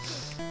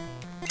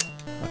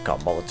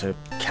can't bother to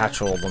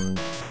catch all of them,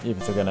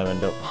 even if they're going to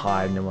end up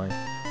hiding away.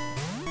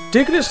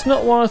 Diglett's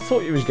not what I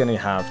thought you was going to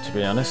have, to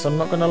be honest. I'm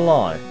not going to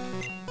lie.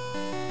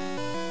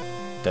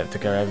 Don't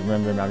think I ever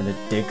remember him having a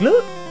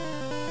Diglett.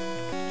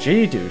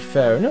 Gee, dude,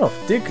 fair enough.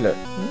 Diglett,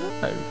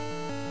 no.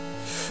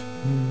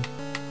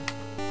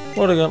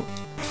 What a gun.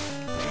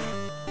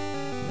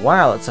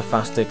 Wow, that's a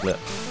fast Diglett.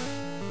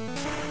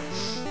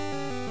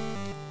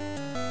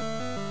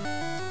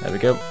 There we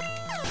go.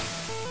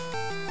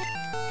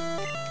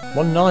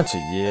 190,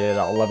 yeah,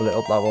 that'll level it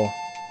up, that will.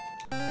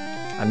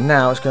 And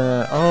now it's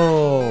gonna,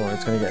 oh,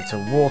 it's gonna get to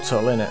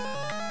Wartortle, innit?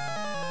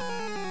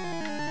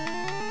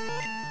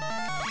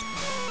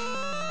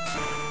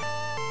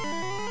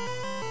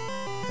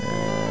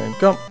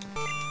 Go.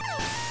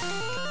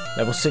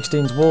 Level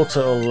 16's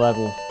Wartortle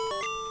level.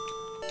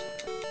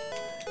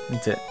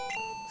 Isn't it?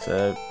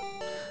 So,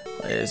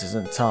 this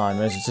isn't time,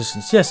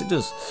 resistance. Yes, it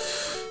does.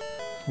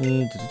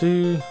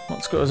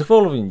 What's got us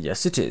evolving?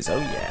 Yes, it is. Oh,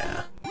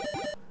 yeah.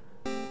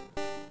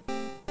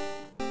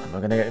 Am I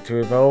going to get to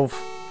evolve?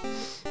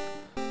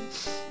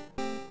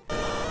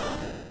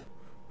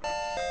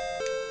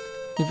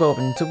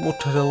 Evolving into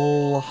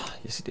Wartortle.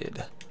 Yes, it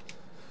did.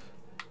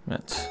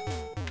 Right.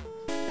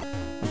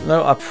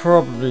 No, I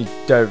probably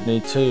don't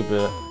need to,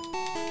 but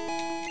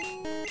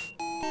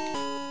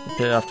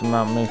repeat after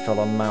Mount Moonfell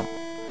on Mount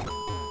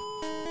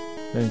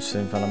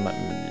Moonstone on Mount.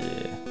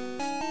 Yeah.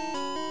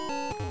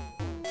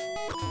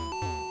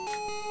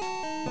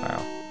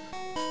 Wow.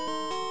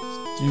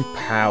 You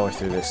power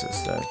through this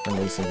instead when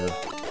these things are.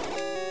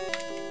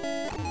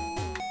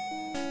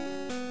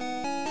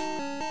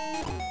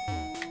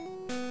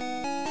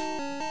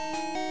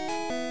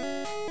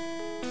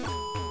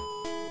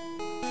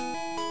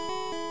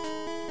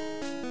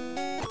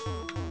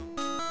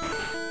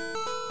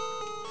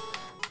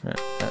 Right,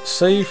 that's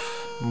safe,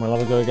 and we'll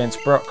have a go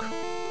against Brock.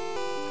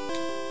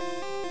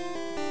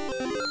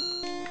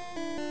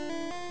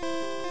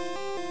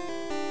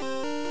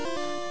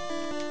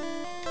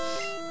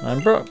 I'm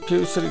Brock,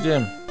 Pewter City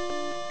Gym.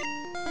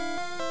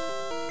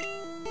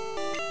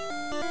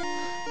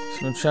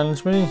 Someone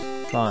challenge me?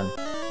 Fine.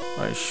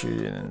 I shoot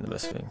you in the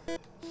best thing.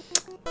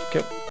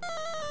 Okay.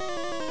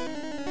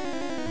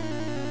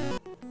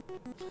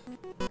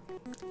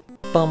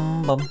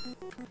 Bum bum.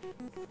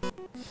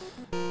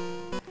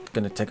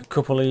 Gonna take a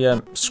couple of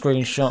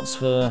screenshots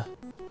for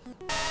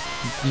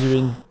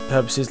viewing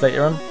purposes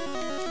later on.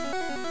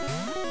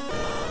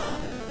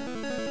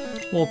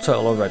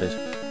 Wartortle already.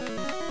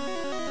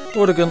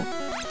 What a gun.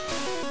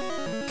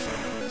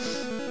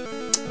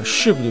 I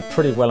should do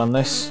pretty well on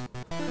this.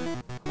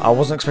 I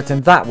wasn't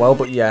expecting that well,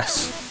 but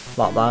yes,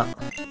 like that.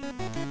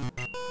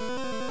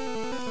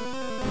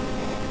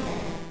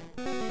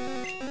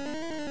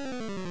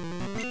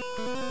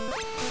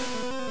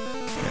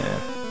 Yeah.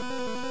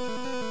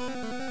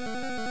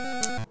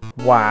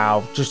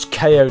 Wow, just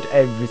KO'd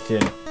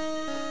everything.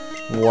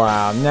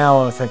 Wow,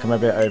 now I think I'm a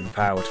bit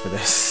overpowered for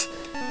this.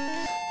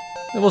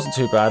 It wasn't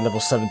too bad, level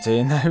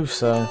 17 though,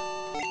 so...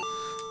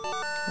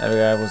 There we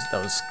go,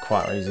 that was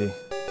quite easy.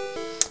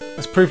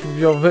 As proof of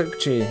your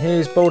victory,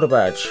 here's Boulder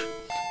Badge.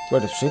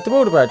 Ready to receive the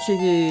Boulder Badge,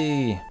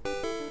 yay!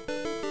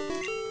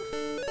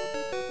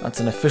 That's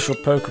an official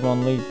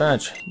Pokemon League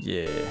badge,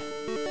 yeah.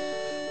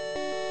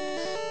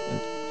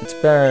 Its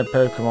bearer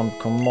Pokemon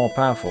become more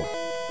powerful.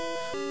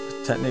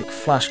 The technique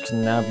Flash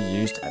can now be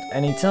used at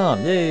any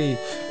time, yay!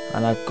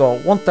 And I've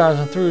got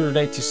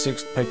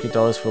 1,386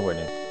 Poké for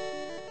winning.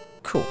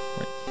 Cool,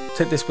 right.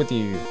 Take this with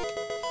you.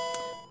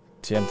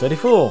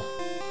 TM34.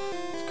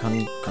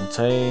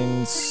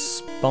 Contains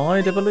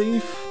Spide, I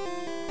believe.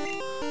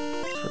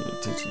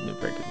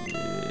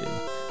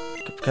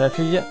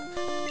 Careful, yeah.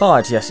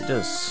 Spide, yes it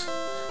does.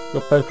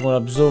 Your Pokemon will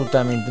absorb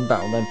damage in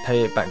battle, then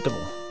pay it back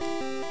double.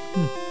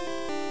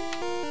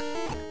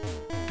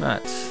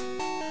 Right.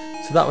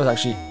 So that was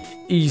actually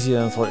easier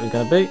than I thought it was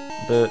going to be,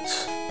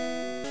 but...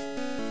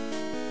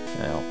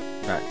 Now,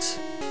 right.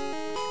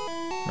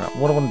 Right,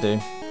 what I want to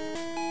do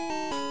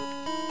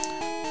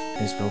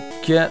is we'll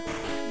get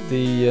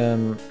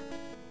the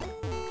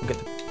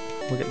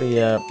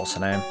what's her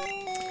name?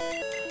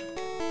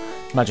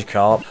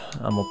 Magikarp,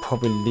 and we'll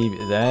probably leave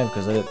it there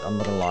because I'm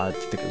not gonna lie, I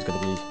think it was gonna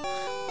be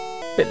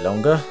a bit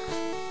longer.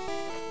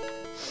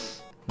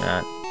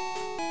 Right.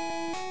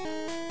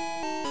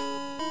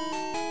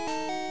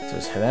 So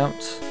let's head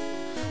out.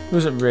 There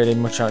isn't really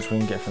much else we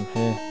can get from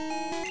here.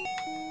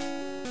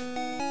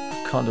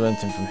 I can't do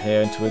anything from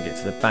here until we get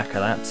to the back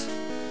of that.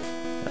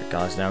 That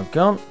guy's now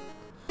gone.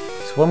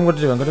 So what I'm going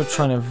to do, I'm going to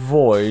try and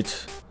avoid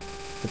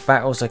the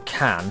battles I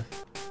can,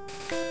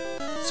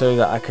 so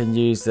that I can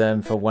use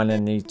them for when I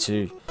need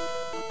to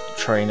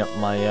train up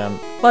my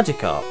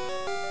Magikarp.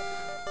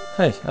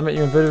 Hey, I met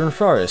you in Verdant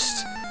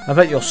Forest. I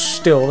bet you're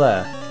still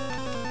there.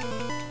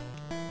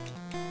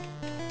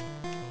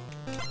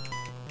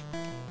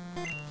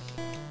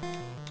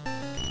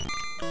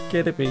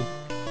 Get it, be.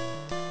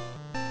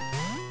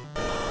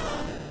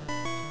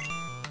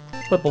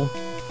 Bubble.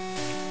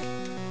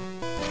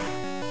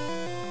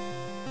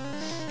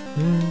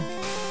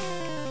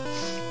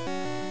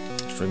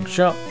 String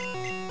shot.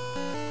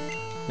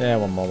 Yeah,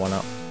 one more one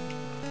up.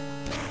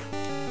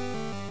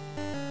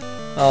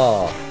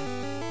 Oh,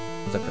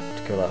 was I quick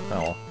to kill that?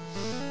 Oh,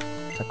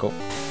 tackle.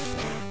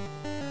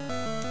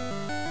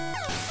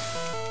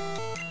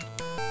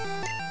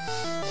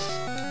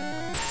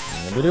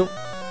 There we go.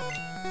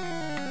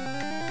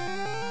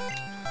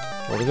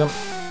 Where'd he go?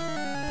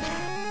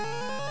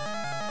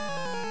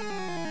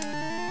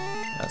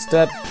 That's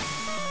dead.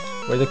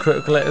 With the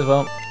critical hit as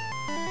well.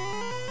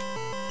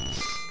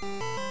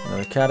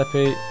 Another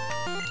Caterpie.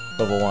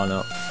 Bubble one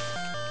up.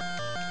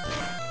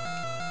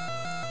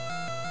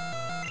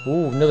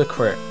 Ooh, another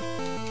crit.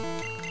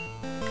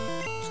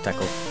 Just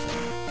tackle.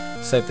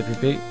 Save the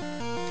PP.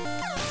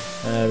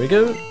 There we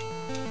go.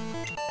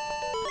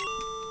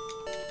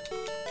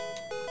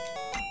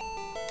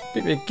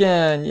 Beat me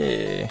again,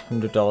 yeah.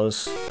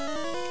 $100.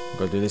 I'm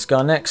gonna do this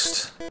guy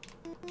next.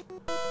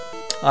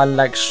 I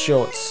like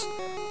shorts.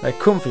 They're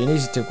comfy and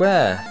easy to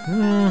wear.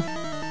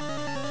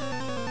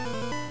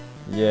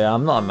 Yeah,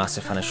 I'm not a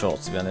massive fan of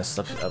shorts, to be honest.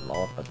 I put a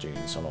lot of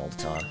jeans on all the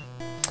time.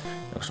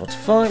 Next one to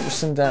fight, we'll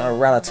send down a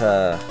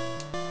Reldeth.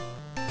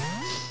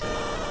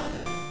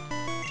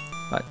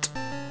 Right.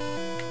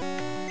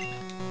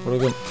 What are we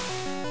going?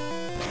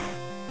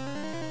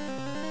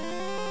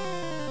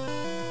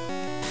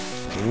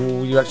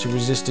 Ooh, you actually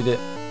resisted it.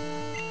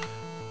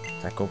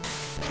 Tackle.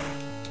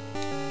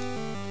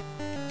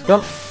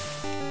 Come.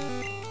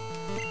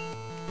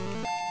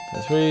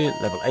 3,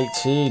 level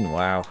 18,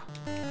 wow.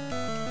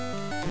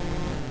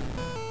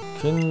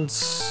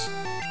 Kins.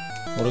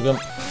 What a gun.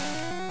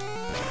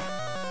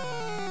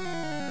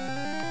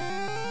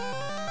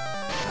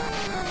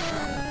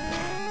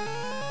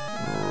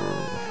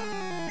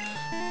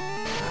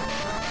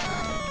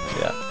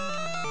 Yeah.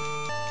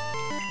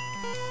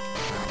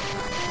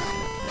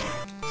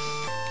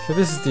 So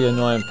this is the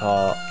annoying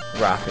part,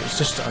 Raph. It's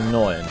just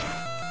annoying.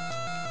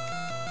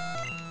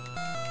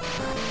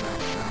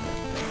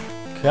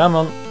 Come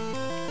on.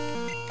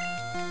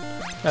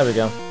 There we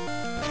go.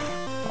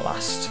 The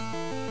last.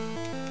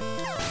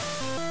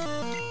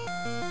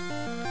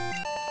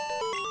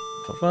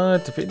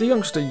 Provide defeat the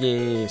youngster,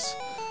 yes.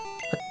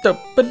 I don't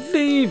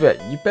believe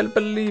it. You better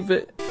believe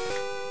it.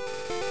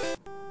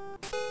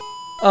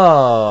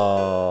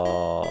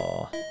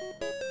 Oh.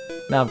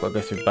 Now I've got to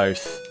go through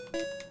both.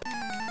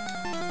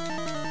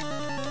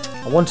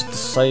 I wanted to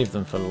save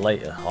them for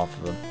later, half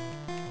of them.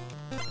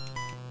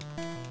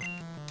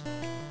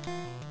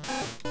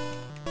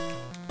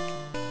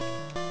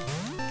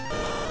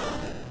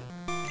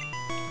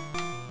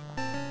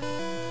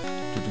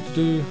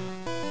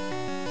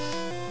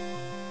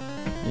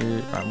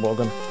 Right,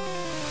 water gun.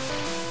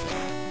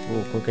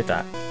 Ooh, look at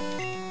that.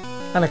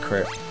 And a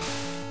crit.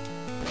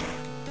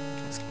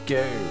 Let's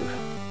go.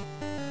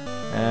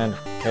 And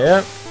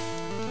KO.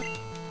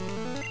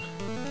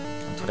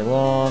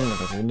 121.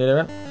 Because we nearly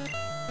went.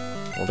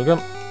 Water gun.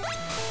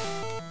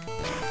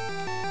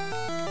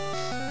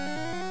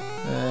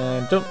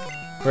 And done.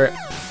 Crit.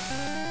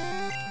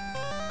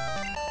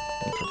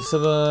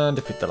 127.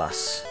 Defeat the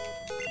lass.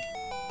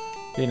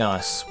 Be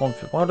nice.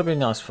 What would it be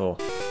nice for?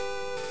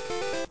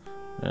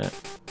 Yeah.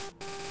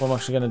 What am I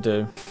actually going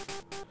to do?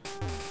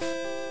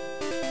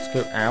 Let's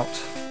go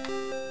out.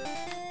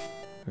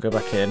 I'll go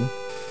back in.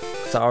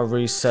 So I'll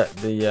reset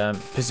the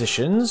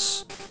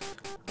positions.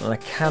 And I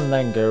can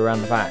then go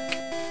around the back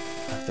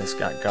of this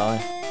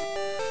guy.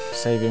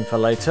 Save him for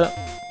later.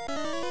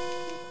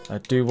 I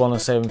do want to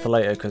save him for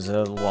later because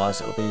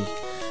otherwise it'll be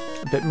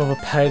a bit more of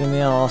a pain in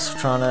the arse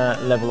trying to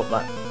level up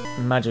that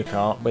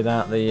Magikarp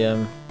without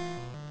the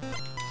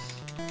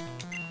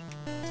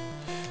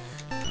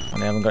I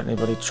haven't got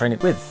anybody to train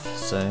it with,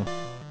 so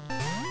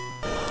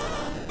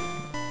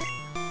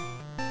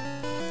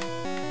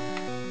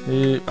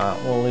the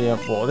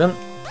water gun.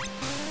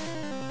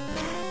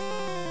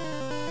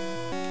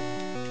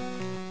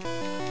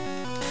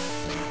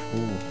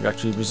 Ooh, you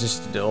actually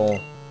resisted it all.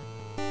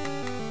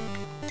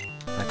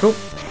 Ah, cool.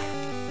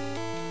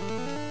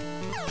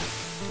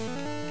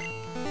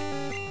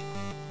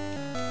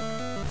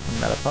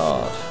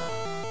 Metapod.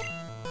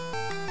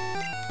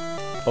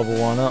 Bubble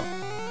one up.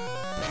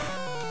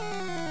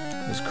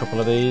 There's a couple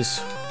of these.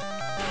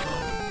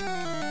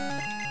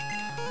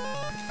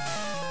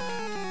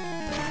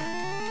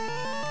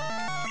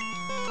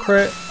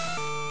 Crit.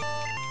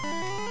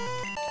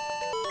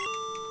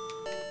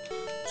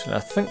 So I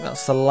think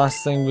that's the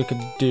last thing we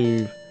could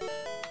do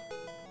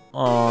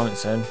on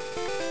its own.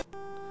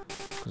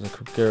 Because I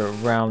could go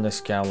around this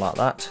gal like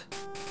that.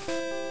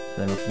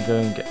 And then we can go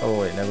and get... Oh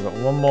wait, no, we've got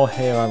one more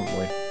here, haven't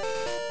we?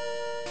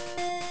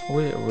 Are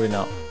we or are we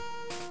not?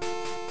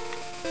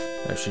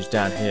 No, she's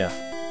down here.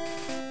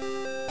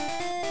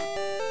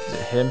 Is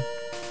it him?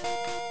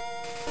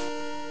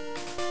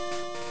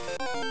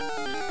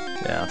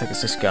 Yeah, I think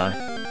it's this guy.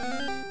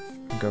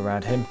 Go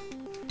around him.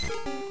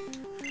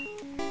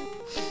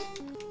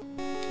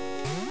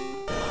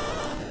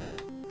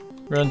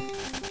 Run.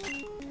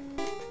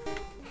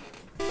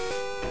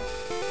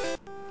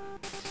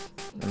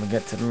 Then we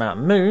get to Mount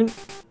Moon,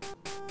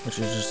 which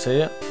is just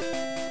here.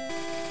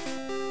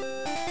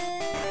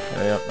 There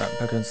we are, that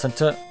Pokemon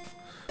Center.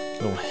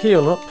 We'll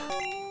heal up,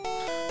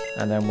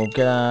 and then we'll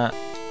get our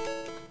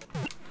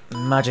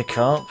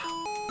Magikarp,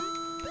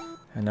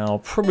 and I'll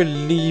probably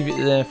leave it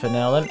there for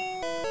now then.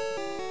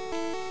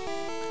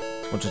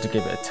 Wanted to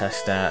give it a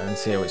test out and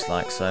see how it's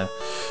like, so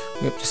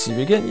we hope to see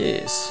you again.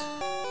 Yes.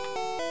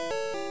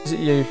 Is it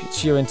you?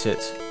 It's you, isn't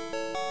it?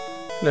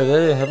 Hello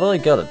there, have I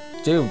got a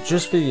deal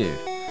just for you?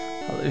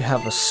 I'll let you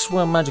have a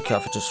swell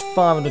Magikarp for just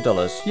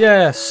 $500.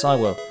 Yes, I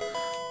will.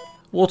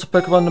 Water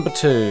Pokemon number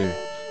 2.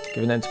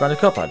 Giving that to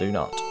Magikarp? I do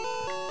not.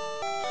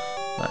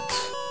 Right.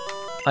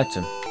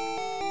 Item.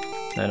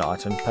 No, not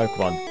item.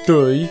 Pokemon.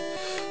 Duh.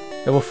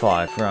 Level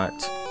 5.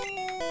 Right.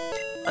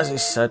 As I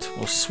said,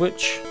 we'll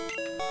switch.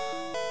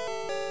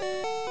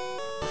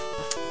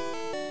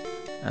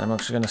 And I'm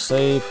actually going to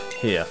save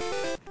here.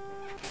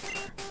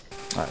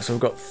 Right, so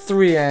we've got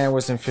 3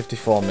 hours and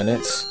 54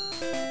 minutes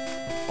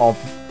of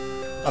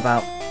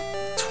about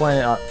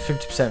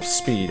 50%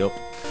 speed up.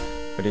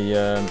 But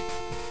I'm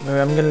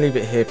going to leave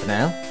it here for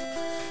now.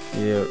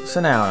 Yeah, it's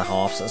an hour and a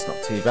half, so that's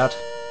not too bad.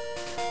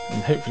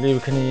 And hopefully we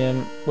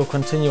can we'll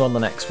continue on the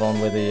next one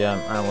with the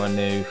our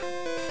new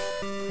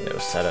little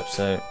setup.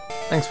 So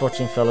thanks for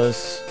watching,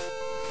 fellas.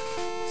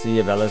 See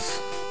you, bellas.